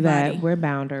don't of do everybody. that. We're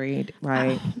boundaried,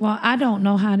 right? Well, I don't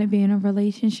know how to be in a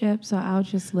relationship, so I'll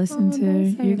just listen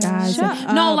to you guys.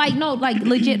 Shut No, up. like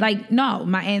legit, like no.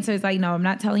 My answer is like no. I'm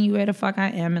not telling you where the fuck I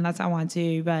am unless I want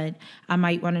to, but I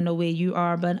might want to know where you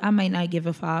are, but I might not give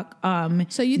a fuck.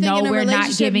 So you think no, in a we're not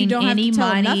relationship you giving don't have to any tell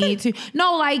them money nothing? to.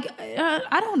 No, like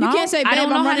I don't know. can't say, I don't "Babe,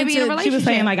 know I'm how to running be in a to-" relationship. She was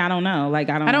saying like I don't know. Like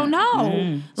I don't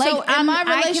know. Like So in my I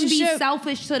can be relationship-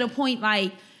 selfish to the point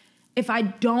like if I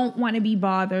don't want to be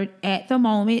bothered at the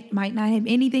moment, might not have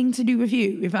anything to do with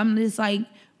you. If I'm just like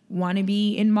want to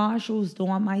be in Marshalls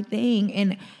doing my thing,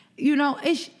 and you know,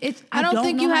 it's. I don't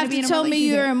think know you how have be to in a tell me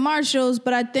you're relationship. in Marshalls,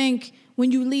 but I think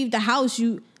when you leave the house,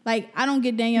 you like I don't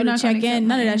get Danielle You're to not gonna check accept in,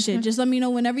 none my of that answer? shit. Just let me know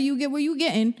whenever you get where you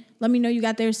getting. Let me know you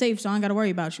got there safe, so I ain't gotta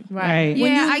worry about you. Right. Yeah,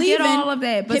 When you I get leaving, all of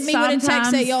that, but hit me with a text, say,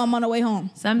 sometimes- "Yo, I'm on the way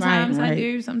home." Sometimes Right, I right.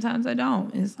 do, sometimes I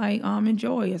don't. It's like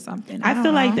enjoy or something. I don't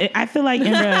feel like know. I feel like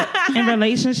in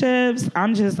relationships,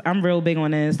 I'm real big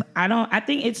on this. I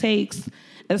think it takes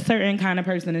a certain kind of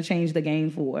person to change the game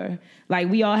for. Like,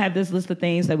 we all have this list of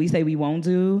things that we say we won't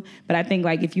do, but I think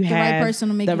like if you right have person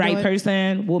will make the you do right it.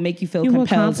 person will make you feel You will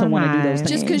compelled to want to do those compromise.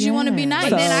 things. Just because you want to be nice.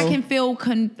 But then I So- can feel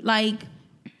like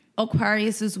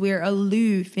Aquarius is we're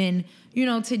aloof, and you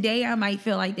know, today I might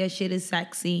feel like that shit is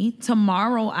sexy.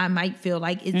 Tomorrow I might feel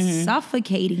like it's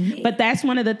suffocating me. But that's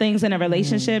one of the things in a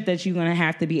relationship that you're going to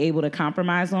have to be able to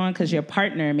compromise on, because your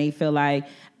partner may feel like,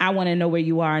 I want to know where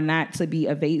you are, not to be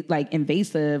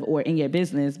invasive or in your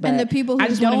business. But And the people who I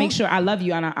just want to don't- make sure I love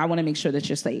you, and I want to make sure that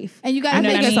you're safe. And you gotta You know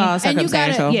make what I it's all mean? and you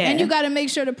gotta circumstantial. Yeah. and you gotta make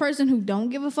sure the person who don't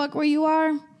give a fuck where you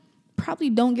are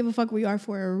probably don't give a fuck where you are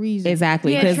for a reason.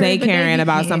 Exactly, Yeah, because true, they but they caring be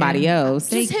about caring. somebody else.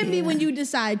 They Just hit me care. when you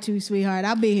decide to, sweetheart.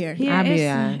 I'll be here. Yeah, I'll be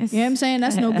it's, honest. it's, You know what I'm saying?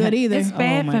 That's no good either. it's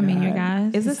bad Oh my for me, God. you guys.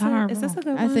 Is It's this horrible. a good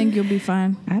one? I think you'll be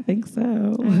fine. I think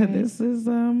so. This is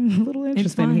a little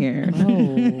interesting fun. here.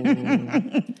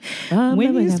 Oh.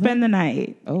 When you spend the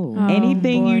night,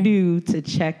 anything boy. you do to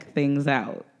check things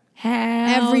out.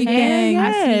 Hell Everything. yeah. I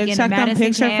Yeah, sneak in check the them medicine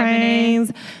picture cabinet.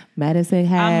 frames, medicine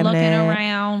cabinet. I'm looking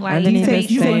around like Underneath You the take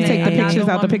the sink. pictures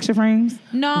out the picture frames?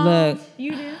 No, Look.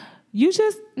 you do. You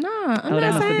just I'm that not must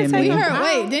have saying been take me. We them heard. out.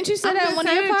 Wait, didn't you say I'm that on just one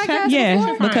of your saying, check podcasts? Yeah,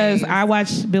 before? because I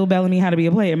watched Bill Bellamy How to Be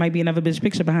a Player. It might be another bitch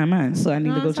picture behind mine, so I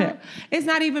need to go check. It's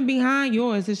not even behind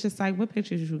yours. It's just like what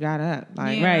pictures you got up,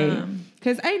 like Yeah. Right.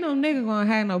 Cause ain't no nigga gonna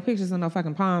have no pictures of no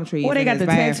fucking palm trees. Or they in got his the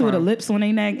tattoo of the bathroom. lips on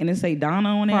their neck and it say Donna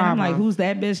on it. I'm like, Problem. who's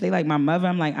that bitch? They like my mother.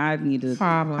 I'm like, I need to.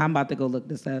 Problem. I'm about to go look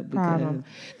this up because Problem.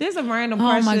 There's a random Oh,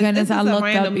 question. my goodness, This I is a looked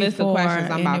random up list of before, questions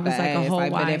I'm and about it was to like a ask. whole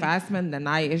Like, but wide- if I spend the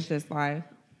night, it's just like,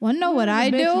 Well, know what I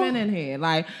bitch been do? in here.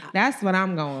 Like that's what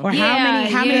I'm going. or for. how Yeah, many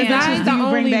yeah. bitches I'm do the you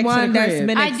bring only back one to the that's crib?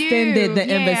 been extended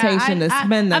the invitation to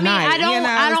spend the night. I don't. you know,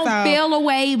 I don't so- feel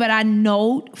away, but I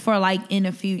note for like in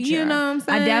the future. You know what I'm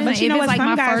saying? I definitely. But you know if what? it's like Some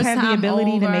my guys first have the time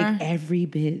ability to over, make every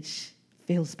bitch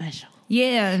feel special.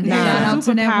 Yeah, Nah. shout out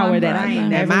to that Superpower one that I brother. ain't And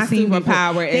never my seen before.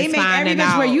 superpower They is make every finding bitch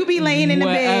out where you be laying in the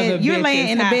what bed. other You're bitches laying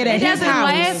in the bed happen. at It his doesn't house.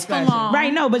 last for long.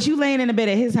 Right, no, but you laying in the bed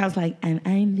at his house like, and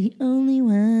I'm the only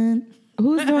one.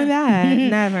 Who's doing that?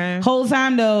 Never. Whole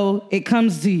time though, it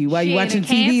comes to you while you're Shit, watching a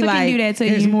cancer TV. can Like, do that to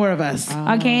there's you. more of us.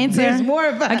 A cancer. There's more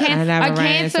of us. I never a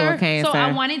ran into cancer. a cancer. So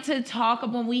I wanted to talk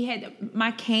about when we had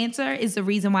my cancer is the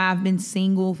reason why I've been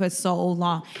single for so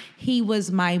long. He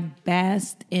was my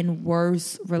best and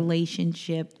worst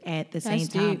relationship at the same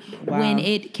That's time. deep. Wow. When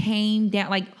it came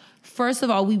down, like first of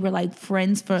all, we were like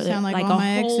friends for Sound like like all a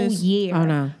my whole exes. year Oh,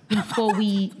 no. before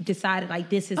we decided like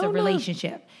this is a no.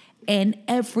 relationship. And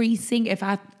every single if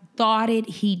I thought it,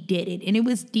 he did it. And it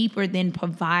was deeper than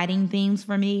providing things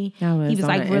for me. That was He was on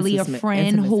like an really a intimate-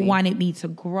 friend who intimacy. wanted me to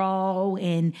grow,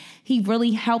 and he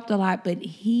really helped a lot, but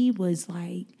he was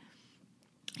like,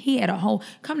 he had a whole,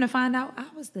 come to find out, I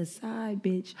was the side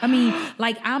bitch. I mean,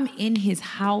 like I'm in his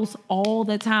house all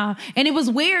the time. And it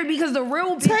was weird because the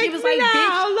real bitch, he was like,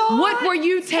 bitch, what were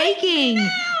you taking?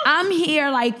 I'm here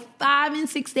like 5 and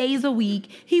 6 days a week.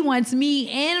 He wants me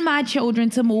and my children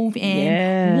to move in.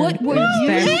 Yeah. What were you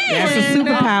That's a putting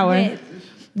up superpower. with?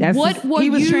 That's What were he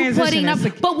was you putting up?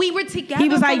 transitioning. But we were together He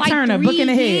was like for like Turner, 3 booking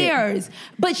ahead. years.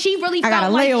 But she really I felt got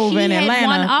a like layover she in had one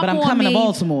Atlanta, up but I'm on coming me. to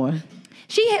Baltimore.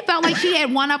 She had felt like she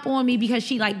had one up on me because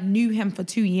she like knew him for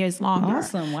 2 years longer.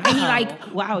 Awesome. Wow. And he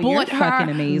like Wow, you're bought her fucking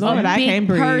amazing. Lord, a I big can't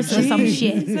breathe. purse or some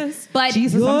Jesus. shit. But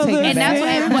Jesus, I'm taking and it that's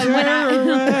back. what, but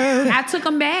when I took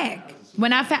him back.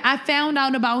 When I found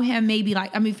out about him,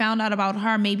 found out about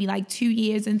her maybe like 2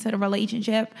 years into the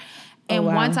relationship. And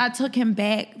wow. once I took him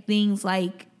back, things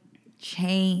like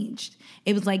changed.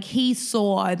 It was like he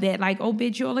saw that like, oh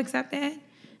bitch, you'll accept that?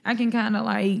 I can kind of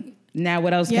like, Now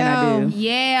what else can I Yo. do?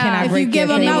 yeah. Can I If break you give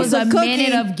your him and it out face? was a cookie.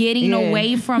 minute of getting Yeah.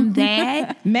 away from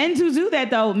that. Men do that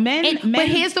though. Men, But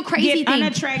here's the crazy get thing: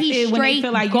 unattracted he when they straight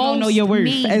feel like you don't know ghosts your worth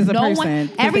me. as a No person one-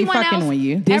 'cause they everyone fucking else, on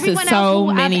you. This everyone is so else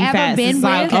who many I've ever facets. been It's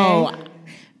like, with, oh,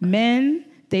 Men,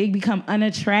 they become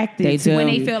unattracted They to do. you When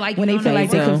they feel like when you they don't feel know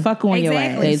like your they can worth. fuck on your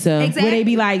Exactly. ass. They do. Exactly. Where they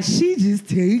be like, she just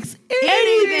takes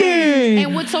Anything. anything.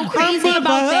 And what's so crazy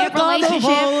about that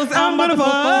relationship? I'm gonna fuck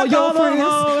all your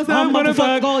friends. I'm gonna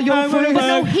fuck all your friends. But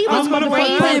no, he was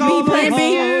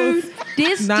crazy.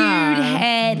 This Nah. dude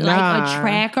had like Nah. a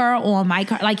tracker on my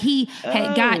car. Like he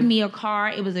had gotten me a car.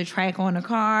 It was a tracker on the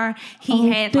car. He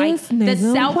had like this the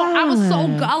nigga cell phone. I was so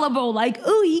wild. gullible. Like,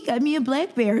 oh, he got me a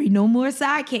BlackBerry. No more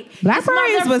sidekick.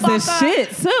 Blackberries was the This shit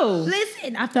motherfucker- too.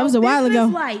 Listen, I That was a while ago.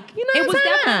 Like, You know it what was I'm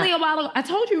saying? definitely a while ago. I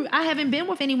told you I haven't been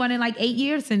with anyone in like 8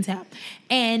 years since him,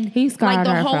 and He scarred like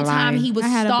the her whole for time life. he was I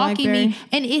had a stalking me, BlackBerry.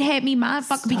 and it had me mind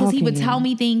fucked because he would Stalking tell you.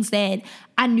 me things that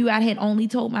I knew I had only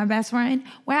told my best friend.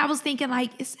 Where I was thinking like,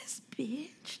 is this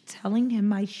bitch telling him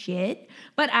my shit.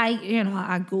 But I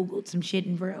Googled some shit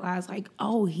and realized like,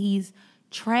 oh, he's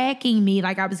tracking me.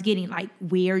 Like I was getting like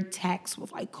weird texts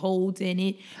with like codes in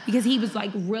it because he was like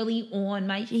really on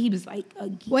my shit. He was like a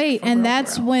geek. Wait, for and real,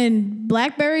 that's bro. when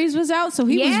Blackberries was out, so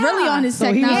he was Yeah. really on his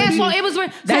So he was- technology. Yeah, so it was so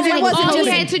That like wasn't all just-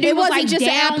 he had to do it was wasn't like just an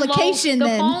download application the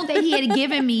then. phone that he had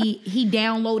given me. He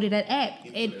downloaded an app,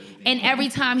 and every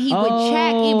time he would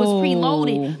check, it was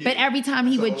preloaded. But every time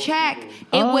he would check,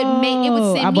 it would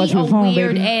I send bought me you a a phone,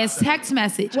 weird baby. ass text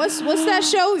message. What's that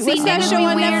show? See, What's that niggas show be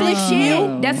on weird Netflix? as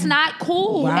shit. That's not cool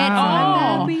at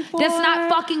Wow. all. That's not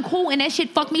fucking cool, and that shit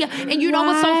fucked me up. And you know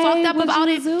what's so fucked up about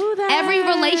it?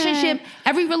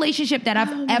 Every relationship that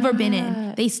I've ever been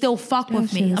in, they still fuck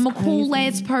with me. I'm a cool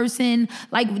ass person.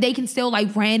 Like they can still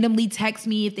like randomly text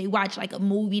me if they watch like a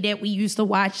movie that we used to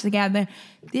watch together.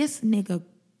 This nigga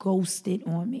ghosted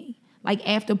on me. Like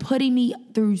after putting me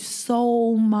through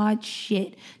so much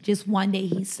shit, just one day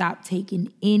he stopped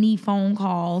taking any phone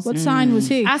calls. What sign was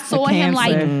he? I saw him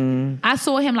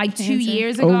Cancer. like 2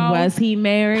 years Or ago. was he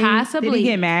married? Possibly. Did he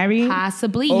get married?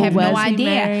 Possibly. Or Have no was he idea.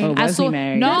 married? Or I was he saw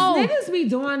married? no. Niggas be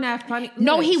doing that funny.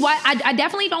 No, Look, he was. I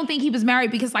definitely don't think he was married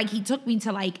because like he took me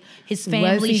to like his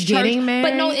family's he church. getting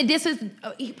But no, married? this is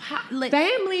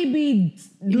family be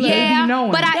yeah.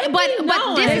 knowing. But They be but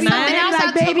knowing. this is They something be else like, I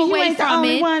took baby, you away ain't the from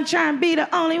only it. one trying to be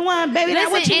the only one, baby.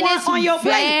 That's what you and want it's on your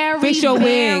plate. very, Fix your wig,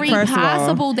 very first of all.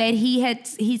 possible that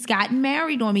he's gotten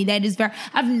married on me. That is very.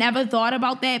 I've never thought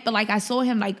about that, but like I saw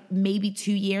him like maybe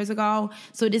 2 years ago.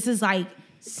 So this is like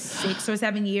 6 or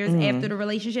 7 years after the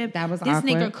relationship. That was this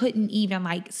awkward. nigga couldn't even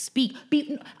like speak.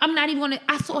 I'm not even gonna.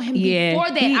 I saw him Yeah. before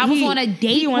that. He- I was he- on a he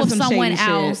date wants with some someone shady shit.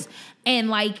 else, and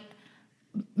like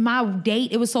my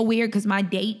date. It was so weird because my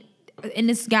date. And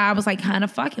this guy I was like kind of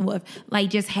fucking with,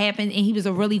 like just happened, and he was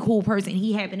a really cool person.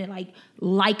 He happened to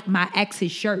like my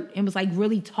ex's shirt and was like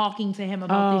really talking to him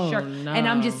about this shirt. And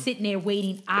I'm just sitting there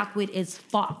waiting, awkward as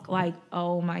fuck. Like,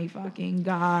 oh my fucking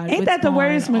God. Ain't what's that the going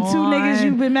worst when two on? niggas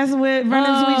you've been messing with run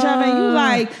into each other and you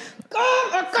like,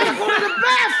 oh, I gotta go to the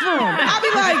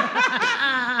bathroom.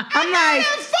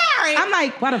 I'm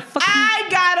like, why the fuck? I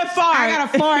got a fart. I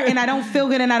got a fart and I don't feel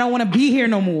good and I don't want to be here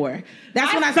no more.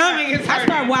 That's when I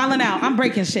start wilding out. I'm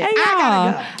breaking shit. Hey, I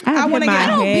gotta go. I want to my get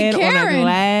don't be head on a caring.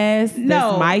 glass.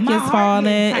 No, this mic my is heart falling.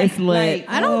 getting tight. It's lit. Like,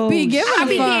 I don't be giving I a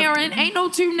be fuck. hearing, ain't no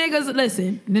two niggas.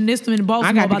 Listen, then this one in Baltimore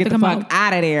I got to about get to the come fuck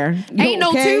out. out of there. Ain't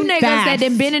no okay? two niggas that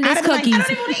done been in this I'd be like, I cookies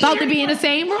don't even wanna about to hear be in the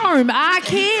same room. I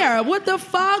care. What the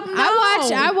fuck? No.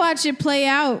 I watch it play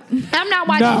out. I'm not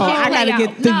watching No, shit I play gotta out.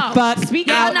 get the no. fuck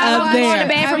Speaking out of not of going to there. the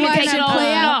bathroom I and watch taking it all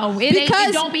play out. no, it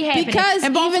Because- don't be happening. because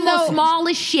and even Baltimore though- small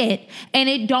as shit, and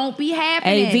it don't be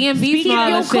happening. Hey, DMV Speaking small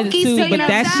of as shit cookies too, taking but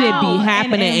that us shit out. be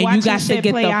happening, and and you watching got to shit get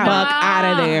the play fuck out.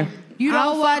 out of there. You don't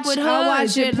I'll fuck watch- with I'll hood watch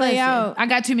it shit. play Listen, out. I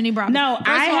got too many problems. No, First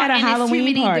I of all, had a and it's Halloween too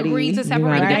many party. degrees to You separate.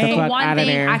 gotta get That's the the fuck one outta thing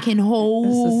there. I can This is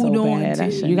hold so on bad. I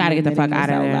to. shouldn't You gotta be get the fuck admitting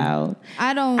outta this there. out loud.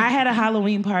 I don't. I had a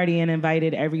Halloween party and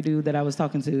invited every dude that I was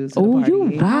talking to the Oh, party. you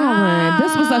wildin'.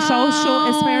 This was a social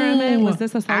experiment. Was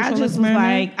this a social I just was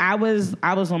experiment? like, I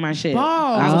was on my shit.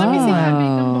 Let me see how big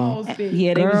them balls fit.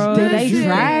 Yeah, they Girl, was they big.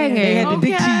 dragging. They had the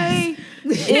dick Okay. cheese.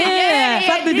 Yeah.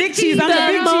 Fuck the dick cheese. I'm the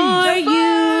big cheese.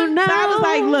 you know. So I was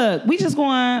like, look, we just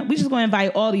going to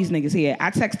invite all these niggas here. I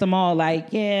text them all like,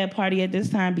 yeah, party at this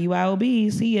time,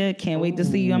 BYOB, see ya, can't wait to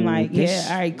see you. I'm like, yeah,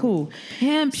 all right, cool.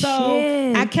 Pimp So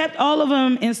shit. I kept all of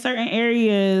them in certain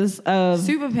areas of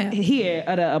Super pimp. here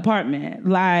of the apartment.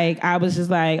 Like I was just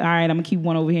like, all right, I'm gonna keep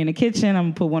one over here in the kitchen. I'm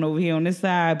gonna put one over here on this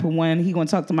side. Put one. He gonna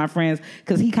talk to my friends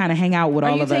because he kind of hang out with Are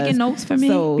all you of us. taking notes for me?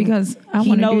 So Because I he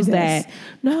wanna do knows this. that.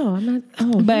 No, I'm not.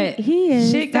 Oh, But he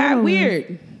is. shit got Oh.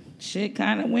 weird. Shit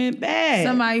kind of went bad.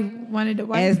 Somebody wanted to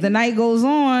wipe. As the night goes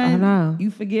on, Oh, no. you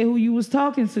forget who you was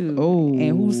talking to Oh.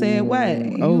 and who said what.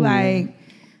 And Oh. you like,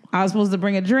 I was supposed to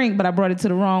bring a drink, but I brought it to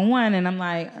the wrong one. And I'm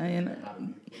like,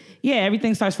 yeah,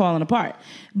 everything starts falling apart.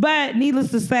 But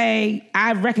needless to say,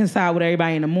 I reconciled with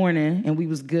everybody in the morning and we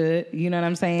was good. You know what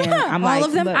I'm saying? I'm All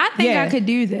of them? look, I think yeah. I could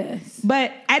do this.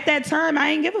 But at that time, I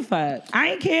ain't give a fuck.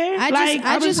 I ain't care. I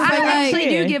I just was feel like, I actually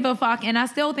here. do give a fuck, and I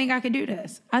still think I could do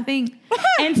this. I think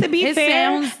And to be It fair,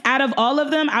 sounds- out of all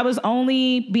of them, I was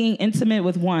only being intimate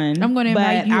with one. I'm gonna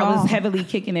invite but you I was all. heavily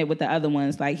kicking it with the other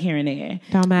ones, like here and there.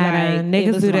 Don't matter. Like, it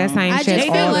Niggas was do that wrong. same I shit just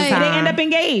They feel all do. the like- They time. end up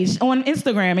engaged on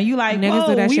Instagram, and you like, Niggas whoa,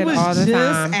 do that we shit was all the just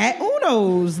time. at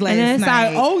Uno's last And then it's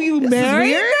night. like, oh, you This is married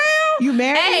weird? now? You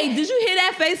married? Hey, did you hear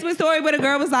that Facebook story where the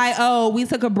girl was like, "Oh, we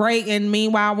took a break, and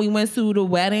meanwhile we went to the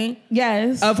wedding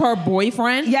Yes. of her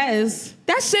boyfriend"? Yes.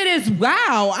 That shit is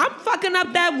wow. I'm fucking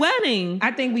up that wedding. I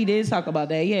think we did talk about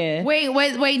that. Yeah. Wait.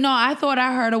 No, I thought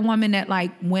I heard a woman that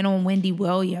like went on Wendy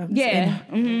Williams. Yeah.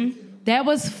 And That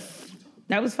was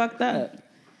fucked up.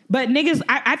 But niggas,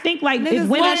 I think like if women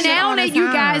well, should now own that a you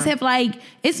time. guys have like,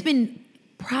 it's been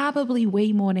probably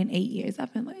way more than 8 years.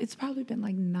 It's probably been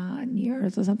like 9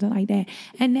 years or something like that.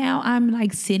 And now I'm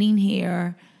like sitting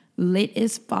here lit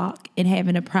as fuck and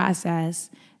having to process,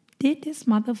 did this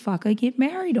motherfucker get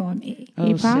married on me?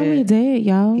 He probably did,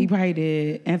 yo. He probably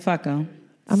did, and fuck him.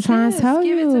 I'm trying to tell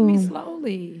give you. it to me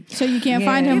slowly. So you can't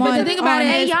find him But on. the thing about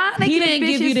Hey, it y'all is, he niggas didn't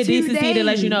give you the bitches 2 decency to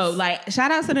let you days. know. Like,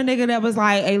 shout out to the nigga that was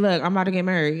like, "Hey, look, I'm about to get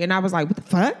married," and I was like, "What the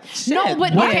fuck?" No,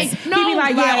 but Yes. okay, no, he be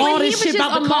like, but yeah, all he this was shit just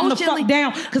about to calm the fuck emotionally-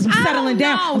 down because I'm I settling don't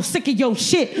down. know. I'm sick of your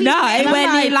shit. No, it And I'm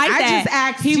wasn't like I that. just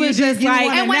asked He you, was just did you like-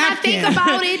 want a And when I think napkin?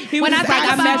 about it, He when was I just think like,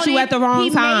 I about met you it, at the wrong he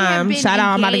may have time. been Shout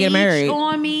out, I'm about to get engaged married.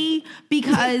 on me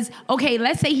because okay,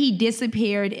 let's say he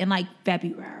disappeared in like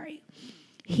February.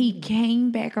 He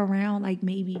came back around like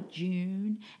maybe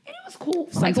June, and it was cool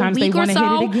for like a Sometimes they week or wanna hit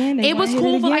so. it again. They It was wanna hit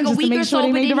cool it for like again a just to week make or sure so, they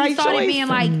but made then the he right started choice. being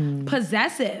like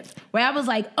possessive. Where I was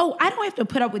like, oh, I don't have to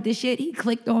put up with this shit. He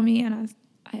clicked on me, and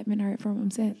I haven't heard from him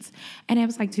since. And it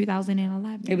was like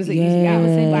 2011. It was an easy out.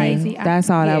 Easy out. That's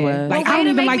all that Yeah. was. Like, Way I don't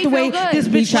to even make like me the way feel good. this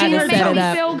bitch tried Way to to treated set make it me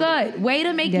up. feel good. Way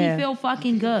to make Yeah. me feel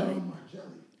fucking good.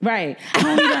 Right.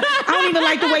 I don't even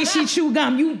like the way she chew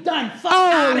gum. You done. Fuck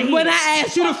outta here. when I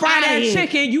asked you to Fuck fry outta that here.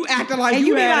 chicken, you acted like And you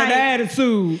you be had like- an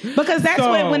attitude. Because that's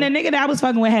So- when the nigga that I was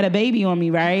fucking with had a baby on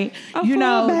me, right? A You full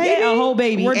know, baby? yeah, a whole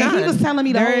baby. We're and he done. was telling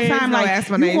me the There whole is time, no like, you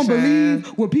explanation. won't believe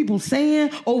what people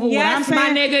saying over what Yes, I'm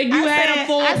saying. my nigga, you had a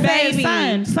full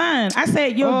baby. Son, I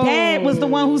said, your dad was the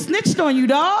one who snitched on you,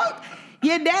 dog.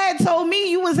 Your dad told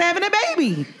me you was having a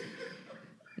baby.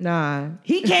 Nah.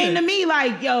 He came to me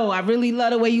like, yo, I really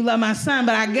love the way you love my son,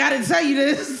 but I gotta tell you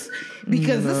this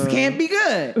because this can't be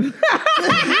good.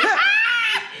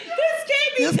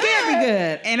 This can't be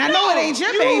good. And I know it ain't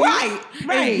your baby. Right.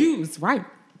 Right. You was right.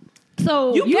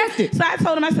 So You guessed it. So I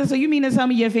told him, I said, so you mean to tell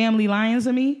me your family lying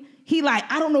to me? He like,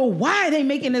 I don't know why they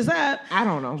making this up. I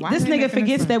don't know. Why This they nigga making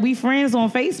forgets this up? that we friends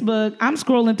on Facebook. I'm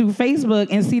scrolling through Facebook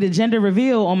and see the gender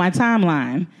reveal on my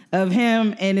timeline of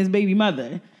him and his baby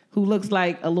mother, who looks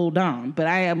like a little Dom. But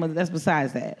that's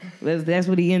besides that. That's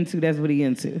what he into. That's what he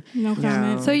into. No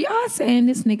comment. So y'all saying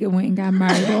this nigga went and got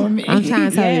married on me? I'm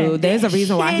trying to tell Yeah. you, there's a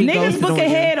reason why he goes Niggas to book doing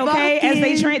ahead, this. okay? As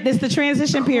they this the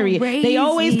transition period. They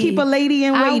always Crazy. keep a lady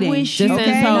in waiting. I wish Just you to-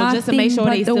 had so just to make sure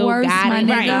nothing they but the still worst, got my it.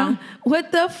 nigga. Right.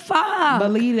 What the fuck?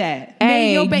 Believe that.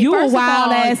 Hey, Man, you a first of wild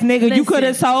all, ass nigga. You listen, could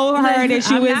have told her that listen,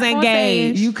 she I'm was not gonna say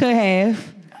engaged. You could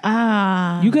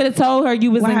have. You could have told her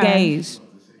you was Why? engaged.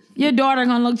 Your daughter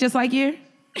gonna look just like you?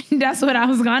 That's what I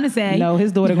was gonna say. No,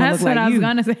 his daughter gonna That's look what like I was you.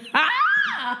 gonna say.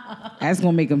 That's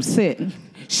gonna make him sick.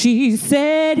 She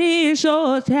said it's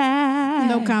your time.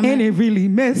 No comment. And it really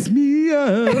messed me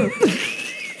up.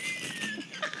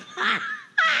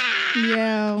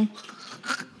 Yo.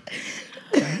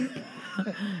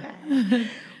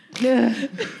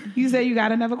 You say you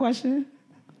got another question?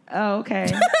 Oh,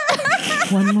 okay.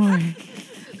 One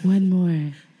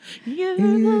more.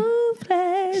 You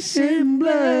flesh and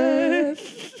blood.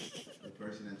 The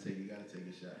person that take you gotta take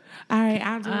a shot. All right,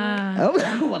 I'll do it.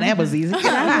 Oh, well, that was easy.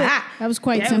 That was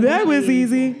quite simple. That was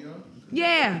easy.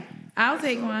 Yeah, I'll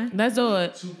take one. Let's do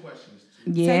it. 2 questions.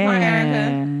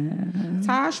 Yeah.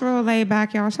 Tosh real laid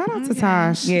back, y'all. Shout out to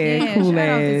Tosh. Yeah, cool shout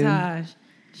out to ass. Tosh.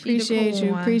 She the Appreciate cool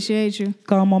you. one. Appreciate you.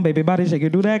 Come on, baby, body shake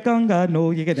it, do that conga. No,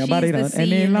 you get that She's body the done. C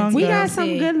And then in the longer. We got Yes.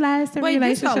 some good lasting Wait,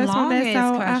 this relationships a from long that.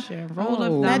 ass So question. Roll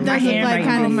of That thumb. does look like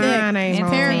kind of Mine thick. ain't Entertaining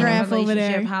long. Paragraph over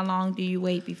relationship, there. How long do you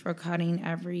wait before cutting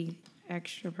every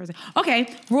extra person? Okay,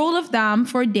 rule of thumb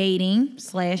for dating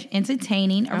 /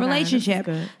 entertaining a relationship.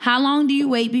 good. How long do you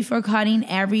wait before cutting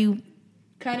every?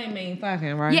 Cutting mean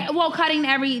fucking, right? Yeah, well, cutting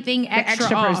everything extra,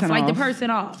 extra off, person like the off.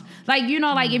 person off. Like you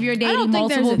know, like if you're I dating don't think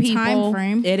there's multiple a people, time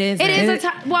frame. It is. It is a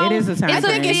time. Well, it is a time it's frame.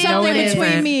 I think it's feel- something No, it between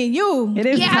isn't. me and you. It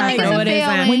is Yeah, a I time think frame. it's a it isn't.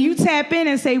 feeling. When you tap in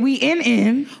and say we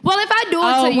in, Well, if I do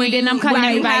it to you, then I'm cutting when you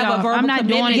everybody have a off. verbal I'm not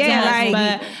doing it commitment, to yeah, us, like,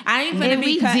 but I ain't if gonna we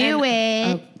be cutting. do it,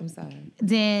 Oh, I'm sorry.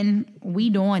 then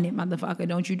we doing it, motherfucker.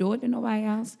 Don't you do it to nobody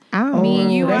else. I don't Me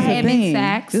and you are that's the having thing.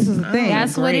 sex. This is the thing.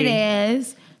 That's what it Agree.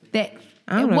 is. That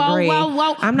I don't agree.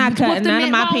 I'm not with cutting the none of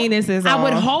men- my penises I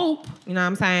would off. hope. You know what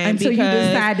I'm saying? Until you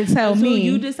decide to tell until me.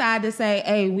 you decide to say,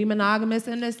 "Hey, we monogamous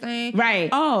in this thing." Right.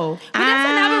 Oh, But that's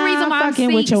another reason why I'm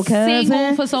fucking with your cousin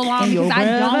single for so long and your because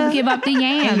I brother don't give up the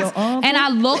yams. your uncle. And I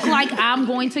look like I'm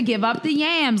going to give up the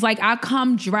yams. Like I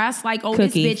come dressed like, oh,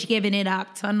 Cookies. this bitch giving it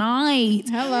up tonight.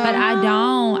 Hello. But I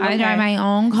don't. I drive my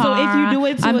own car. So if you do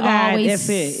it to I'm a guy, always, that's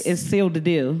it. It's sealed the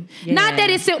deal. Not that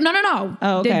it's sealed. No.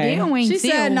 Oh, okay. The deal ain't She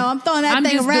sealed. said, "No, I'm throwing that I'm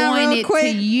thing just around doing real it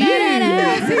quick." to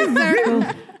you.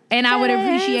 And I would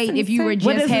appreciate if you were What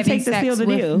just does it having take to seal sex the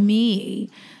with deal? me.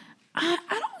 I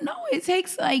don't know. It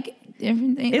takes like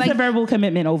different things. It's like, a verbal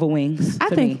commitment over wings. I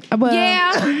for think. me. Well,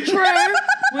 yeah, true.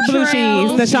 with blue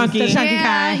cheese, the chunky. The chunky Yeah,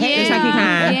 kind. yeah, The chunky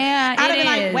kind. Yeah, I'd it be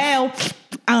like, is. well,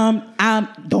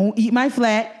 don't eat my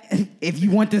flat if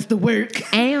you want this to work.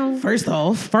 Ow. First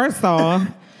off, First off,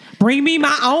 bring me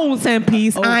my own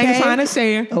 10-piece. I ain't Okay. trying to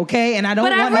share. okay, and I don't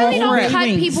But I want really all don't three cut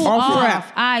wings. people All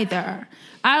off either.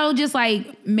 I'll just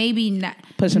like maybe not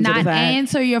Push 'em to the not side.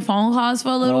 answer your phone calls for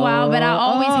a little while, but I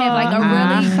always have like a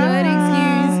really good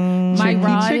excuse. My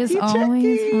rod is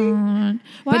always on.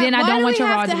 But then I don't want your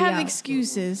why rod do to we be have out.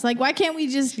 excuses? Like, why can't we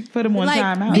just Put 'em on like,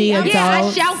 timeout. be Yeah, Yeah, I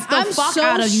adults? shout the I'm fuck so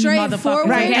out of you, straightforward. motherfucker.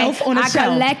 Right, okay? elf on a I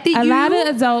shelf. collected A you, lot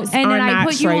of adults and are then I not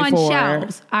put you on straightforward.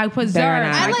 shelves. I preserve. They're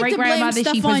not. My I like great to blame grandmother, she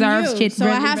stuff on preserves you, shit. so I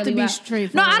really, have to really be well.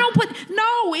 straightforward. No, I don't put.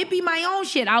 No, it be my own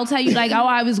shit. I'll tell you, like, oh,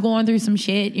 I was going through some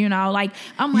shit. You know, like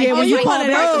I'm like, Yeah, oh, when you you call call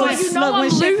it. First of all, those, you know look, when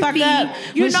I'm shit fuck Luffy. up,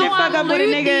 You when know shit fuck I'm up with a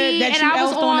Luffy, nigga that and you I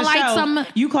was elfed on on the like shelf, some.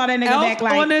 you call that nigga back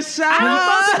like, on the shelf. I don't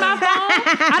fuck with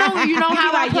my phone. I don't. You know You be how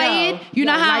I like, play yo, it. You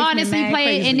know yo, how I life been honestly mad play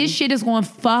it, and crazy. this shit is going to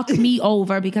fuck me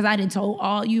over because I didn't told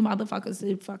all you motherfuckers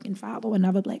to fucking follow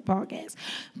another black podcast.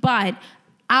 But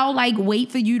I'll like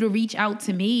wait for you to reach out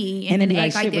to me and And then then be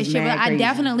act like, like shit that was shit. mad But I crazy.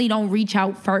 definitely don't reach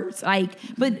out first. Like,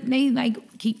 but they like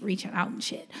keep reaching out and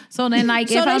shit. So then like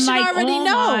So if they I'm should like already on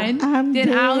know. one, I'm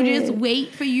then I'll dead. just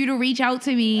wait for you to reach out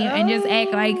to me and just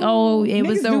act like, oh, it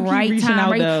was Niggas the do keep right reaching time.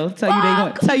 out right? though. Tell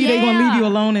Fuck, you they gonna leave yeah. you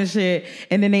alone and shit,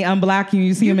 and then they unblock you.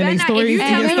 You see them in better their not- if stories. you and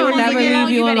tell your me stories to never leave again.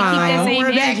 leave you better keep alone. that same We're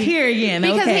back energy. here again.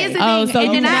 Because okay. here's the Oh, thing, so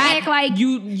and then you I not- act like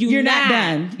You're not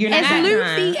done. You're not as done.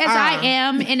 Luffy as I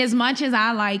am, and as much as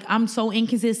I like, I'm so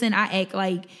inconsistent. I act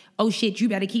like, oh shit, you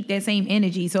better keep that same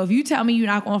energy. So if you tell me you're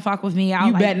not gonna fuck with me, I'll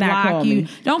You like better not block call you. me.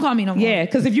 Don't call me no more. Yeah,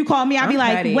 because if you call me, I'll be I'm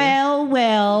like, petty. well.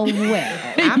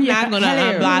 I'm not gonna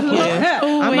Hello. unblock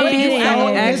you. I'm gonna be Wait. so Oh,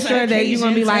 extra this that you're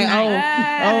gonna be like,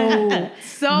 occasion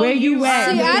So where you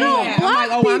at? See, I don't I'm block like,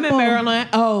 oh, I'm in people. Maryland.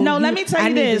 Oh, No, let me tell you I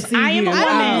need to this. see I am you. a I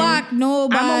woman. don't block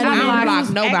nobody. I don't block block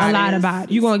nobody. a lot about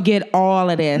it. You gonna get all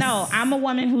of this. No, I'm a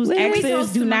woman whose Wait, exes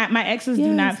so do not. My exes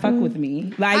do not fuck with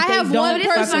me. Like I they have don't one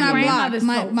fuck person with I me. blocked, grandmother's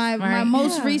my folks, right?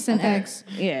 most recent ex.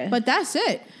 Yeah, But that's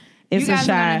it. it's you a guys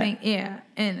are gonna shot. think, yeah.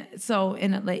 And so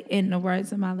in the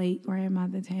words of my late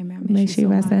grandmother Tammy, I miss May you she so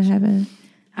rest in much. heaven.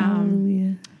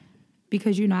 Hallelujah.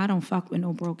 Because you know I don't fuck with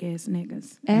no broke ass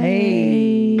niggas.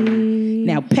 Hey,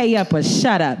 now pay up or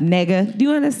shut up, nigga. Do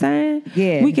you understand?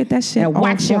 Yeah, we get that shit. Now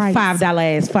watch your right.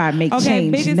 $5 ass fire make Okay,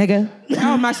 change, biggest- nigga.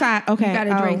 Oh, my shot. Okay, You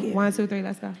gotta drink it. 1, 2, 3,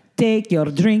 let's go. Take your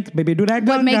drink, baby. Do that.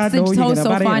 What makes the toast toast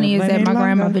so funny is that my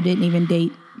grandmother didn't even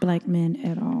date black men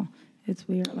at all. It's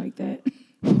weird like that.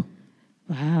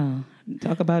 Wow,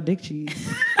 talk about dick cheese.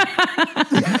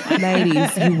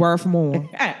 Ladies, you worth more.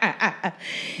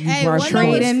 Hey, were one thing Trade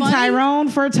was in funny. Tyrone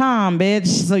for Tom, bitch,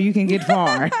 so you can get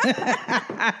far.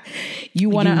 You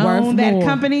want to You worth own that more.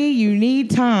 company? You need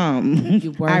Tom.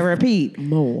 worth I repeat,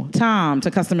 more. Tom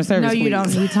to customer service. No, you please.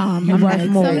 don't need Tom. You I'm worth not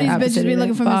more. Some of these opposite bitches be of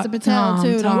looking that. for Mr. Fuck Patel, Tom.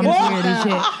 too. Tom Don't is get weird as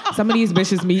shit. Some of these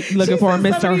bitches be looking for a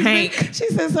Mr. Hank. She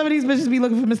said some of these bitches be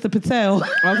looking for Mr. Patel.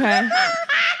 Okay.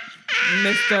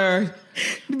 Mr.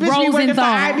 Bitch be working for Rosenthal.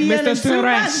 IBM and Mr. too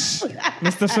Suresh. much.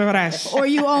 Mr. Suresh. Or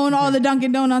you own all the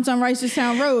Dunkin' Donuts on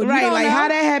Reisterstown Road. You Right, don't like know. how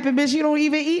that happened, bitch? You don't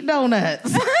even eat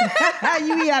donuts.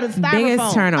 You eat out of styrofoam.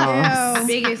 Biggest turn off. Yo,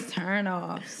 Biggest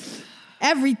turnoffs.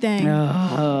 everything. The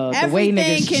way Everything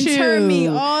niggas can chew. turn me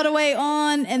all the way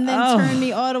on and then Oh. turn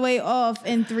me all the way off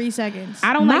in 3 seconds.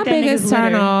 I don't My like that biggest niggas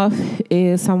turn litter. off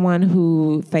is someone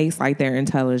who thinks like they're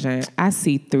intelligent. I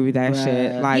see through that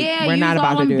shit. Like Yeah, we're use not all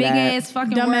about to them do big that. ass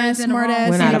fucking Dumbass, words in the smart wrong ass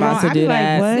We're not nigga. about to I do be like,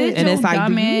 that. what? And it's like,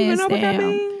 do you even Dumbass know what that damn.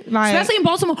 means? Like, Especially in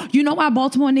Baltimore. You know why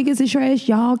Baltimore niggas is trash?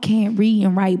 Y'all can't read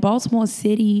and write. Baltimore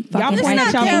City Y'all fucking point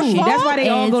at not their y'all bougie. fault. That's why they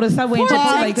all go to Subway and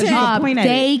Chick-fil-A because you can point at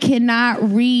They it.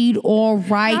 cannot read or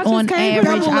write I just on came with a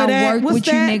average. couple of I that. work What's with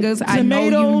that? you niggas. I know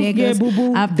Tomatoes? you Yeah, niggas.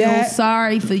 boo-boo. I feel That.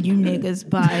 sorry for you niggas,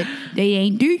 but they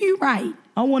ain't do you right.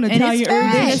 I want to And tell it's you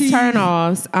trash. biggest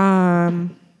turnoffs.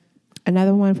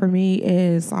 Another one for me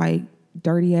is like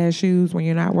dirty ass shoes when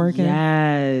you're not working.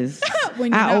 Yes.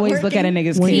 When you're I not always look at a working.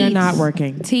 nigga's When teeth. you're not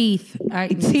working. Teeth.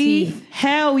 Teeth.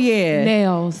 Hell yeah.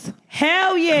 Nails.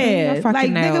 Hell Your yeah. fucking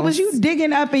Like, nigga, was nails. you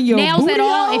digging up in your Nails booty at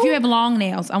all. hole? If you have long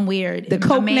nails, I'm weird. The If a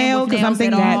coke man nail, with 'cause I'm nails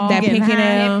thinking at all, that pinky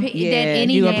nail. That Yeah,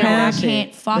 any you a nail, I parent.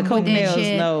 can't fuck the coke with that nails,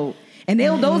 shit. no. And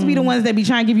those be the ones that be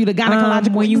trying to give you the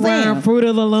gynecological when you exam. wearing Fruit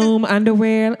of the Loom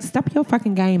underwear, step your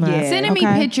fucking game up. Yeah. Sending me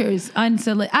pictures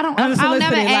unsolicited. I'll never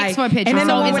Unsolicited, ask for like- pictures. and then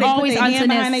the So one it's where they put always their hand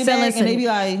behind their back and unsolicited. they be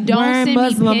like, don't Wearing send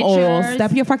Muslim me oil. pictures.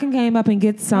 Step your fucking game up and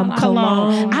get some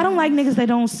cologne. cologne. I don't like niggas that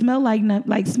don't smell like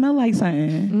smell like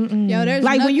something. Yo, there's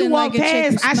Like when you nothing walk like a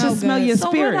chick past, who I should smell good. your So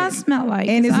spirit. what I smell like?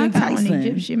 And it's 'Cause I got on enticing.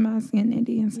 Egyptian mask and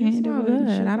Indian You smell sandalwood. good. and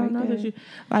shit I don't like know that that. you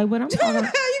like what I'm How talking. you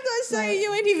gonna say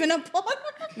you ain't even a part?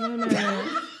 Wait a minute.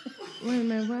 Wait a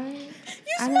minute, right?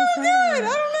 You smell good. I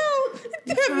don't know.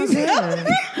 Damn, you smell good.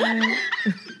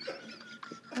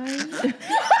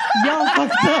 Y'all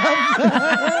fucked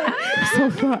up.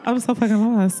 I'm so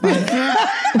fucking lost. Like,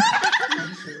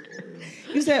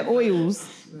 You said oils.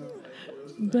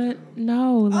 but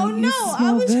no, like Oh, you no, I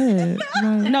smell was- good.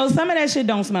 Like, No, some of that shit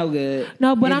don't smell good.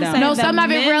 no, but It I'm don't. saying No, the some of it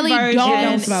men really version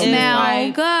don't is smell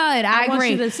like, good. I want agree.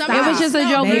 you to It stop. was just a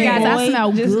joke, you Baby guys. I boy,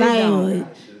 smell just good.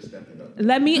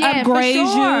 Let me Yeah, for upgrade sure.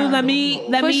 you. Let me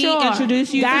For sure.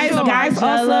 introduce you Guys- to some guys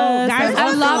also- Margielas. guys I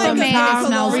also love like a man a that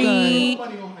smells free- good.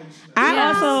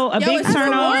 I also a Yo, big it's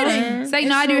turn on. rewarding. Say, no,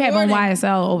 It's I do have on rewarding.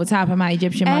 YSL over top of my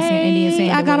Egyptian mask and Indian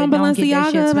sandalwood. I got on Don't get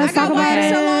that shit Balenciaga. Let's I got talk about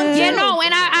YSL on it. too. Yeah, no,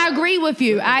 and I agree with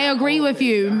you. I agree with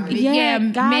you. Yeah,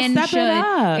 guys, men step should. It,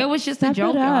 up. It was just Step a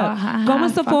joke. It up. y'all. Go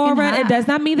with Sephora. It does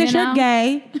not mean that you're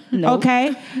gay. Nope.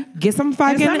 Okay, get some And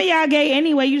fucking. some of y'all gay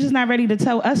anyway. You just not ready to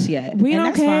tell us yet. We And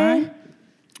don't that's care. fine.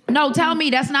 No, tell me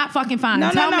that's not fucking fine. No,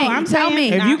 no, tell no, me. I'm tell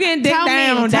saying- me. If you getting dick tell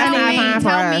down, me, that's tell not me, fine for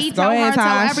tell us. me, Go tell ahead, her, tell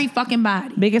Tosh. every fucking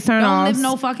body. Biggest turn Don't offs. live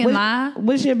no fucking lie.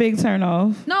 What's your big turn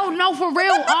off? No, for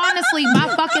real. Honestly,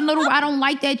 my fucking little, I don't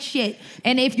like that shit.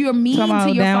 And if you're mean Talking to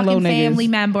about your down low fucking niggas. family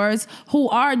members who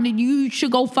are, you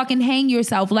should go fucking hang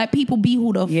yourself. Let people be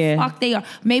who the Yeah. fuck they are.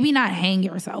 Maybe not hang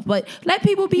yourself, but let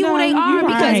people be No, who they you are. can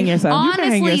Because hang yourself. You can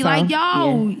hang honestly, yourself. like,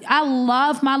 yo, I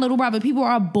love my little brother. People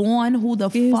are born who the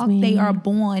fuck they are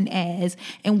born as.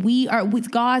 And we are, with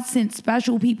God sent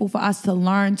special people for us to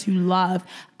learn to love.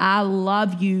 I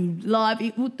love you. Love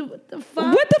you. What the fuck?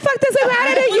 What the fuck does it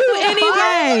matter to you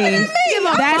anyway?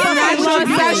 That's not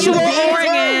your sexual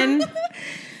organ.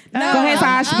 Go ahead,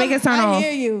 Tosh. Biggest turn I off.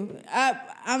 hear you.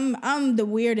 I'm the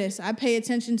weirdest. I pay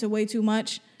attention to way too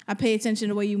much. I pay attention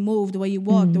to the way you move, the way you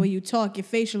walk, the way you talk, your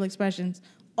facial expressions,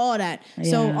 all that.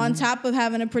 So Yeah. on top of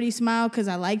having a pretty smile, because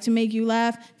I like to make you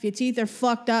laugh, if your teeth are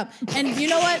fucked up, and you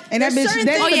know what? And that There's bitch- certain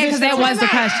that's Oh, things- yeah, because that was the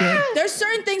question. There's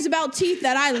certain things about teeth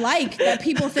that I like that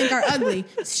people think are ugly.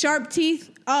 Sharp teeth,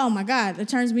 oh my God, it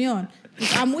turns me on.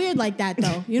 I'm weird like that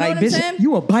though. You know what I'm saying?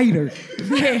 you a biter.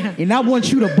 And I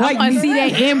want you to bite I see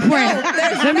that imprint.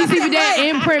 there's Let me see what nothing that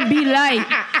like- imprint be like.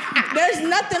 There's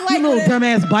nothing like You little when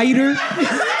it- dumbass biter.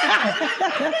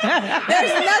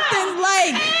 there's nothing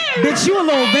like Bitch, you a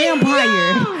little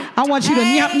vampire. I want you to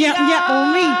nyap, nyap, nyap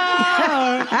on me.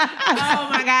 Oh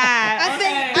my god.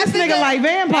 I This think nigga like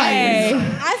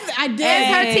vampires. I did.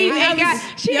 And her teeth I ain't got,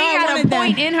 was- she y'all ain't got a wanted that.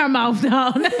 point in her mouth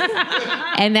though.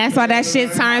 And that's why that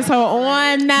shit turns her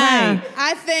on now. Right.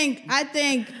 I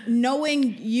think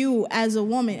knowing you as a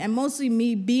woman, and mostly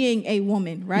me being a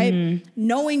woman, right? Mm-hmm.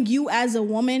 Knowing you as a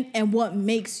woman and what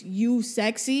makes you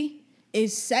sexy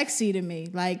is sexy to me.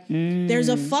 Like there's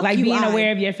a fuck Like you being eye.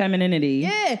 aware of your femininity.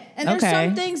 Yeah, and there's Okay.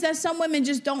 some things that some women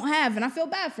just don't have, and I feel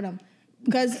bad for them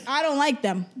because I don't like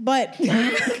them. But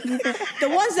the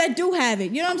ones that do have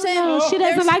it, you know what I'm saying? Oh, she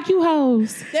doesn't There's- like you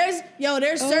hoes.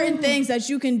 There's certain things that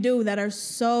you can do that are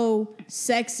so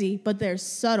sexy, but they're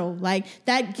subtle. Like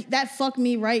that fuck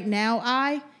me right now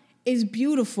eye is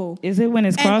beautiful. Is it when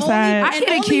it's And only- cross-eyed? I And get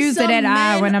only accused of some that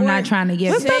eye men when I'm or- not trying to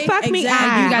get What's the See? fuck me Exactly.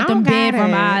 eye? you got I them don't got bedroom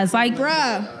it. eyes. Like,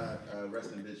 Bruh.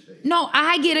 Resting bitch face. no,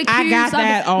 I get accused I got of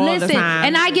that it. all the Listen, time.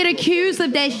 and I get accused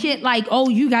of that shit. Like, oh,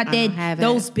 you got don't that have it.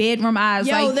 those bedroom eyes.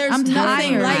 Yo, like, there's I'm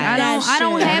nothing tired. like I that don't. I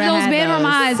don't shit. have Never those had bedroom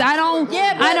those. eyes. I don't.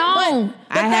 Yeah, but, I don't. But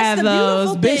I that's have the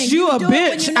those. beautiful Bitch, thing. you a do it when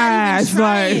bitch you're not even eyes,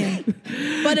 trying. like,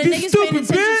 But a you niggas paying stupid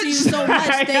attention to you so bitch. much,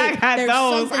 I got there's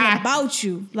those something eyes. about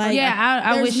you. Like, Yeah,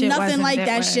 I there's wish it nothing wasn't like that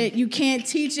that way. shit. You can't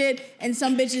teach it, and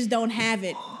some bitches don't have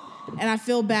it, and I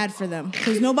feel bad for them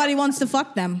because nobody wants to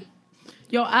fuck them.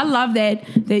 Yo, I love that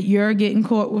you're getting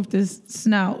caught with this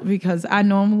snout because I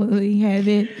normally have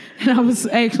it, and I was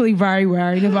actually very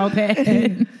worried about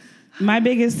that. My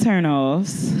biggest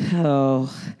turnoffs. Oh,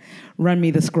 run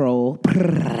me the scroll.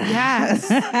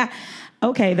 Yes.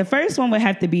 Okay, the first one would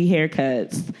have to be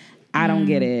haircuts. I don't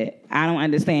get it. I don't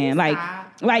understand. Like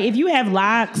if you have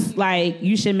locks, like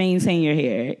you should maintain your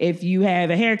hair. If you have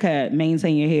a haircut,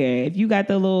 maintain your hair. If you got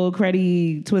the little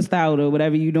cruddy twist out or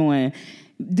whatever you're doing,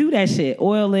 do that shit.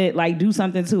 Oil it, like do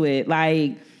something to it.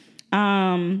 Like,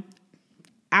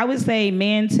 I would say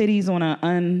man titties on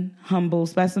an unhumble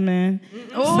specimen.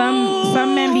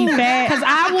 Some men be fat. Because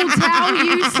I will tell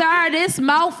you, sir, this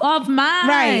mouth of mine.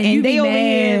 Right, you and be they over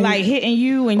here mad. like hitting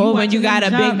you, and you Or when watching you got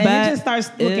them a jump, big and butt. it just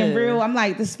starts looking Ew. real. I'm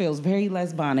like, this feels very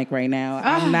lesbonic right now.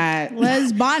 I'm not.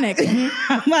 Lesbonic.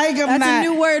 I'm like, I'm That's not. a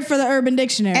new word for the Urban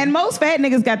Dictionary. And most fat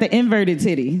niggas got the inverted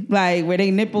titty, like where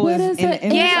they nipple What is is it?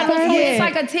 Yeah, but it's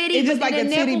like a titty. It's just but like then a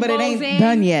the titty, nipple but it goes ain't in.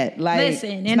 done yet. Like, Listen,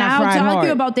 it's and not I'll fried talk hard.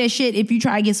 you about that shit if you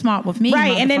try to get smart with me.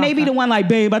 Right, and then they be the motherfucker. one like,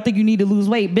 babe, I think you need to lose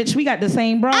weight. Bitch, we got the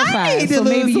same bra size, so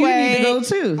maybe you need to go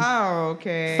too. Oh,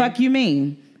 okay. Fuck you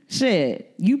mean?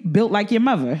 Shit, you built like your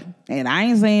mother, and I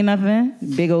ain't saying nothing.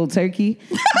 Big old turkey.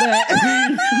 But,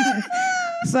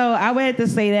 so I would have to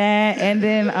say that, and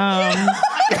then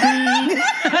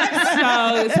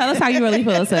So tell us how you really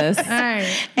feel, sis. All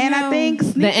right. and I think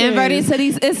The sneakers. inverted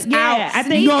titties is Yeah, out. I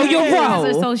think Go your sneakers row.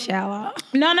 Are so shallow.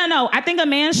 No. I think a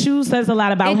man's shoes says a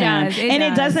lot about It him. does, it and it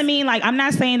does. doesn't mean like I'm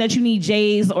not saying that you need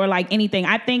J's or like anything.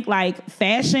 I think like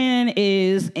fashion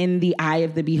is in the eye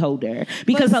of the beholder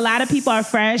because a lot of people are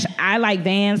fresh. I like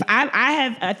Vans. I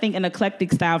have I think an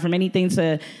eclectic style from anything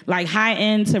to like high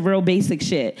end to real basic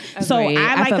shit. So Agreed.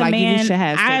 I I like feel a like you man. should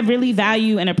have I some. really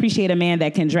value and appreciate a man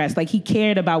that can dress. Like he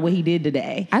cared about what he did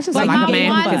today. I just But like my a man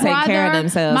one who can take care of brother-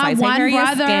 themselves. My Like, take one care of your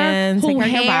brother skin, who take care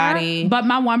of your hair, body. but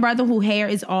my one brother who hair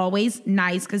is always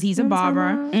nice because he's a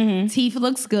barber. Mm-hmm. Teeth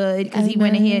looks good because he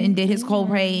went ahead and did his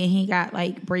Colpray and he got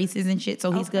like braces and shit,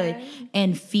 so he's good.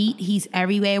 And feet, he's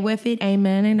everywhere with it.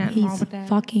 Amen. Ain't nothing wrong He's with that.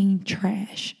 fucking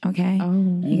trash. Okay,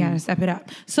 you gotta step it up.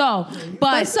 So,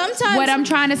 but sometimes- what I'm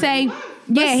trying to say,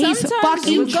 yeah, he's sometimes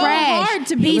fucking you go trash. hard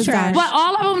to be He's trash. But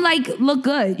all of them like look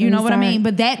good. You know what I Sorry. mean?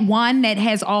 But that one that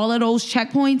has all of those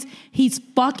checkpoints, he's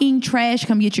fucking trash.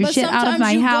 Come get your But shit out of sometimes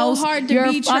my you go house. hard to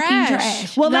You're be fucking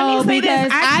trash. Well, let No, me say because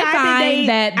this. I tried to find date-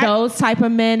 that those type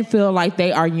of men feel like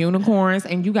they are unicorns,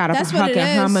 and you gotta That's what fucking it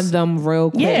is. hum them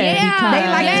real quick. Yeah. Yeah, They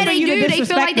like yeah, for they you to do. They feel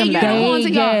disrespect like they them, though. unicorns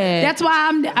to y'all. Yeah. That's why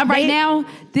I'm right They- now.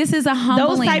 This is a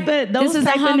humbling. Those this is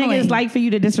type a of humbling. niggas like for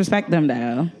you to disrespect them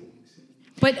though.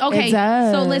 But okay, It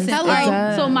does. so listen. Hello. all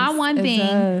right, It so my does. one It thing,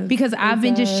 does. because I've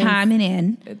been just does. chiming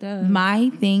in. It does.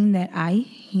 My thing that I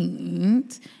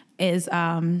hate is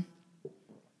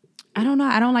I don't know.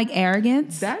 I don't like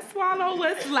arrogance. That swallow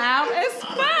was loud as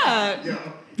fuck.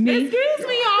 Excuse me,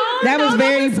 y'all. That was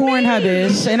very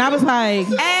Pornhub-ish, and I was like,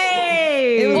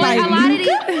 Hey. it was Well, like, a lot of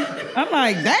these. I'm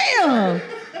like, damn.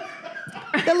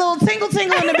 The little tingle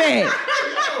in the back.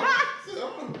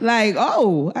 Like,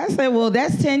 oh, I said, well,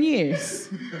 that's 10 years.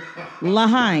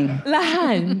 Lahain.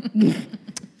 Lahan.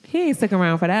 He ain't sticking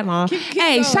around for that long.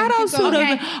 Hey, going, shout out keep to going. the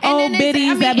Okay. And old then it's-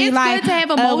 biddies that be it's like, good to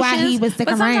have oh, why emotions, he was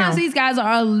sticking but sometimes around. these guys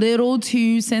are a little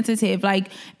too sensitive, like,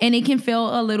 and it can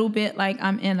feel a little bit like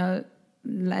I'm in a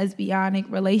lesbianic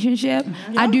relationship.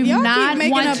 I do y'all keep not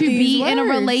making want up to be these in a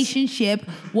words. relationship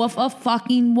with a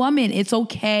fucking woman. It's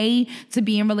okay to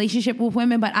be in relationship with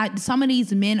women, but some of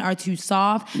these men are too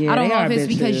soft. Yeah, I don't they know are if it's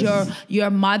because bitches.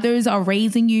 your mothers are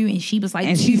raising you and she was like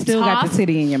And too she still got tough. the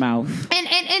titty in your mouth.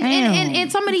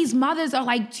 And some of these mothers are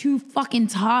like too fucking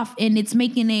tough, and it's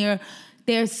making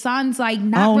their sons like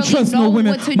not I don't really trust know no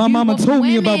women. what to My do mama with told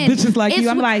me women. about bitches like you.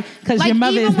 I'm It's- like, 'cause your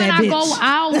mother even is that when bitch. I go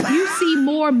out, you see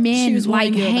more She men was like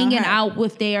warning you about hanging her. out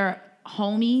with their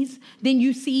homies than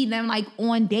you see them like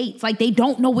on dates. Like they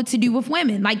don't know what to do with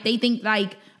women. Like they think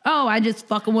like, oh, I just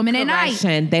fuck a woman at night.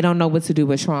 Correction. They don't know what to do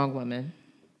with strong women.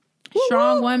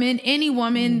 Strong woman, any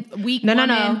woman, weak No, woman.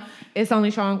 no. It's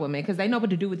only strong women because they know what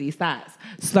to do with these thighs.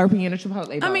 Slurping in a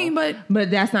Chipotle bowl. mean, but-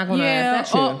 that's not going to Yeah,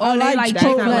 affect you. or they like That's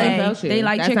not gonna Chick-fil-A. affect you. They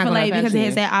like That's not gonna Chick-fil-A affect because it you.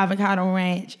 has that avocado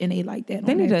ranch and they like that.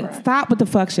 They on need their to bread. stop with the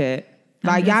fuck shit.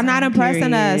 Like y'all not saying,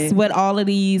 impressing us period. with all of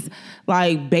these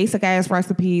like basic ass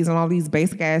recipes and all these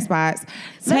basic ass spots.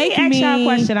 Let me Take ask me. y'all a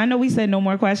question. I know we said no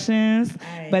more questions,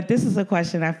 but this is a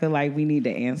question I feel like we need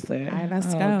to answer. All right, let's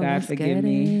oh, go. God Let's forgive get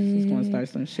me. it. Just want to start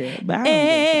some shit. But I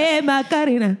don't give a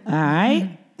Macarena. All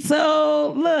right.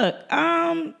 So look,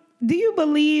 do you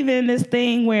believe in this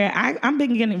thing where I'm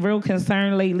been getting real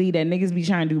concerned lately that niggas be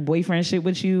trying to do boyfriend shit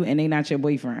with you and they not your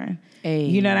boyfriend? Hey.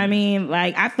 You know what I mean?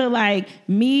 Like I feel like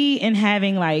me and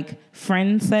having like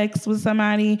friend sex with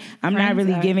somebody, I'm not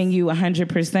really giving you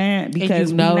 100%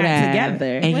 because you know we're not that.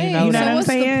 together. And you Wait, know you know that. what so I'm what's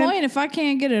saying? the point if I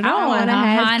can't get it I on? wanna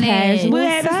have honey. casual We're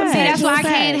having some See, that's why I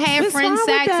casual can't sex. have What's friend wrong with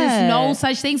sex. It's that? no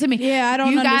such thing to me. Yeah, I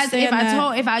don't You guys, understand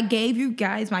that. if I gave you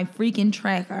guys my freaking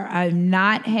tracker, I'm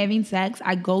not having sex.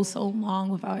 I go so long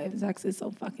without having sex is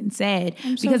so fucking sad.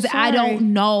 so because I sorry.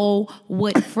 don't know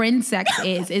what friend sex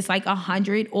is. It's like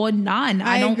 100 or none.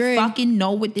 I don't agree. fucking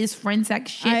know what this friend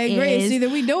sex shit I agree. is. It's either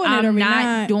we doing it I'm or we not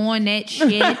not. doing that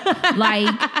shit.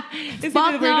 Like, It's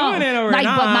fuck either we're no. doing it or we're Like,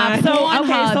 but my not. So Pornhub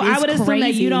okay, so I is would assume that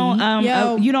crazy. you don't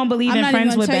Yo, you don't believe I'm in not friends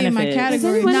even with gonna tell you my benefits.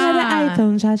 categories.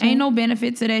 Nah. Ain't no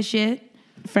benefit to that shit.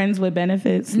 Friends with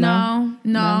benefits. No.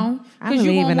 I Because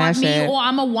you believe gonna in want that me shit. or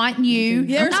I'm gonna want you.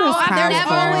 There's no, always-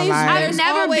 I've there's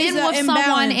never always been a with someone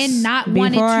imbalance. and not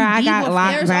wanted Before to I be got with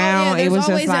locked them. down, there's it was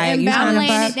always just an like you imbalance. I'm trying to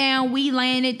laying fuck. it down. We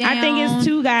laying it down. I think it's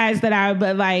two guys that I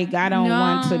like. I don't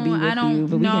want to be with you,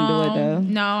 but we can do it though.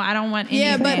 No, I don't want any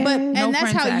Yeah, of that. but No and that's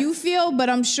friend how sex. you feel. But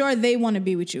I'm sure they want to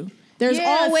be with you. There's Yeah,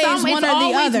 always it's one or the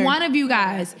always other. one of you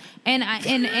guys, and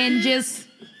just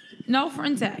no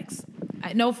friend sex.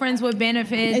 No friends with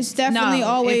benefits. It's definitely no.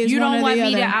 always If you one don't or want the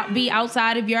me to other. be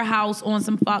outside of your house on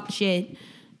some fuck shit,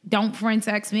 don't friend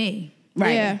sex me.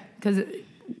 Right. Yeah. Because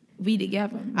we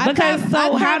together. Because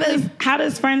I'd how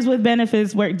does friends with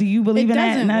benefits work? Do you believe It in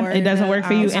that? doesn't None- work. It doesn't work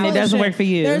for you, It's and it doesn't bullshit. work for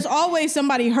you. There's always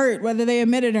somebody hurt, whether they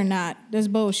admit it or not. That's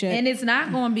bullshit. And it's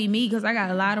not going to be me because I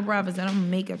got a lot of brothers and I'm going to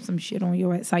make up some shit on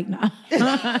your ass. Like, nah.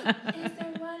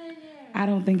 I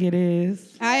don't think it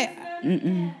is.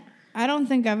 I don't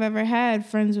think I've ever had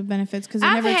friends with benefits because it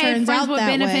I've never had turns friends out with that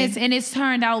benefits way. and it's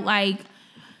turned out like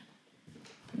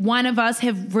one of us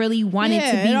have really wanted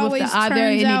Yeah, to it be with always the other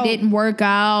turns and out it didn't work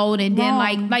out. And then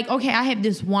wrong. like, okay, I have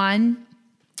this one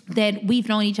that we've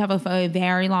known each other for a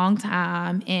very long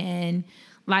time. And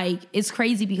like, it's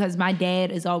crazy because my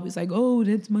dad is always like, oh,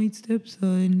 that's my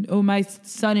stepson or my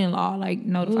son-in-law. Like,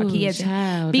 no, the fuck he isn't.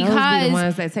 child, those be the Because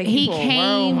ones that take he people a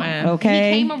came, whirlwind.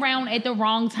 Okay. he came around at the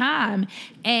wrong time.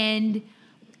 And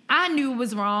I knew it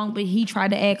was wrong, but he tried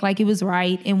to act like it was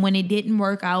right. And when it didn't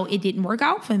work out, it didn't work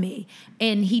out for me.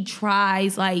 And he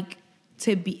tries like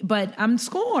to be, but I'm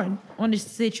scorned on this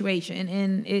situation.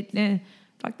 And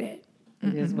fuck that.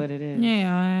 It is what it is.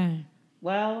 Yeah.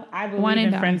 Well, I One believe and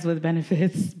in done. friends with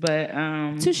benefits, but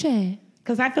Touche.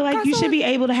 because I feel like you should be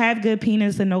able to have good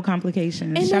penis and no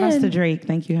complications. Shout outs to Drake.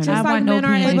 Thank you, honey. I Just like want no men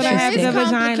are penis. able to There have is the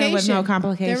vagina with no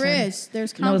complication. complication. There is.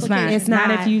 There's No, it's not. complications. It's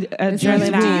not if you address really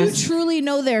Do not. you rules. truly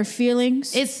know their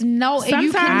feelings? It's no, you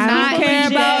Sometimes cannot people care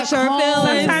legit about your call-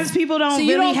 feelings. Sometimes people don't so really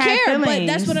you don't have care, feelings. but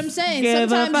that's what I'm saying. Give a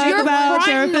Sometimes fuck you're about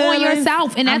your fronting on feelings.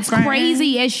 yourself, and I'm that's fronting.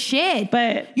 crazy as shit.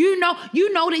 But- you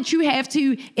know that you have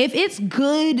to. If it's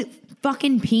good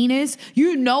fucking penis,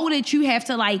 you know that you have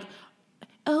to like.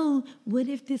 Oh, what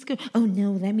if this go? Oh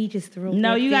no, let me just throw.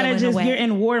 No, that you gotta feeling just, away. you're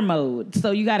in war mode. So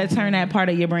you gotta turn that part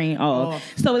of your brain off.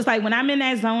 So it's like when I'm in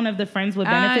that zone of the friends with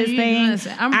benefits you- thing,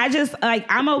 listen, I just like,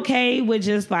 I'm okay with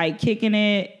just like kicking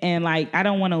it and like, I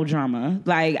don't want no drama.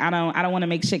 Like, I don't want to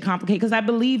make shit complicated. Cause I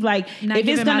believe like, Not if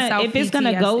it's giving gonna myself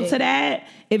go PTSD. to that,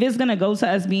 if it's gonna go to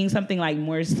us being something like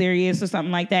more serious or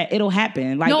something like that, it'll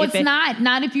happen. Like, No, if it's not.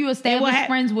 Not if you establish hap-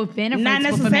 friends with benefits Not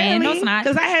with a man. No, necessarily, it's not.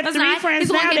 because I have It's 3 not. friends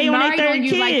He's gonna now. get They on their married third on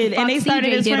you like kid, the and they fuck started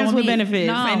CJ as did friends on with me. benefits,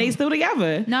 No. and they still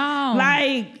together. No.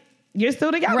 Like, you're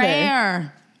still together.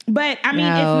 Rare. But I mean,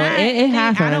 No, if not, it then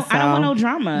happens, I don't want no so.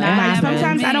 drama. It Like, happens.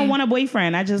 sometimes I don't Me. want a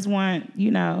boyfriend. I just want,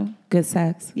 Good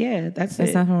sex. yeah, that's There's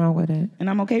it, nothing wrong with it. and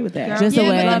I'm okay with that. Just a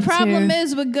way but the problem to-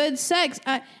 is with good sex,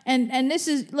 and this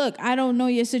is, look, I don't know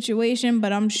your situation,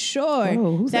 but I'm sure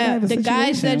Whoa, who said I have that a the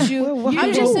guys situation? that you, Whoa,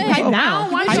 I'm just saying, Pipe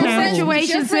down. What's If your you're friends- if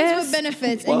situation, you're friends sis? with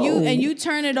benefits, Whoa. and you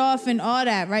turn it off and all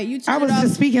that, right? You turn I was it off,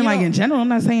 just speaking you like don't- in general. I'm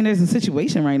not saying there's a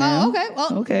situation right now. Oh, okay.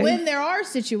 Well, okay. when there are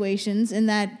situations in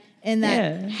that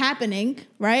Yeah. happening,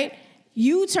 right?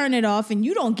 You turn it off and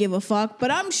you don't give a fuck.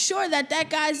 But I'm sure that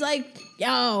guy's like,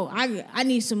 yo, I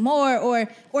need some more, or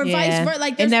vice versa.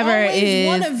 Like, it there's never always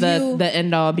one is of you. the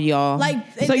end all be all. Like,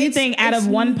 so you it's- think out it's- of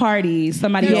one party,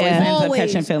 somebody There's always ends up always-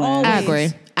 catching feelings? always. I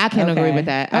agree. I can Okay. agree with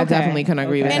that. I Okay. definitely can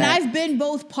agree with And that. I've been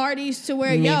both parties to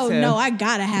where, Me yo, too. no, I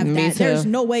gotta have Me that. There's too.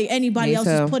 no way anybody Me else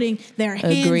too. is putting their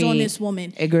hands Agreed. on this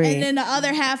woman. Agreed. And then the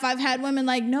other half, I've had women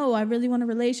like, no, I really want a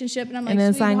relationship, and I'm like, And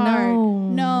it's like, sweetheart,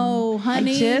 no.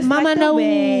 honey, Mama, no.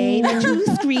 you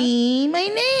scream my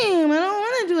name. I don't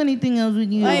want to do anything else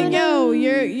with you. like, yo,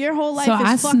 your whole life So is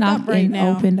I fucked snuck up right and now.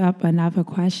 opened up another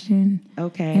question,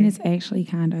 Okay. and it's actually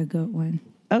kind of a good one.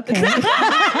 okay.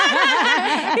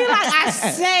 I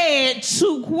said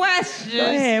 2 questions. Go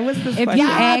ahead. What's this If question?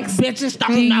 you ask, bitches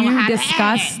don't do know you how to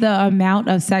discuss the amount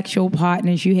of sexual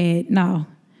partners you had? No.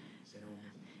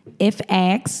 If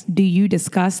asked, do you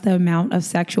discuss the amount of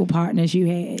sexual partners you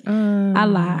had? I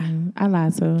lie. I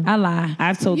lied too. I lie.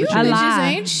 I've told You the I truth. bitches lie.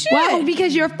 ain't shit. Well,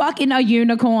 because you're fucking a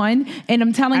unicorn, and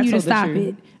I'm telling I you to told the stop truth.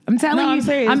 it. I'm telling No, I'm you,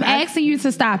 serious. I'm asking you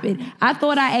to stop it. I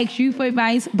thought I asked you for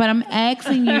advice, but I'm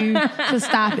asking you to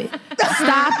stop it.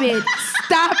 Stop it.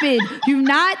 Stop it. Do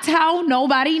not tell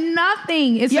nobody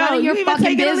nothing. It's none of your you either fucking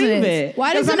take it or leave business. it.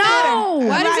 Why does it No. matter?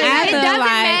 Why does it It matter? doesn't like-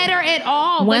 matter at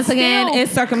all. Once but again, still,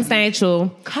 it's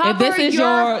circumstantial. cover If this is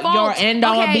your faults. end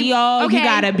all Okay, be all, okay. you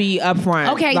gotta be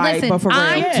upfront. Okay, like, listen, but for real.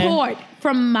 I'm taught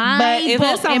from my But if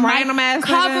book it's some and my- random ass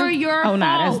cover nigga- your Oh,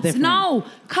 nah, that's faults. different. No,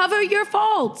 cover your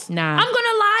faults. Nah. I'm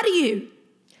gonna lie to you.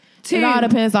 It all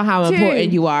depends on how Two.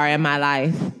 important you are in my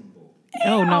life.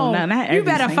 Oh no, not every You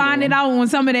better single find it one. out on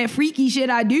some of that freaky shit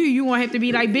I do. You won't have to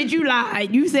be like, bitch, you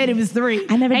lied. You said it was 3.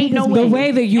 I never Ain't did no this way. The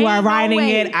way that you Ain't are no writing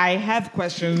way. it, I have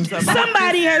questions about.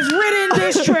 Somebody has ridden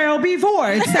this trail before.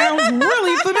 It sounds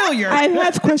really familiar. I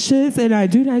have questions and I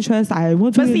do not trust. I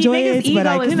want to But see, enjoy niggas' it, but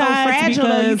I ego is so cannot fragile,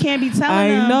 though. You because can't be telling I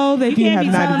them. know that you can't have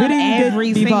be not telling them ridden every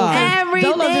it single before. thing.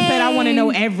 Dolo just said, "I want to know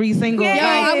every single." Yo,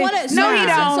 I want to. No, you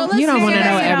don't. So let's You don't want to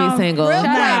figure know this out. every single. Real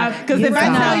Shut quick. up. Because if You I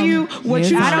don't. tell you what You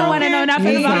you, don't. I don't want to know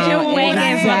nothing You about your don't. wig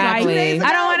ass. Exactly.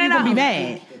 I don't want to you know. gonna be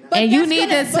mad. But And you that's need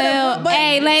gonna- to tell, but-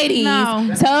 hey ladies, No.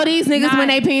 tell these niggas Not- when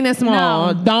they penis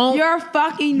small. No, Don't. You're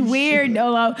fucking weird,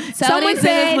 Dolo. Someone these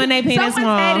niggas when they penis someone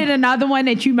small. said in another one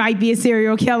that you might be a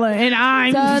serial killer, and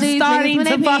I'm Tell these starting niggas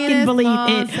to when they fucking penis believe small,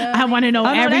 it. tell I want to know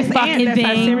Oh, no, every that's fucking Ant, that's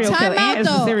not thing. serial killer. Time out Ant is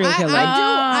a though. serial I killer.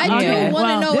 do okay. want to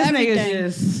Well, know This everything. nigga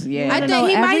just yeah. I think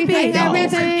he might be.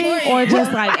 everything, or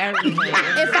just like everything.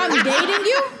 If I'm dating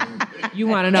you, You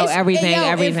want to know it's- everything, yo,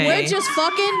 everything. If we're just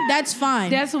fucking, that's fine.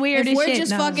 That's weird If as we're shit,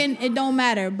 just no. fucking, it don't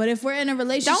matter. But if we're in a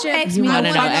relationship, Don't ask You me I wanna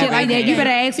no know wanna fuck shit like that. everything. You better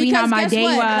ask me how Because my guess day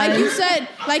what? was.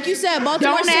 Like you said,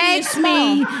 Baltimore Don't City is ask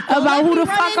small. me Don't about let who me the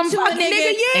run fuck I'm into a fucking,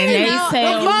 nigga, yeah. And they now,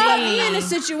 tell you put me. me in a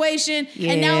situation,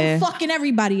 and now Yeah. I'm fucking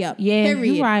everybody up. Yeah, you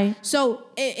period. right. So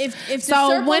if the So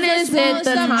circles when are is small it and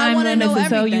the stuff, I time want to limit know to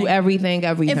tell you everything.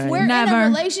 everything? If we're in Never. a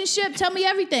relationship, tell me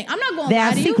everything. I'm not going to There lie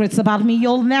are to you. secrets about me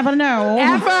you'll never know.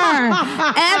 Ever.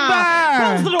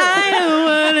 Close the door. I don't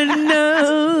want to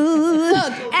know.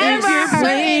 Look, Ever.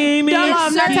 certain, Dolo, I'm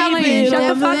not certain telling you.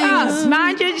 Shut the fuck things. up.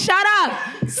 Mind you, shut up.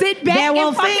 Sit back There will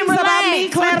and fucking things relax. about me,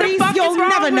 What the Clarice, fuck you'll is wrong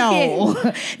never with know.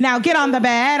 you? Now get on the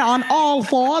bed on all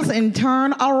fours and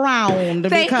turn around.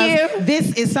 Thank because you.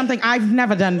 this is something I've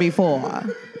never done before.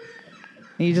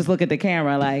 And you just look at the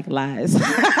camera like lies.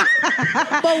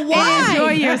 But why? And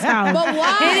enjoy yourself. But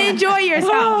why? And enjoy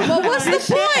yourself. But what's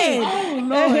the point?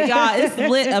 Lord, y'all, it's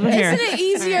lit up in here. Isn't it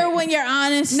easier when you're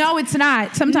honest? No, it's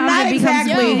not. Sometimes Not it becomes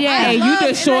exactly. Yo, yeah. I Hey, you love-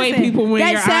 destroy listen, people when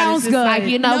that you're sounds honest. It's good. like,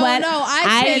 you know No, what? no,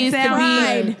 I used to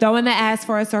tried. be throwing the ass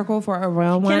for a circle for a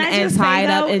real one I and just say, tied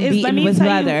up though, and is- let beaten me with tell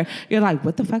you- leather. You're like,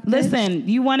 what the fuck? bitch? Listen,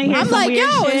 you want to hear I'm some like, weird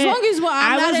yo, as shit? long as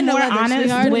I I'm not was in the more leather, honest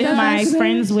sweetheart. with my That's-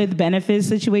 friends with benefits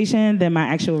situation than my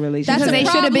actual relationship. That's Because a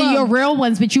they should have been problem. your real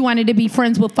ones, but you wanted to be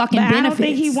friends with fucking But I benefits. don't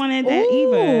think he wanted that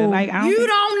either. Like I don't You think-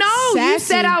 don't know. You Sassy.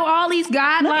 set out all these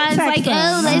guidelines text like, him.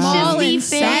 oh, let's Small just be and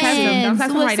sassy. Don't text him friends.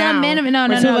 right What's the now. minimum? No, We're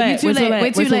no, too no. late. You're too We're too late. late.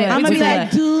 We're too We're too late. late. We're I'ma too be late.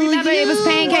 like, do Remember, it was you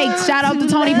pancakes. Shout out to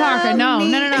Tony Parker. No.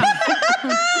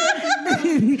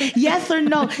 yes or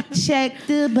no? Check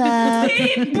the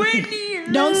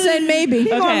box. Don't send maybe. He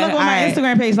gonna Okay, look on my alright.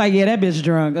 Instagram page like, yeah, that bitch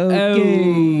drunk.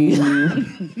 Okay.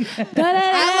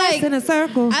 I like in a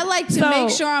circle. I like to So- make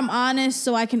sure I'm honest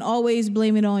so I can always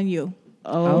blame it on you.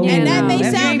 Oh, And that may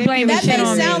That's sound you blaming that shit may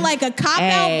on sound me. like a cop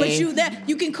out, but Hey.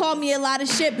 you can call me a lot of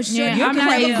shit, but Yeah, you I'm can not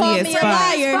never easy call as me a fuck.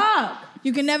 liar. Fuck.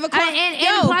 You can never call And yo.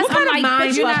 plus, What I'm kind like, of mind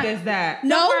but you're fuck not. is that?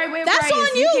 No, Right, that's on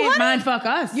you, can't honey. mind fuck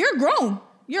us. You're grown.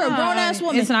 You're a grown ass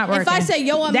woman. it's not If I working. say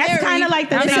yo, I'm That's married, kind of like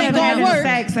the this thing ain't of gonna having work.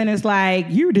 sex, and it's like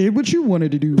you did what you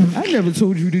wanted to do. I never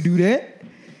told you to do that,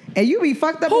 and you be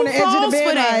fucked up Who on the edge of falls the for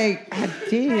bed. that? Like I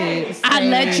did. I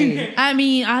let you. I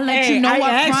mean, I let Hey, you know I up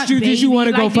asked front, you, did you baby.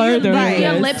 wanna go Like, do you further lick with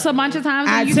your this? lips a bunch of times.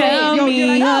 I and you tell say, me you're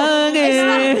like, no,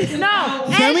 again. it's not.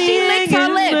 No, Tell and me she licked her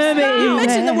again, lips. baby. No. You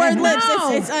mentioned the word lips. No.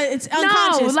 It's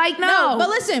unconscious. No. But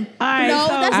listen, All right, no,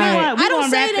 so that's we not. gonna- we I don't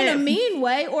gonna say wrap it in a it. mean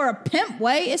way or a pimp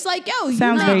way. It's like, yo, you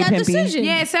Sounds made very that pimpy. decision.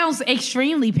 Yeah, it sounds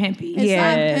extremely pimpy. It's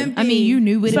Yeah. not pimpy. I mean, you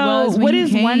knew what it So, was. When what you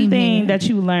is came one thing here. that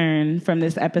you learned from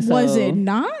this episode? Was it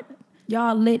not?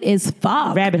 y'all lit as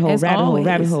fuck? Rabbit hole, as rabbit hole, always.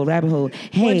 rabbit hole, rabbit hole.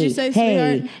 Hey, What'd you say,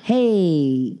 hey, sweetheart?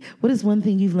 hey. What is one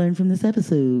thing you've learned from this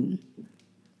episode?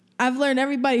 I've learned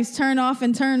everybody's turn off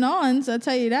and turn ons. I'll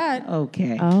tell you that.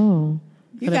 Okay. Oh.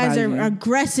 You What guys about are you?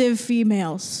 aggressive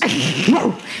females.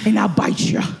 And I'll bite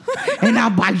you. And I'll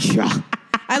bite you.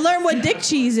 I learned what dick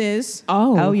cheese is.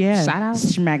 Oh yeah. Shout out.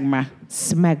 Smegma.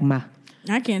 Smegma.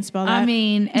 I can't spell that. I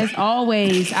mean, as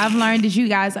always, I've learned that you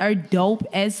guys are dope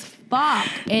as fuck,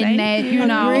 and that you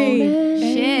know,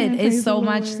 shit, it's so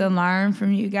much to learn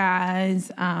from you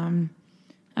guys. I'm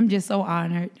just so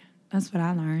honored. That's what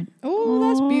I learned. Oh,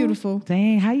 that's beautiful.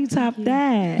 Dang, how you top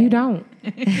that? You don't.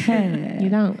 You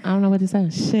don't. I don't know what to say.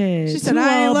 Shit. She said,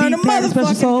 I ain't learned a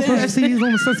motherfucking thing. seeds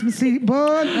on the sesame seed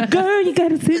bun. Girl, you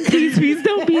gotta send please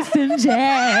don't be stingy.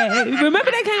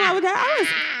 Remember they came out with that? I was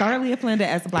thoroughly offended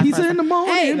as a black Pizza person. in the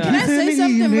morning. Hey, can I say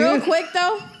something real quick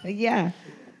though? Yeah.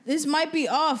 This might be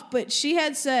off, but she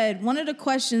had said one of the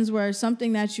questions were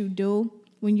something that you do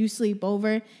when you sleep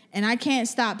over. And I can't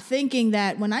stop thinking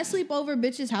that when I sleep over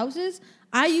bitches' houses,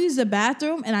 I use the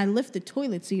bathroom and I lift the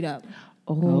toilet seat up.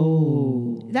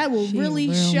 Oh. That will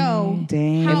really show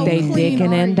Dang. how If they clean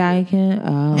dicking are and you. diking.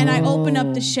 Oh. And I open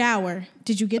up the shower.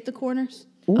 Did you get the corners?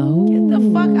 Get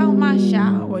the fuck out my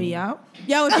shower, yo.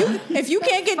 Yo, if you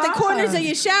can't get the corners of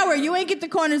your shower, you ain't get the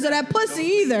corners of that pussy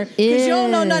either. Because you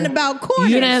don't know nothing about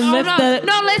corners. You done lift the...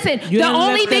 No, listen. You The done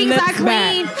only lift the things I lips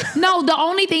clean. back. No, the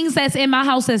only things that's in my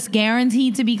house that's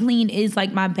guaranteed to be clean is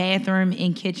like my bathroom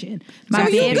and kitchen. My So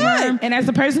you bedroom. good. And as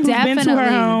a person who's been to her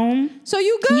Definitely. home, So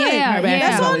you good. Yeah,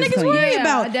 That's all always niggas clean. worry Yeah,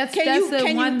 about. that's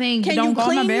the one thing. Can Don't you go in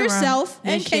my clean bedroom. yourself That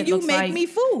and can shit you looks make like- me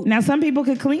food? now some people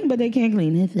could clean, but they can't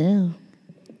clean themselves.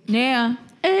 Yeah.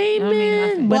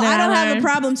 Amen. Well, But I don't have a learned-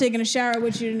 problem taking a shower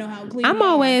with you to know how clean I'm you are.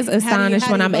 always How do you- astonished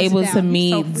how when do you I'm bust it able to down?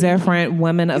 meet different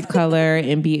women of color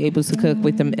and be able to cook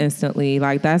with them instantly.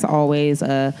 Like that's always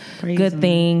a good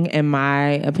thing in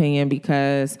my opinion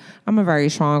because I'm a very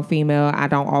strong female. I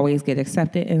don't always get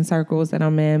accepted in circles that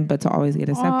I'm in, but to always get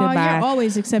accepted Oh, by you're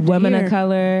always accepted women here. of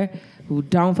color who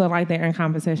don't feel like they're in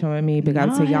competition with me. Big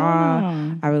up to No, y'all. hell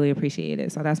no. I really appreciate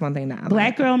it. So that's one thing that I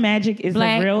Black girl magic is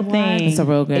Black a real what? thing. It's a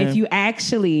real good. If you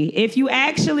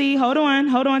actually, hold on,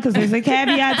 because there's a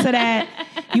caveat to that.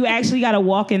 You actually got to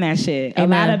walk in that shit. A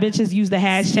Amen. lot of bitches use the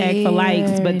hashtag for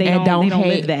likes, but they And don't don't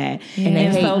live hate. that. And they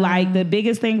And so, hate. like, the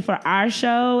biggest thing for our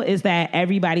show is that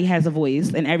everybody has a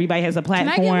voice and everybody has a I get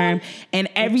platform, one? and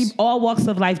all walks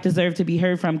of life deserve to be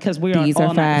heard from because we're These all are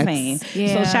not facts. the same.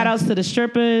 Yeah. So shout outs to the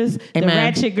strippers, the Amen.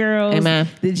 ratchet girls, Amen.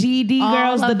 the GED All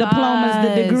girls, the of diplomas,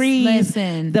 the us. degrees,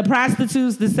 Listen. the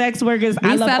prostitutes, the sex workers.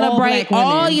 I We love celebrate all black women.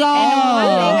 all y'all. One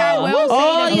thing I will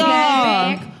All say to y'all.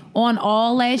 back on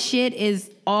all that shit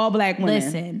is All black women.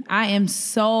 listen,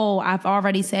 I've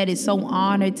already said it's so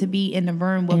honored to be in the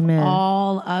room with Amen.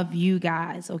 all of you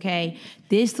guys, okay?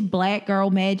 This black girl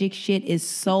magic shit is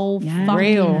so fucking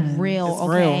Real. real, It's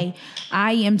okay? real.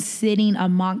 I am sitting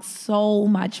amongst so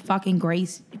much fucking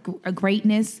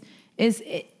greatness.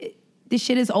 This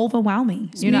shit is overwhelming.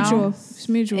 It's you mutual. know? It's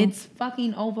mutual. It's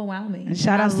fucking overwhelming. And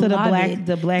shout outs I to the love black- it.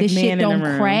 the black this man shit in the don't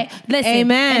room. crack. Listen,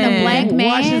 Amen. and the black Who man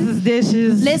washes his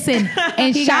dishes. Listen,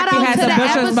 and shout got out has to a the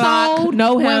butcher's episode block.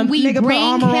 Know him. when we Nigga put bring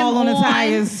Armor him All on the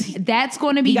tires. That's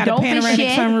going to be He got a dope as panoramic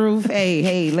shit. sunroof.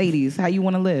 Hey, ladies, how you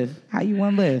want to live? How you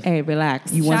want to live? Hey,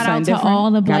 relax. You want Shout out something to different?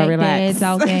 all the Gotta black relax. dads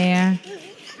out there.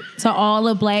 To all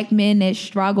the black men that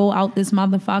struggle out this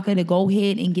motherfucker to go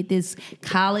ahead and get this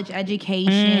college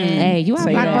education. Hey, you have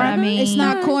Say black that. You know what I brother? mean? It's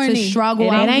not corny. To struggle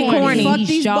It out ain't here, corny. Fuck these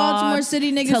these jobs, Baltimore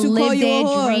City niggas to who live call you a their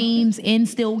whore. dreams and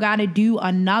still got to do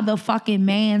another fucking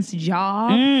man's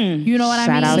job. You know what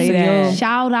Shout I out mean? to you.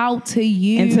 Shout out to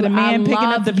you. And to the man I picking up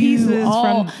love the you pieces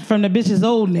all. from the bitch's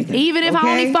old nigga. Even if I okay?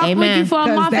 only fuck with Amen. you for a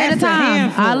 'Cause month at a that's a time,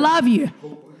 handful. I love you.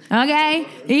 Okay?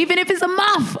 Even if it's a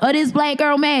month of this black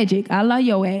girl magic, I love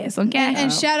your ass. Okay? and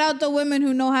shout out the women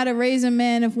who know how to raise a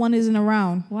man if one isn't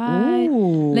around. What?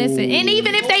 Ooh. Listen, and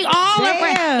even if they all Damn.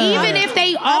 around, even if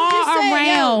they just are saying,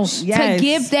 around, yo. Yes. to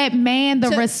give that man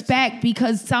the To- respect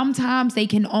because sometimes they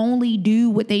can only do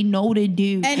what they know to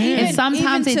do, And even-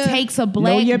 sometimes even it to- takes a Know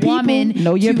black your people. woman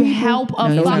Know your to people. help a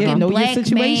Know your- fucking know your black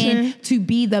situation. man to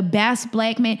be the best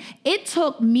black man. It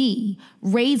took me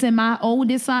raising my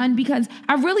oldest son because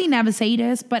I really never say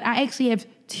this, but I actually have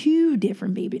 2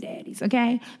 different baby daddies,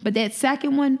 okay? But that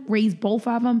second one raised both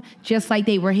of them just like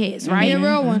they were his, right? Be a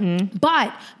real one.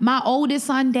 But my oldest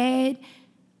son, dad,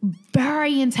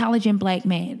 very intelligent black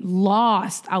man,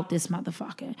 lost out this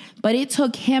motherfucker. But it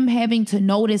took him having to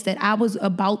notice that I was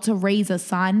about to raise a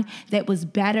son that was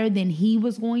better than he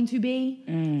was going to be.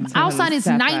 Our son is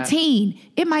step up. 19.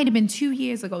 It might have been 2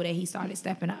 years ago that he started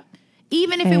stepping up.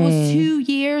 Even if it was 2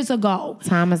 years ago.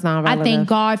 Time is not I relative. thank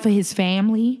God for his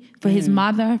family, for his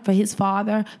mother, for his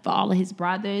father, for all of his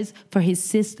brothers, for his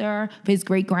sister, for his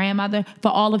great grandmother, for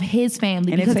all of his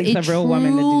family. And it because takes a real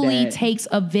woman to do truly that. takes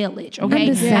a village. Okay,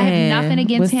 just I have saying, nothing we're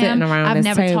against sitting him. around I've this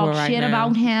never table talked right shit now.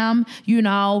 about him, you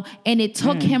know. And it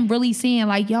took him really seeing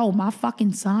like, yo, my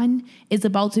fucking son is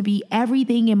about to be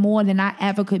everything and more than I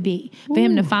ever could be. For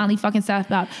him to finally fucking step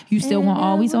up. You still gonna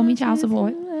always owe me child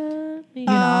support. You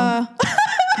know,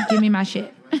 give me my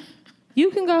shit.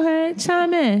 You can go ahead,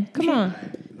 chime in. Come on.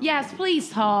 Yes, please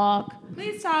talk.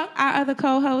 Please talk. Our other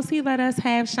co-host, he let us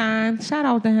have shine. Shout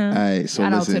out to him. All right, so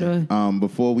Shout out to listen.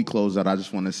 Before we close out, I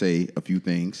just want to say a few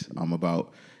things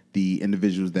about the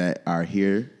individuals that are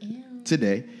here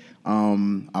today. I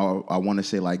want to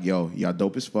say like, yo, y'all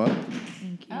dope as fuck.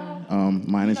 Thank you.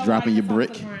 Mine is dropping your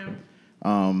brick.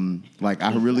 Like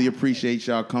I really appreciate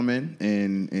y'all coming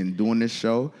and doing this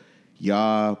show.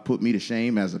 Y'all put me to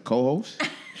shame as a co-host.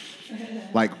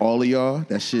 Like all of y'all,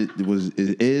 that shit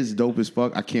is dope as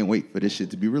fuck. I can't wait for this shit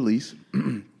to be released.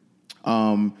 I'm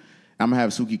gonna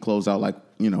have Suki close out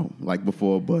like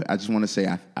before, but I just want to say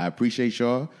I appreciate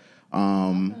y'all.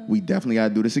 We definitely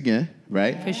gotta do this again,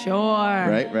 right? For sure.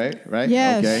 Right.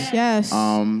 Yes, Okay. yes.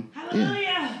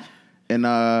 Yeah. And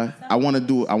I want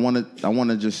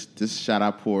to just shout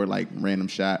out for like random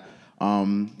shot. Well,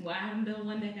 I'm the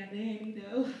one that got the handy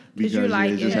though. Because you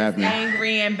like it just it. happened.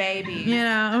 Angry and baby. You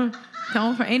know,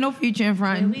 ain't no future in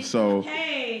front. So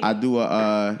Hey, I do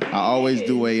I always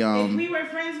do a If we were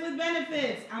friends with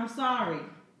benefits, I'm sorry.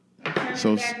 I'm turning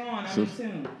So- it back on. I'm so-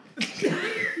 tuned.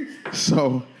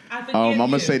 So forgive I'm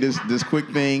gonna you. say this quick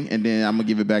thing, and then I'm gonna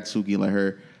give it back to Suki and let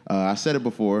her. I said it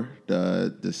before,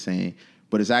 the saying,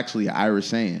 but it's actually an Irish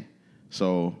saying.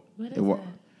 So I'm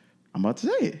about to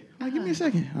say it. Give me a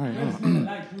second. All right. hold on.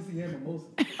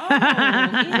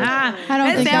 I don't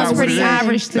That think sounds was pretty it.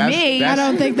 Irish to me. I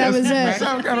don't think that was That it.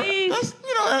 sounds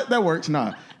that works.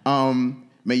 Nah.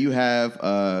 May you have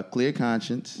a clear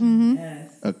conscience,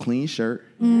 a clean shirt,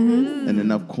 and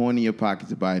enough coin in your pocket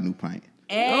to buy a new pint.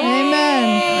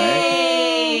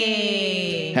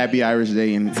 Amen. Happy Irish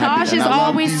Day and Tosh happy, is and I love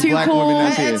always these too black cool women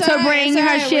that's here. It's to all right, bring it's all her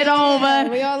right. shit We- over.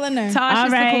 We all in there. Tosh All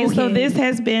is right, the cool so kid. this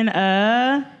has been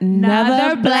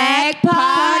Another Black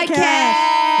Podcast.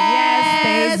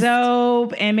 Yes, stay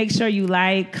dope. And make sure you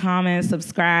like, comment,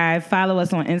 subscribe, follow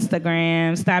us on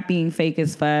Instagram. Stop being fake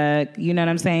as fuck. You know what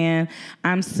I'm saying?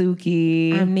 I'm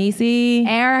Suki. I'm Niecy.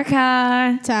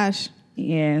 Erica. Tosh.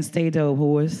 Yeah, stay dope,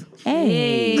 whores.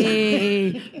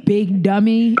 Hey. Big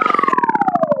dummy.